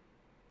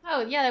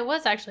 Oh, yeah, there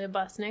was actually a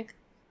bus, Nick.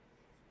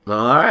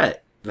 Well, all right,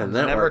 then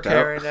that Never worked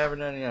Karen, out. never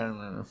done.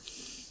 Yeah.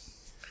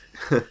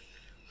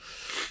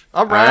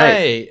 All right.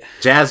 right.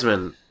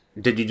 Jasmine,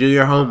 did you do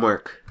your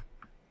homework?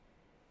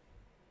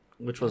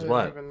 Which I was didn't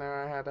what? even know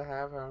I had to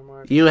have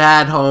homework. You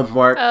had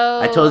homework.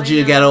 Oh, I told you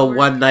I to get a know.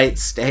 one night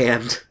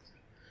stand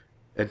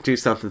and do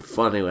something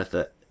funny with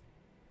it.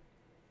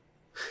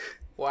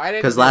 Why did?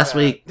 Because last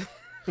week,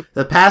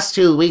 the past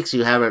 2 weeks,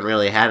 you haven't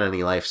really had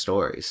any life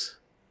stories.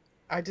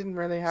 I didn't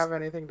really have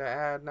anything to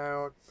add.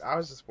 No, I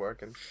was just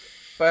working.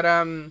 But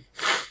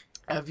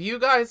have you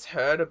guys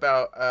heard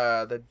about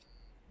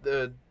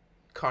the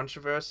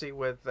controversy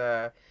with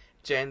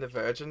Jane the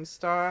Virgin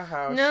star?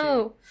 How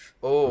No. She...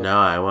 Oh. No,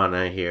 I want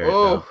to hear it.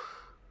 Oh. Though.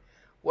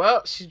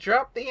 Well, she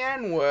dropped the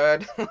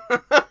N-word.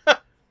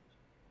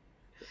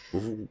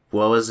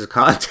 What was the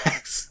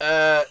context?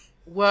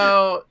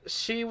 Well,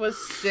 she was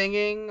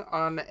singing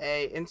on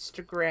a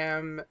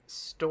Instagram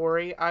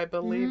story, I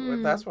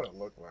believe. That's what it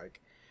looked like.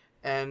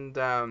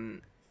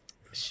 And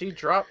she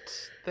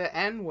dropped the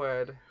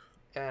N-word.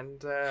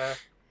 And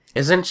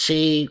Isn't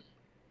she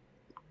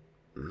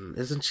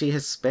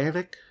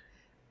Hispanic?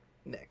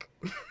 Nick.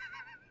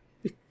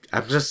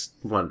 I'm just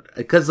wondering.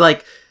 Because,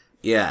 like,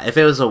 yeah, if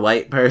it was a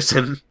white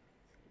person,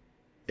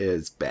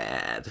 it's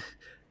bad.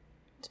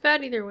 It's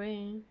bad either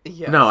way.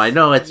 Yes. No, I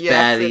know it's Yes,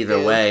 bad it either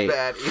is way.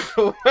 bad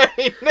either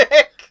way,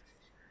 Nick.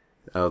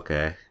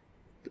 Okay.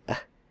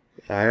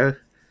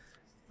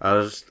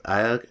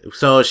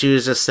 So she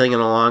was just singing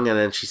along and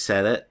then she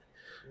said it?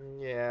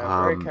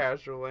 Yeah, very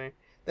casually.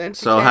 Then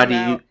she so came how do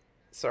out... you...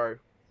 Sorry,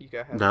 you go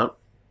ahead. No.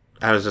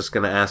 I was just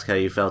going to ask how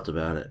you felt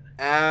about it.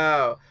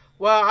 Oh.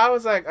 Well, I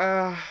was like,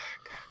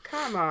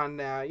 come on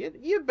now.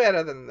 You're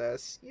better than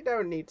this. You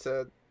don't need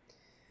to...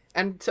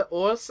 And to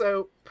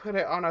also put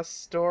it on a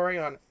story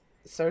on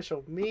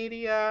social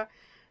media,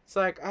 it's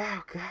like,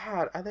 oh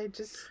God, are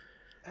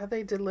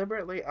they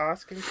deliberately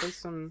asking for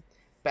some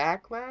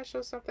backlash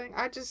or something?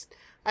 I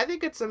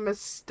think it's a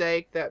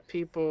mistake that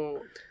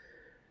people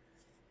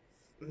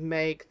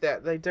make,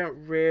 that they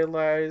don't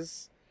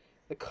realize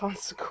the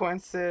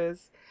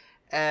consequences,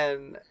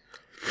 and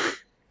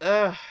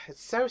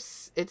it's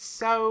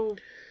so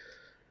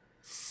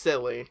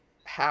silly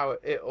how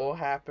it all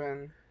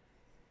happened.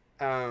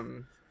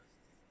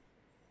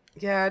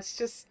 Yeah, it's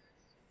just...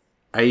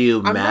 Are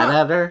you mad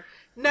at her?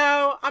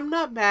 No, I'm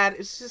not mad.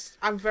 It's just,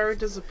 I'm very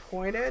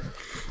disappointed.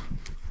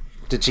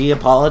 Did she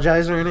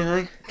apologize or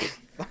anything?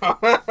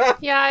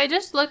 Yeah, I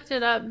just looked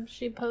it up.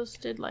 She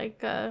posted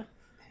like That's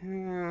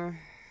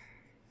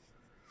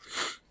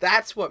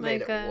what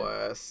made Like it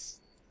worse.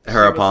 Her She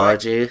was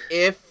apology? like,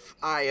 if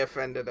I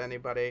offended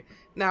anybody.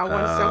 Now,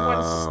 when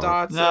someone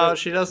starts... No,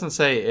 she doesn't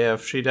say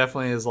if. She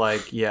definitely is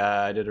like,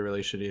 yeah, I did a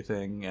really shitty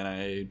thing, and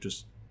I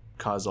just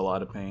caused a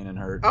lot of pain and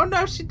hurt. Oh,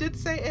 no, she did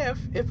say if.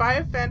 If I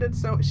offended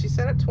she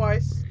said it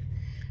twice.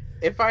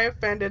 If I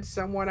offended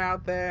someone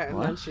out there,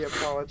 and then she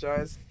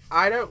apologized.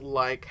 I don't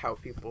like how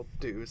people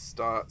do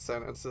start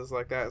sentences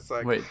like that. It's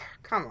like, Wait.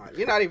 Come on.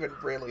 You're not even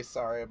really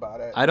sorry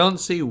about it. I don't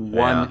see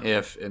one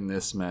if in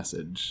this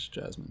message,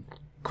 Jasmine.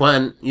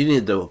 Gwen, you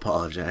need to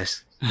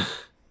apologize.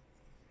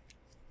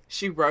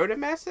 She wrote a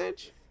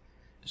message?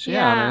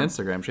 Yeah, on her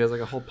Instagram. She has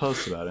like a whole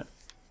post about it.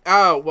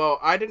 Oh, well,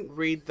 I didn't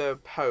read the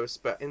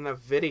post, but in the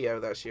video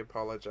that she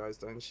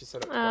apologized in, she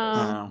said it twice.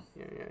 Oh.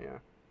 Yeah.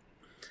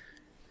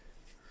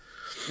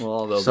 Well,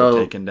 all those are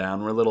taken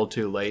down. We're a little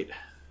too late.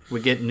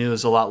 We get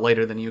news a lot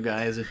later than you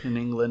guys in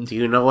England. Do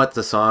you know what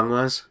the song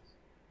was?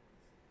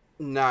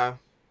 No.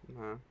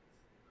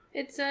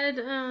 it said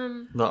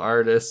The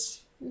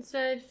artists. it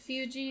said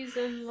Fugees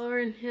and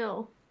Lauryn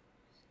Hill.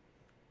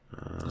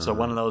 So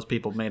one of those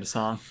people made a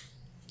song.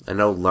 I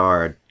know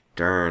Laura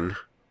Dern.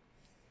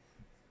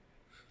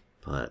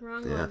 But,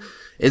 Wrong yeah. one.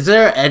 Is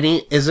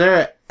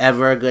there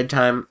ever a good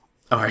time?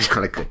 Or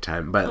not a good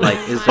time, but, like,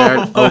 is there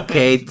an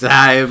okay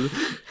time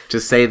to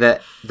say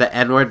that the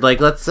N-word? Like,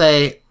 let's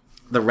say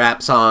the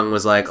rap song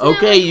was like, Isn't it,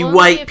 okay, like, you only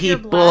white if you're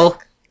people.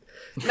 black?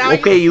 Now,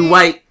 Okay, you see,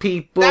 white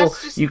people.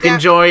 that's just You can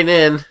join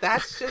in.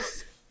 That's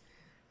just...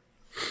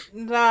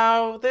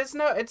 No,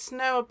 it's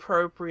no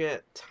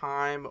appropriate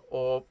time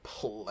or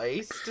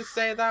place to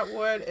say that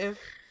word if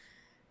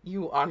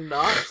you are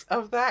not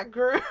of that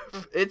group.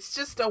 It's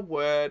just a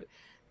word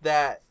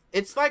that...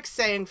 It's like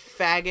saying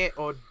faggot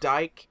or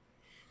dyke.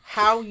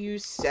 How you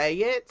say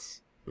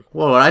it.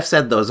 Well, I've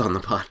said those on the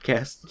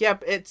podcast.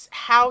 Yep, it's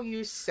how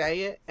you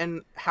say it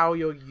and how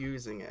you're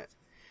using it.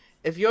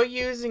 If you're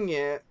using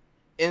it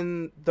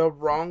in the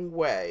wrong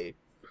way,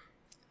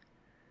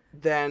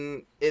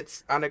 then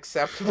it's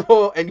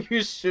unacceptable, and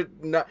you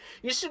shouldn't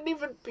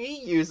even be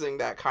using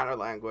that kind of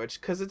language,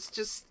 because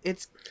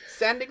it's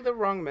sending the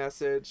wrong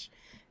message,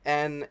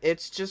 and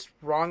it's just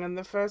wrong in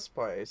the first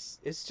place.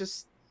 It's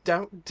just,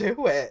 don't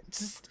do it.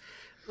 Just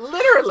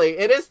literally,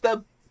 it is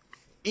the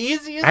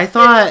easiest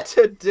thing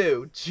to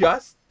do.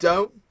 Just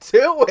don't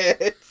do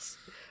it.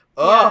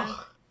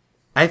 Ugh.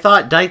 I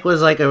thought dyke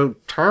was like a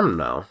term,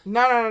 though.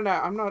 No.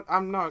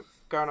 I'm not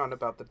going on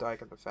about the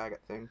dyke and the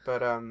faggot thing,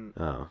 but I'm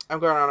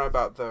going on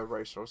about the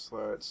racial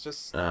slur. It's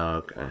just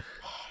okay.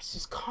 It's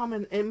just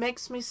common. It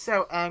makes me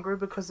so angry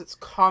because it's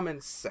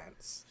common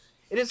sense.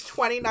 It is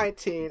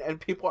 2019 and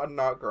people are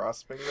not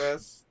grasping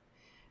this.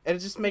 And it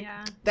just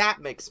that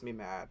makes me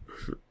mad.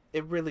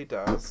 It really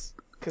does.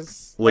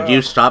 Cause would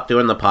you stop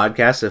doing the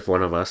podcast if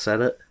one of us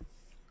said it?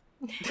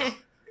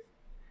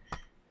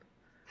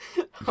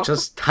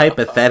 Just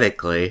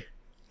hypothetically.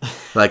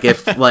 Like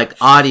if like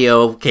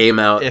audio came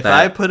out. If that,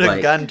 I put a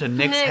like, gun to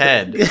Nick's Nick.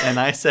 head and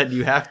I said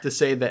you have to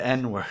say the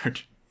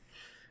N-word,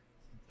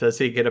 does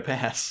he get a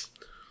pass?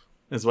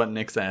 Is what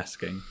Nick's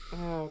asking.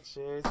 Oh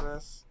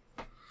Jesus.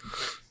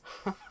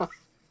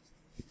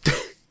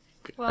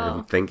 Well,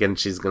 I'm thinking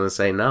she's gonna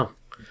say no,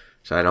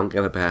 so I don't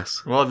get a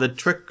pass. Well, the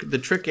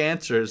trick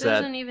answer is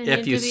that Doesn't even if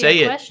need you to be a say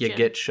it, question. you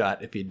get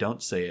shot. If you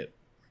don't say it,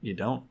 you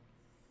don't.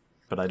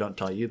 But I don't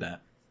tell you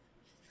that.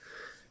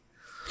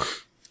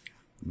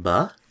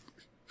 But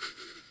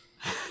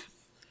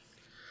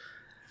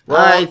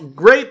Well,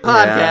 great Yeah.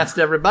 podcast,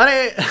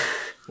 everybody.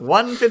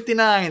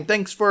 159.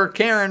 Thanks for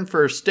Karen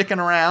for sticking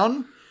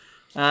around.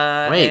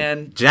 wait,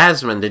 And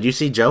Jasmine, did you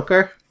see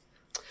Joker?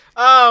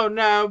 Oh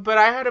no, but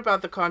I heard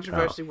about the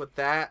controversy Oh. with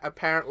that.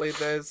 Apparently,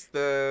 there's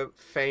the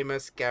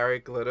famous Gary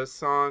Glitter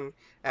song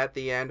at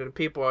the end, and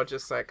people are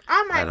just like,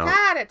 "Oh my I don't-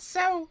 god, it's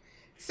so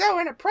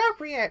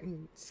inappropriate"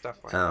 and stuff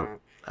like Oh. that.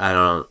 I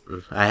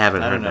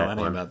haven't I heard don't know that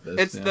anything one. about this.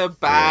 It's yeah. the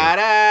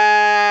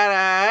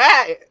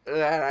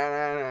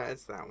ba-da-da-da,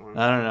 it's that one.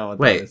 I don't know what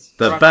that Wait, is.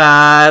 the Rock-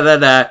 ba da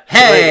da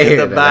hey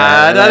the da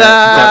ba da da da.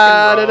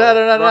 Rock and roll,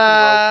 da-da-da-da-da.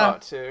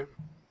 Rock and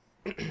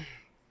Roll Part 2.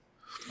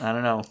 I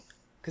don't know.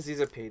 Because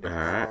he's a pedophile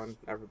Alright. and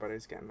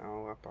everybody's getting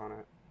all up on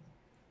it.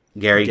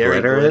 Gary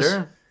Glitter is.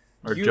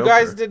 Or You Joker?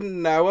 guys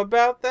didn't know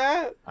about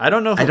that? I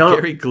don't know who I don't-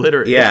 Gary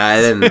Glitter is. Yeah,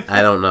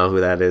 I don't know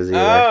who that is either.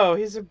 Oh,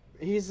 he's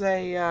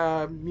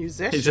a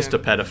musician. He's just a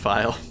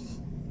pedophile.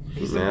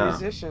 He's Yeah. a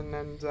musician,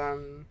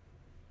 and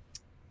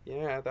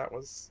yeah, that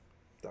was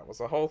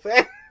a whole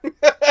thing.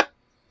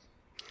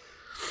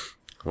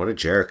 What a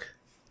jerk.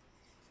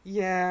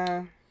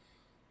 Yeah,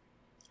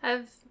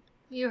 have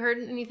you heard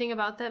anything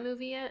about that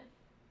movie yet?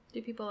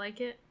 Do people like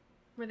it?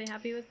 Were they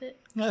happy with it?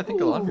 Yeah, I think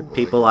a lot of people.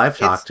 People I've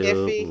talked to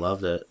iffy.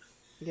 loved it.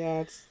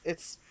 yeah,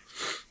 it's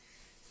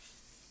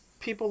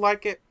people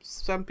like it.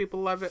 Some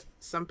people love it.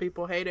 Some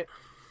people hate it.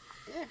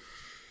 Yeah,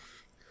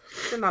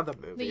 it's another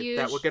movie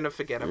that we're gonna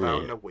forget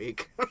about in a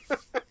week.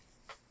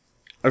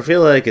 I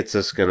feel like it's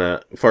just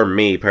gonna, for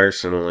me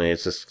personally,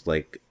 it's just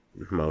like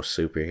most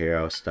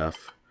superhero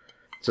stuff.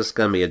 It's just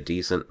gonna be a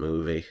decent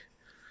movie.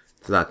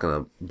 It's not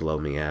gonna blow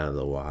me out of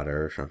the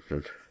water or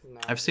something.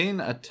 I've seen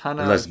a ton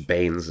Unless of.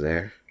 Bane's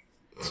there.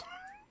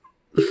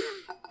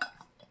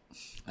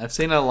 I've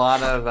seen a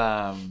lot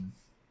of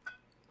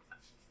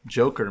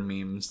Joker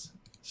memes.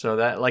 So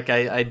that like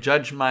I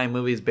judge my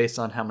movies based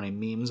on how many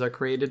memes are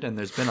created, and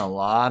there's been a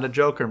lot of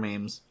Joker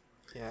memes.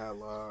 Yeah,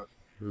 look.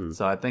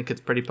 So I think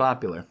it's pretty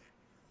popular.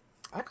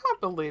 I can't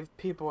believe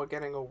people are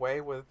getting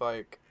away with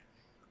like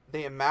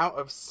the amount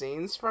of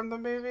scenes from the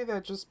movie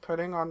they're just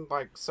putting on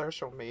like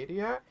social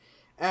media,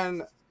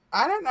 and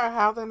I don't know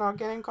how they're not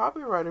getting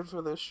copyrighted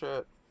for this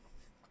shit.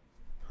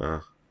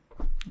 Huh.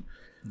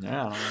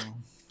 Yeah, I don't know.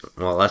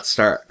 Well, let's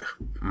start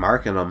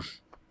marking them.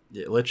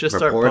 Yeah, let's just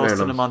start Reporting posting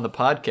them. them on the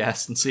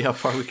podcast and see how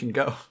far we can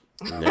go.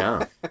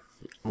 Yeah.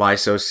 Why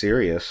so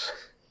serious?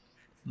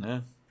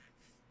 Yeah.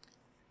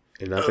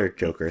 In other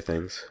Joker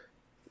things.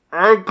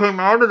 I came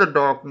out of the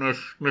darkness,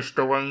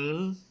 Mr.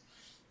 Wayne.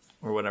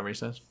 Or whatever he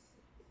says.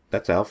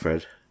 That's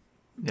Alfred.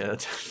 Yeah,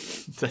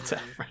 that's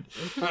Alfred.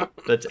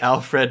 That's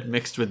Alfred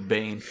mixed with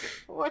Bane.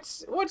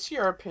 What's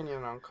your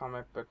opinion on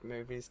comic book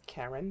movies,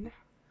 Karen?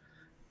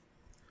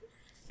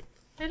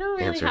 I don't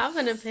really Answer. have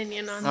an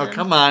opinion on Oh, them.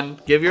 come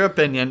on. Give your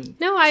opinion.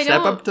 No, I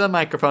Step don't. up to the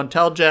microphone.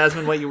 Tell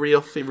Jasmine what you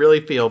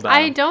really feel about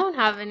I him. don't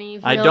have any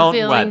real I don't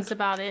feelings what?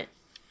 about it.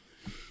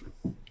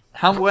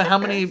 How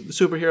many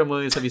superhero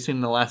movies have you seen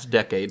in the last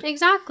decade?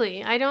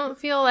 Exactly. I don't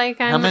feel like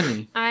How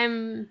many?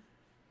 I'm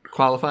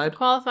Qualified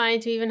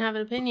qualified to even have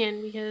an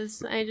opinion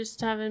because I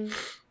just haven't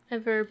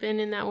ever been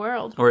in that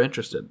world. or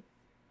interested?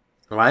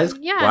 Why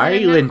Yeah, are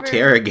I've you never-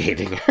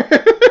 interrogating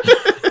her?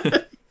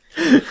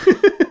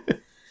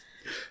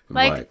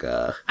 Like,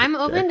 Like, I'm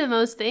open to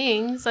most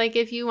things. Like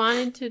if you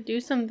wanted to do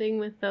something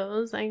with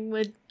those, I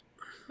would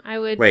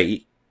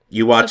wait,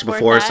 you watched Support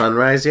Before that.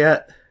 Sunrise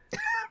yet?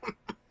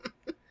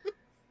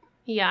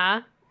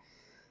 Yeah.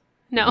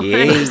 No.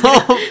 Yeah.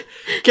 Oh,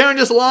 Karen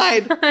just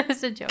lied. It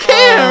was a joke.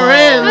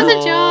 Karen! It was a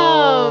joke.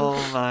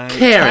 Oh my!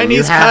 Karen, you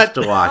Chinese have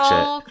cut. to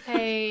watch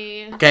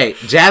Okay. it. Okay,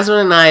 Jasmine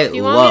and I Do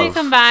you want me to love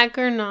come back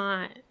or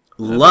not?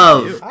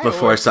 love I Before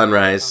always wanted to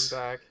Sunrise. come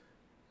back.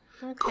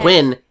 Okay.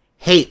 Quinn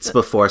hates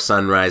Before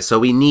Sunrise, so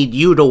we need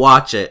you to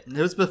watch it. It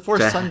was before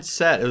That-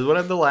 sunset. It was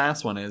whatever the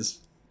last one is.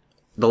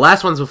 The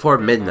last one's before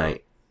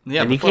midnight,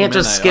 Yeah, and you before can't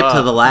just midnight. skip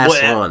to the last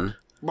bleh, one.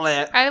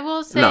 bleh. I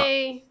will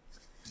say,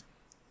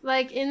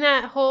 like, in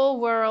that whole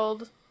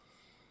world,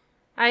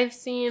 I've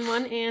seen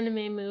one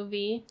anime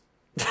movie.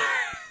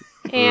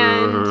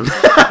 And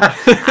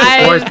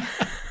I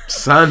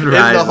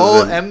Sunrise. In the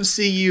whole is in-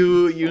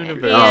 MCU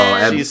universe,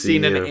 Yeah. Oh, she's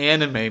seen an MCU.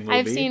 anime movie.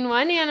 I've seen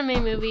one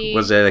anime movie.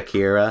 Was it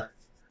Akira?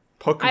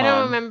 Pokemon. I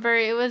don't remember.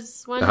 It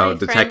was one Oh, my friend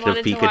Detective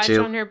wanted to watch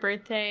Pikachu? on her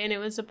birthday, and it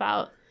was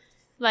about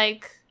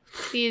like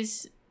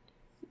these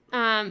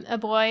a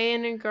boy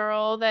and a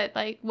girl that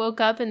like woke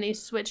up and they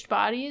switched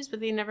bodies,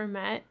 but they never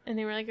met, and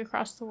they were like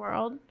across the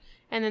world,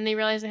 and then they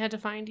realized they had to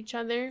find each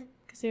other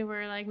because they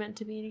were like meant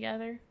to be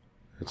together.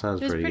 That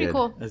sounds It was pretty pretty good.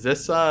 cool. Is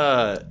this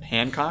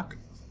Hancock?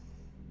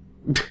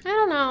 I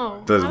don't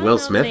know. The I don't Will know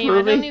Smith name.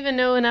 movie? I don't even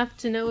know enough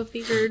to know if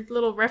these are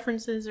little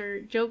references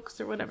or jokes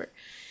or whatever.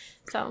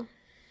 So,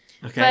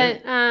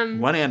 Okay. but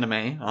One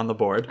anime on the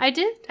board. I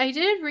did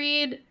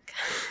read.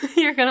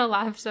 You're gonna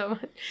laugh so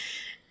much.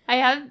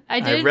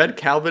 I read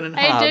Calvin and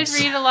Hobbes. I did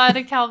read a lot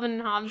of Calvin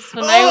and Hobbes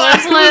when Oh, I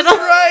was little.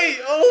 right.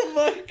 Oh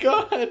my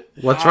god.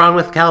 What's wrong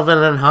with Calvin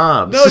and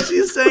Hobbes? No,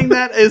 she's saying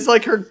that is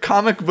like her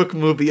comic book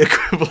movie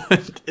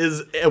equivalent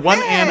is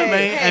one anime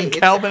and it's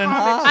Calvin a and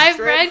comic Hobbes. I've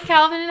read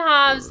Calvin and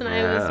Hobbes when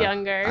I was Yeah.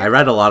 younger. I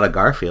read a lot of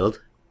Garfield.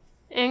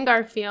 And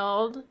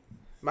Garfield.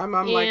 My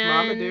mom liked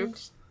Marmaduke.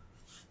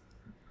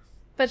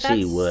 But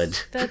She would.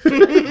 That's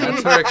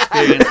That's her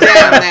experience. with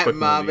Damn comic that book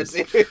movies.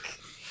 Marmaduke.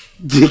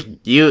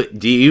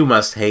 you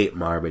must hate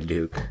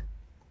Marmaduke,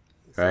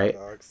 right?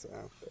 Dogs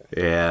out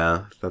there.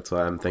 Yeah, that's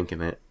why I'm thinking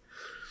it.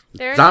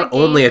 There's It's not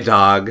only a game-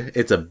 dog;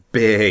 it's a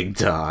big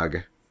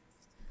dog.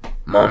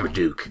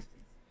 Marmaduke.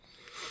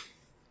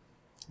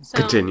 So,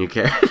 Continue,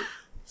 Karen.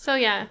 So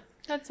yeah,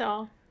 that's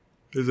all.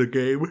 There's a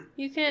game.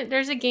 You can.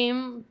 There's a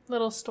game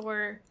little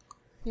store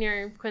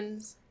near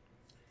Quinn's.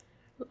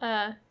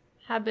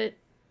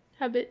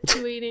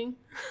 Habituating.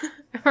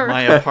 Or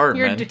My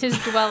apartment. his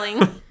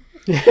dwelling.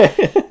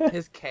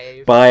 His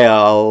cave.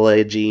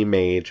 Biology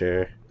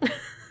major.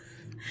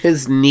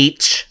 His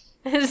niche.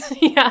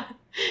 Yeah.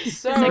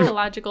 So,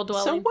 Psychological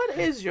dwelling. so what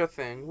is your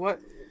thing? What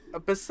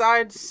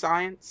besides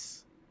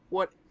science?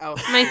 What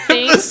else? My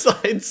thing.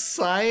 Besides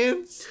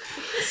science?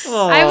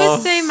 I Aw.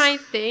 would say my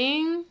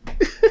thing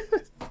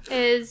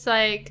is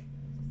like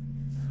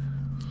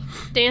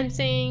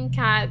dancing,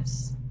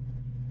 cats,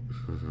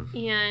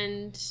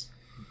 and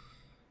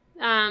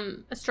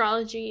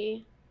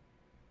astrology,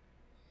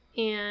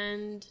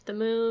 and the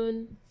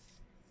moon,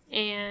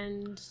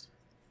 and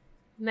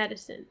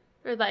medicine,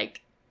 or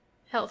like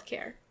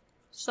healthcare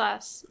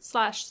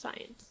slash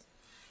science.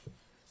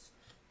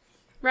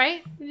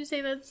 Right? Would you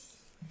say that's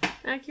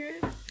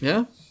accurate?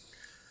 Yeah.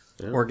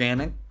 Yeah.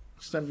 Organic.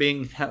 Stop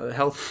being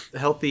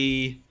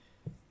healthy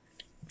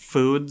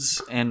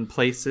foods and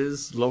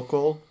places,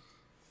 local.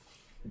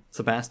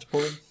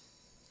 Sebastopol.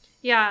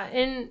 Yeah,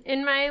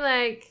 in my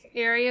like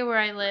area where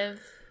I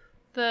live,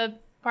 the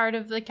part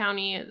of the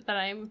county that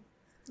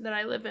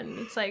I live in,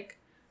 it's like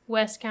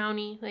West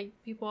County. Like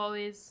people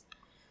always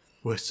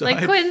West like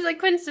Side.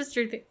 Quinn's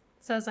sister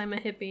says I'm a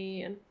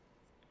hippie, and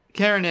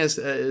Karen is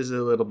a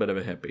little bit of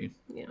a hippie.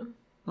 yeah,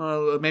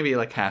 Well, maybe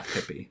like half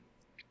hippie.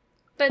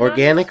 but not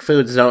Organic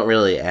foods don't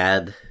really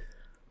add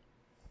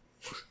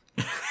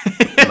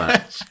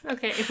much.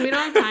 okay, we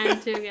don't have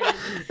time to get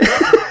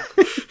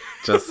into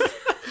Just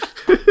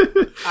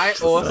I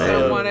also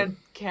saying. wanted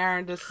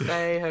Karen to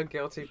say her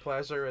guilty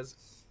pleasure is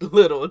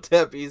Little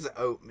Debbie's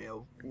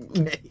oatmeal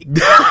cake.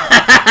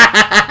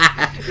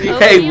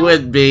 Hey, Oatmeal?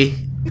 would be.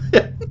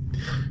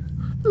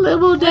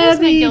 Little What is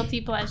my Debbie.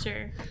 guilty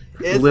pleasure?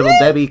 Is Little it?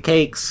 Debbie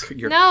cakes.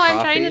 Your No, I'm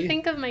trying to coffee?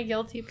 think of my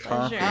guilty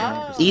pleasure.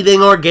 Coffee. Eating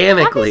Coffee's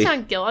organically.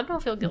 not guilt. I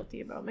don't feel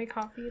guilty about my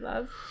coffee,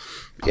 love.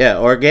 Yeah,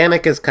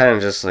 organic is kind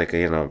of just like,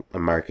 a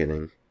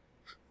marketing.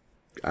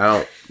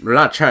 We're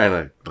not trying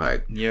to,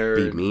 like, Your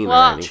be mean Well,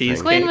 or anything.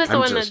 cheesecake. Quinn was the I'm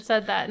one just- that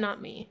said that,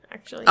 not me,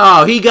 actually.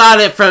 Oh, he got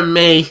it from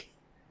me.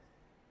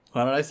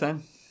 What did I say?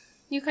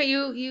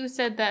 You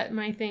said that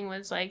my thing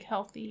was like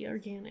healthy,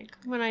 organic.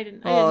 When I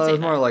didn't. I Oh, didn't it say was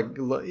that. more like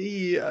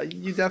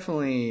you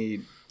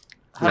definitely.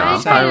 No, I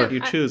 100% try to- you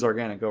choose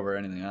organic over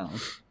anything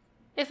else.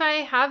 If I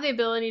have the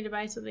ability to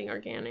buy something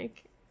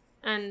organic,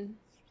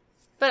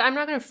 but I'm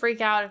not gonna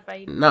freak out if I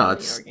eat No,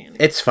 something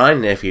it's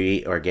fine if you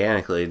eat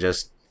organically.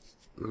 Just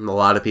a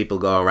lot of people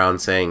go around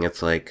saying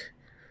it's like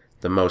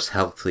the most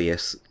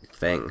healthiest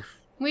thing.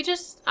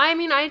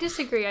 I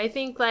disagree. I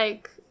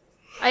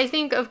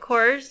think of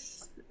course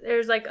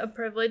there's like a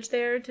privilege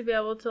there to be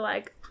able to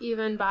like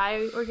even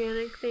buy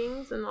organic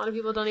things, and a lot of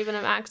people don't even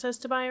have access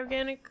to buy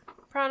organic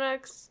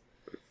products.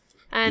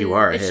 And You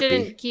are a it hippie.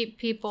 shouldn't keep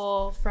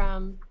people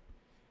from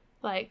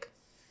like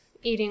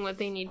eating what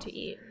they need to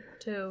eat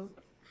to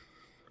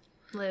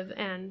live,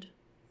 and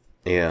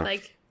Yeah.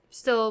 like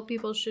still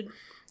people should,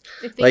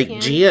 if they Like, can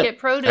are get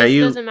produce,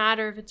 you- doesn't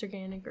matter if it's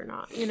organic or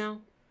not, you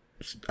know.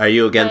 Are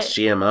you against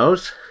but-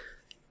 GMOs?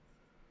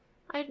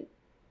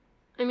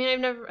 I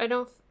mean, I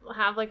don't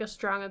have like a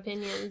strong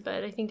opinion,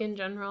 but I think in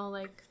general,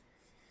 like,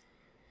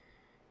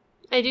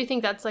 I do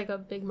think that's like a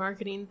big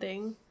marketing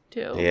thing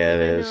too. Yeah,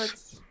 it I know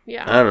is.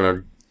 yeah, I don't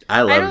know.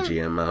 I love don't-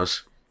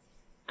 GMOs.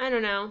 I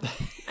don't know.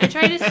 I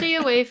try to stay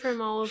away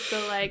from all of the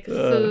like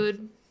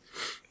food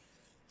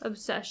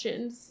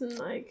obsessions, and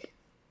like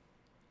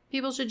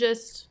people should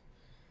just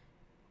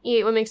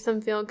eat what makes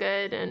them feel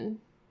good and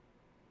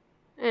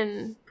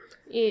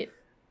eat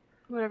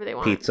whatever they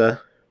want.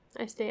 Pizza.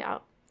 I stay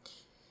out.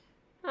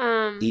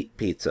 Eat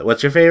pizza.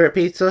 What's your favorite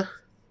pizza?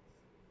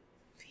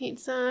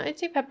 Pizza. I'd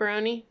say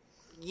pepperoni.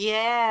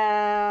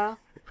 Yeah.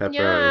 Pepperoni's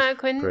Yeah,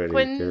 pretty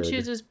Quinn good.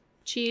 chooses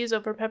cheese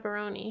over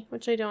pepperoni,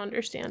 which I don't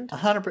understand.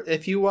 100%.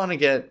 If you want to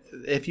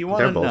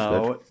They're both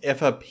know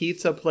if a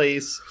pizza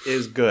place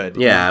is good,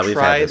 Yeah, you we've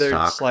try had this their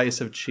talk. slice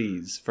of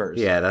cheese first.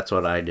 Yeah, that's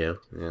what I do.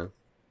 Yeah.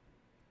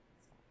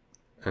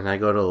 And I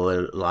go to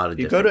a lot of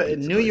You go different to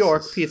pizza New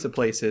York places. pizza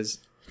places,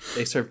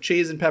 they serve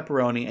cheese and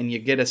pepperoni, and you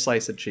get a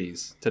slice of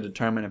cheese to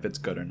determine if it's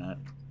good or not.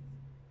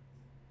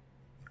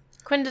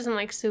 Quinn doesn't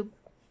like soup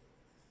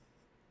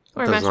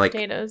or Doesn't mashed like-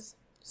 potatoes.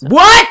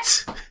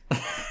 What?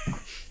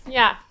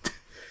 Yeah.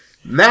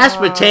 Mashed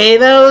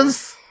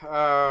potatoes?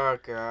 Oh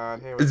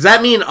god. Here we Does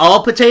that mean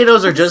all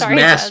potatoes or just Sorry,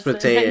 mashed Jasmine.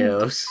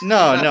 potatoes? No,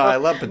 I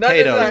love no,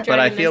 potatoes, but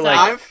I no. feel I'm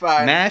like I'm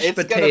fine. mashed it's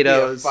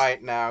potatoes. Gonna be a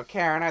fight now,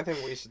 Karen. I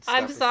think we should. Step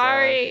I'm aside.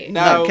 sorry.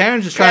 No,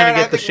 Karen's just trying to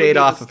get I the think we shade need to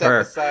off of step her.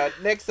 aside.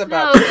 Nick's No,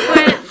 about.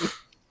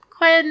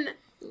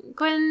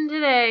 Quinn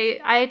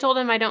today, I told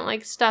him I don't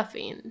like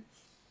stuffing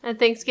at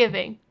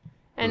Thanksgiving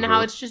and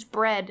how it's just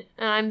bread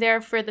and I'm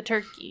there for the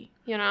turkey,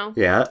 you know?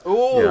 Yeah.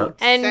 Ooh, Yeah.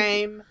 And-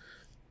 same.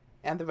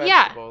 And the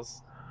Yeah.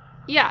 vegetables.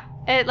 Yeah.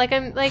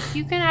 I'm like,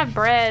 you can have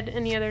bread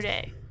any other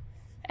day.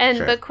 And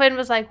Sure. but Quinn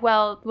was like,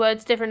 well,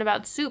 what's different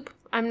about soup?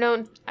 I'm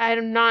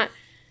not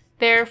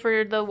there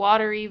for the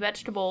watery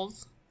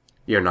vegetables.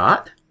 You're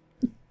not?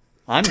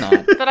 I'm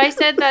not. But I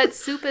said that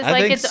soup is I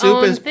like think its soup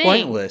own is thing.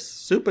 pointless.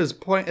 Soup is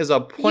a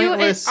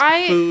pointless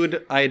I-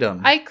 food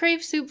item. I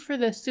crave soup for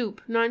the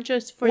soup, not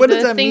just for what the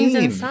does that things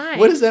mean? inside.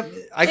 What does that?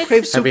 I It's-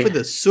 crave soup Have for you-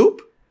 the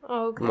soup.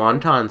 Oh, God.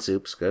 Wonton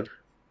soup's good.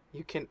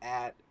 You can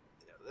add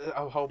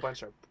a whole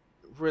bunch of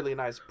really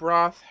nice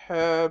broth,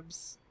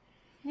 herbs.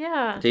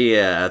 Yeah.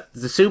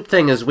 The soup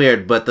thing is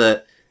weird, but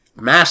the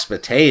mashed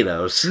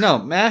potatoes.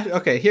 No,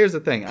 okay, here's the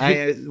thing.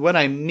 What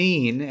I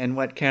mean, and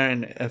what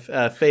Karen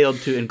failed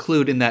to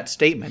include in that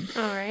statement,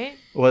 All right.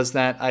 was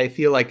that I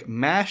feel like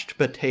mashed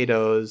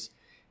potatoes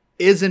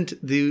isn't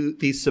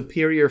the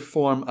superior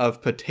form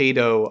of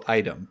potato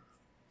item.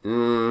 What's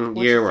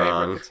You're your favorite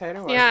wrong.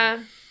 potato? Yeah.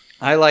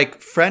 I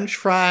like French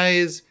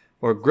fries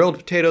or grilled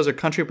potatoes or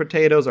country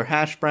potatoes or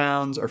hash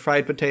browns or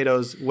fried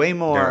potatoes way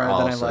more They're than I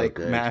also like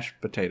good. mashed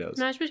potatoes.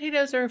 Mashed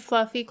potatoes are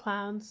fluffy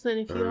clowns, and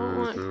if you don't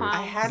want Mhm. clowns,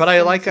 I had But I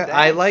some like today.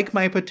 I like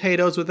my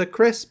potatoes with a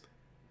crisp.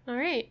 all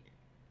right.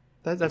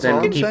 That's Then all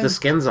I'm keep saying. the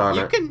skins on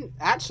You it.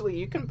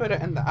 can put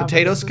it in the oven.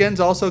 Potato This is skins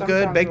also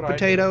good. sometimes Baked what I do.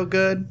 potato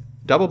good.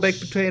 Double baked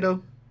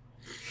potato.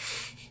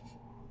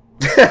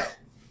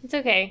 It's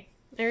okay.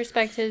 I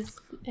respect his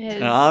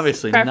No,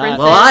 obviously not. preferences.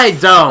 Well, I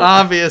don't.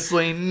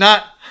 Obviously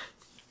not.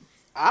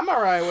 I'm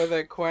alright with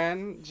it,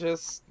 Quinn.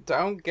 Just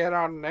don't get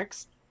on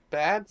Nick's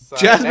bad side.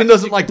 Jasmine Next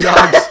doesn't you- like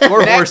dogs or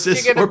next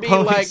horses you're gonna or be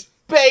ponies. like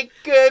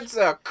baked goods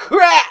are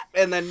crap,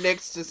 and then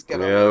Nick's just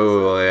gonna.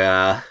 Oh,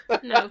 yeah.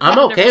 No, I'm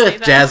Quinn would okay never with say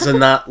that. Jasmine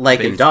not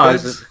liking Baked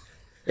dogs. goods.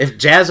 If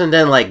Jasmine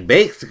didn't like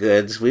baked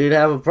goods, we'd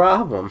have a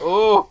problem.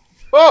 Oh,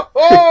 ho,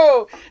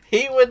 ho!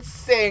 He would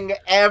sing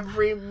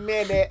every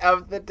minute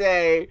of the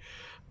day.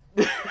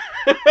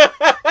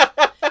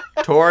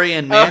 Tori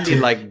and Mandy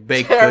like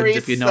baked Terry goods,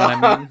 if you know what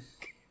I mean.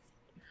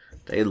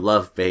 They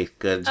love baked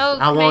goods. Oh,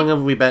 How long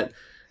have we been?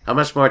 How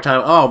much more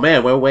time? Oh,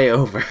 man, we're way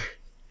over.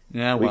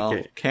 Yeah, We well,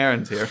 can-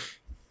 Karen's here.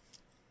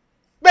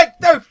 Make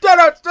those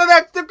donuts to the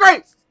next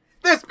degrees.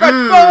 This much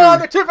Mm. fall on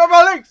the tip of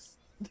my legs.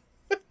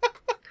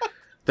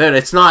 Dude,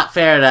 it's not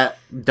fair that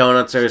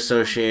donuts are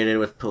associated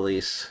with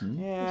police.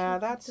 Yeah,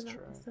 that's true.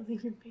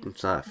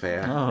 It's not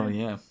fair. Oh,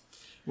 yeah.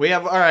 We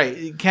have, all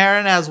right,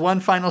 Karen has one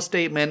final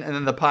statement, and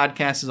then the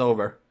podcast is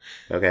over.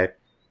 Okay.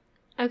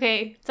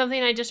 Okay,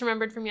 something I just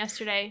remembered from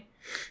yesterday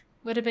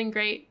would have been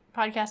great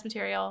podcast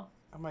material.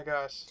 Oh my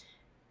gosh.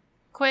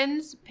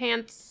 Quinn's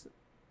pants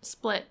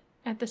split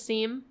at the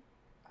seam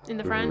in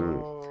the front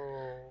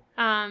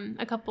Oh.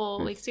 a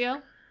couple weeks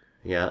ago.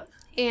 Yeah.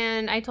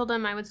 And I told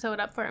him I would sew it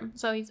up for him.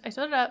 So I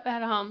sewed it up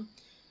at home.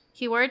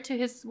 He wore it to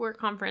his work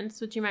conference,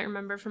 which you might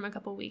remember from a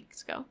couple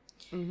weeks ago.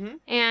 Mm-hmm.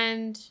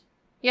 And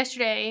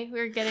yesterday we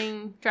were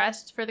getting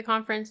dressed for the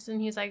conference,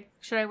 and he's like,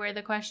 should I wear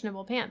the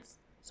questionable pants?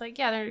 It's like,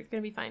 yeah, they're going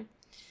to be fine.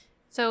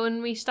 So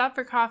when we stopped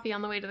for coffee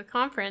on the way to the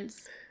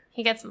conference,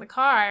 he gets in the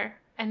car,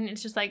 and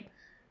it's just like,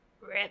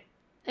 rip.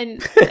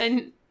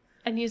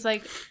 And he's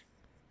like,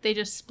 they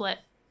just split.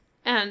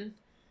 And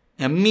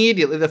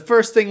Immediately, the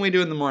first thing we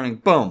do in the morning,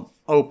 boom,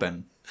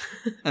 open.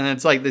 And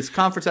it's like, this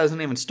conference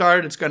hasn't even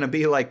started. It's going to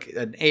be like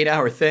an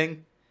 8-hour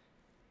thing.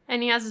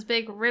 he has this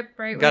big rip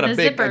right Got where a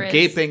the zipper is.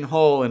 gaping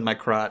hole in my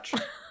crotch.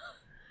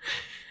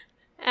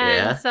 And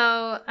Yeah.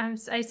 so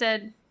I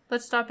said,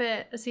 let's stop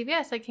at a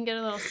CVS. I can get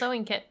a little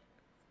sewing kit.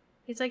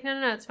 He's like,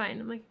 no, it's fine.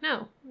 I'm like,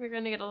 no, we're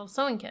going to get a little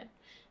sewing kit.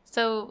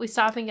 So we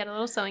stop and get a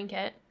little sewing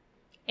kit.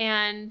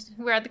 And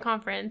we're at the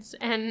conference.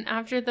 And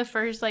after the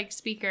first,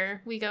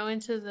 speaker, we go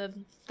into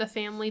the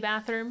family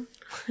bathroom.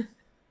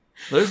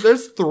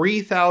 There's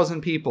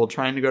 3,000 people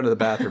trying to go to the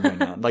bathroom right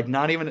now.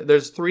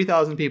 There's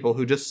 3,000 people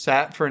who just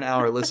sat for an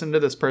hour, listened to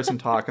this person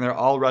talk, and they're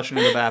all rushing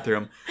to the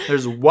bathroom.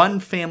 There's one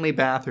family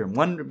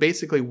bathroom,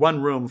 basically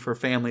one room for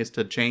families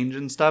to change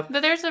and stuff.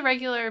 But there's a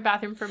regular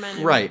bathroom for men.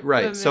 And Right.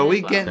 women So we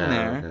as well. get in Oh,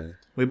 there. okay.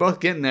 We both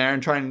get in there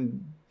and try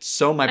and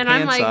sew my And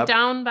I'm pants up.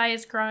 down by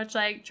his crotch,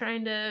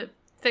 trying to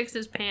fix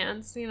his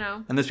pants, you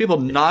know. And there's people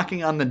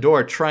knocking on the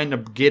door trying to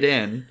get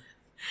in.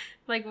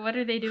 Like, what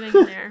are they doing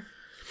in there?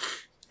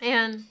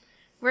 And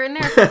we're in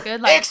there for a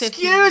good, like,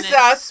 15 minutes. Excuse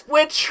us,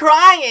 we're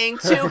trying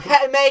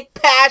to make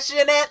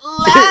passionate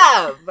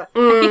love.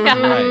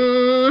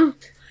 Right.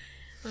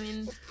 I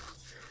mean,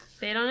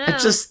 they don't know.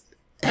 It's just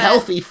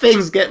healthy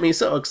things get me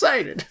so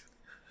excited.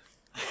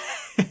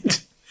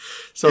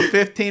 So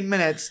 15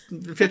 minutes.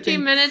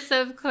 15 minutes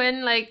of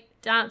Quinn, like,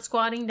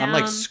 squatting down. I'm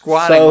like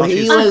squatting So while he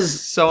she's was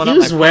sewing he up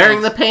was my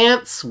wearing pants. the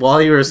pants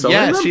while you were sewing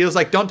Yeah, them? she was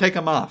like, don't take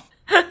them off.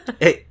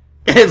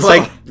 It's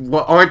like,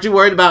 aren't you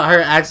worried about her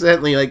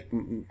accidentally like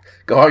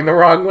going the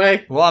wrong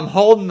way? Well, I'm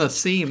holding the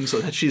seam so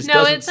that she No,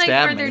 doesn't it's like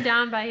stab further me.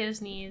 down by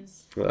his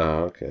knees.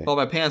 Oh, okay. Well,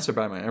 my pants are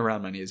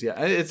around my knees. Yeah,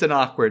 it's an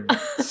awkward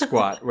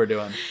squat we're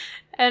doing.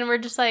 And we're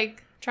just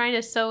like trying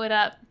to sew it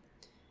up.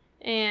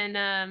 And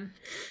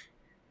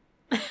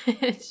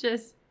it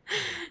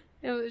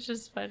was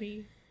just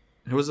funny.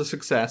 It was a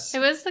success. It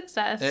was a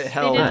success. It They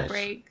held. didn't Nice.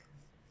 break.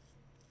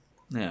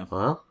 Yeah.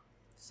 Well,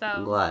 I'm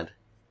So, glad.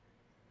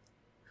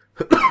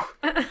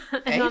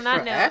 and on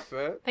that note,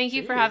 effort. thank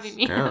you for having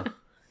me. Yeah.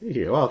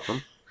 You're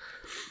welcome.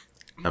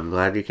 I'm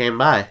glad you came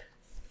by.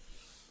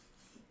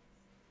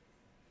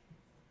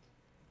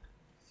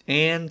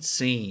 And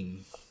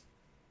scene.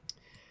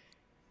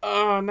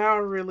 Oh, now I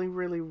really,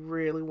 really,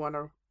 really want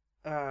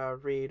to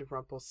read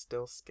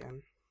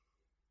Rumpelstiltskin.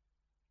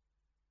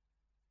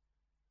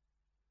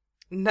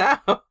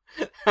 Now,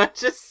 I'm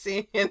just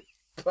seeing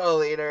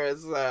Paulina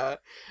as that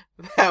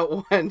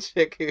one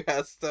chick who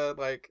has to,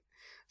 like,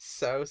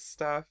 sew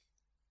stuff.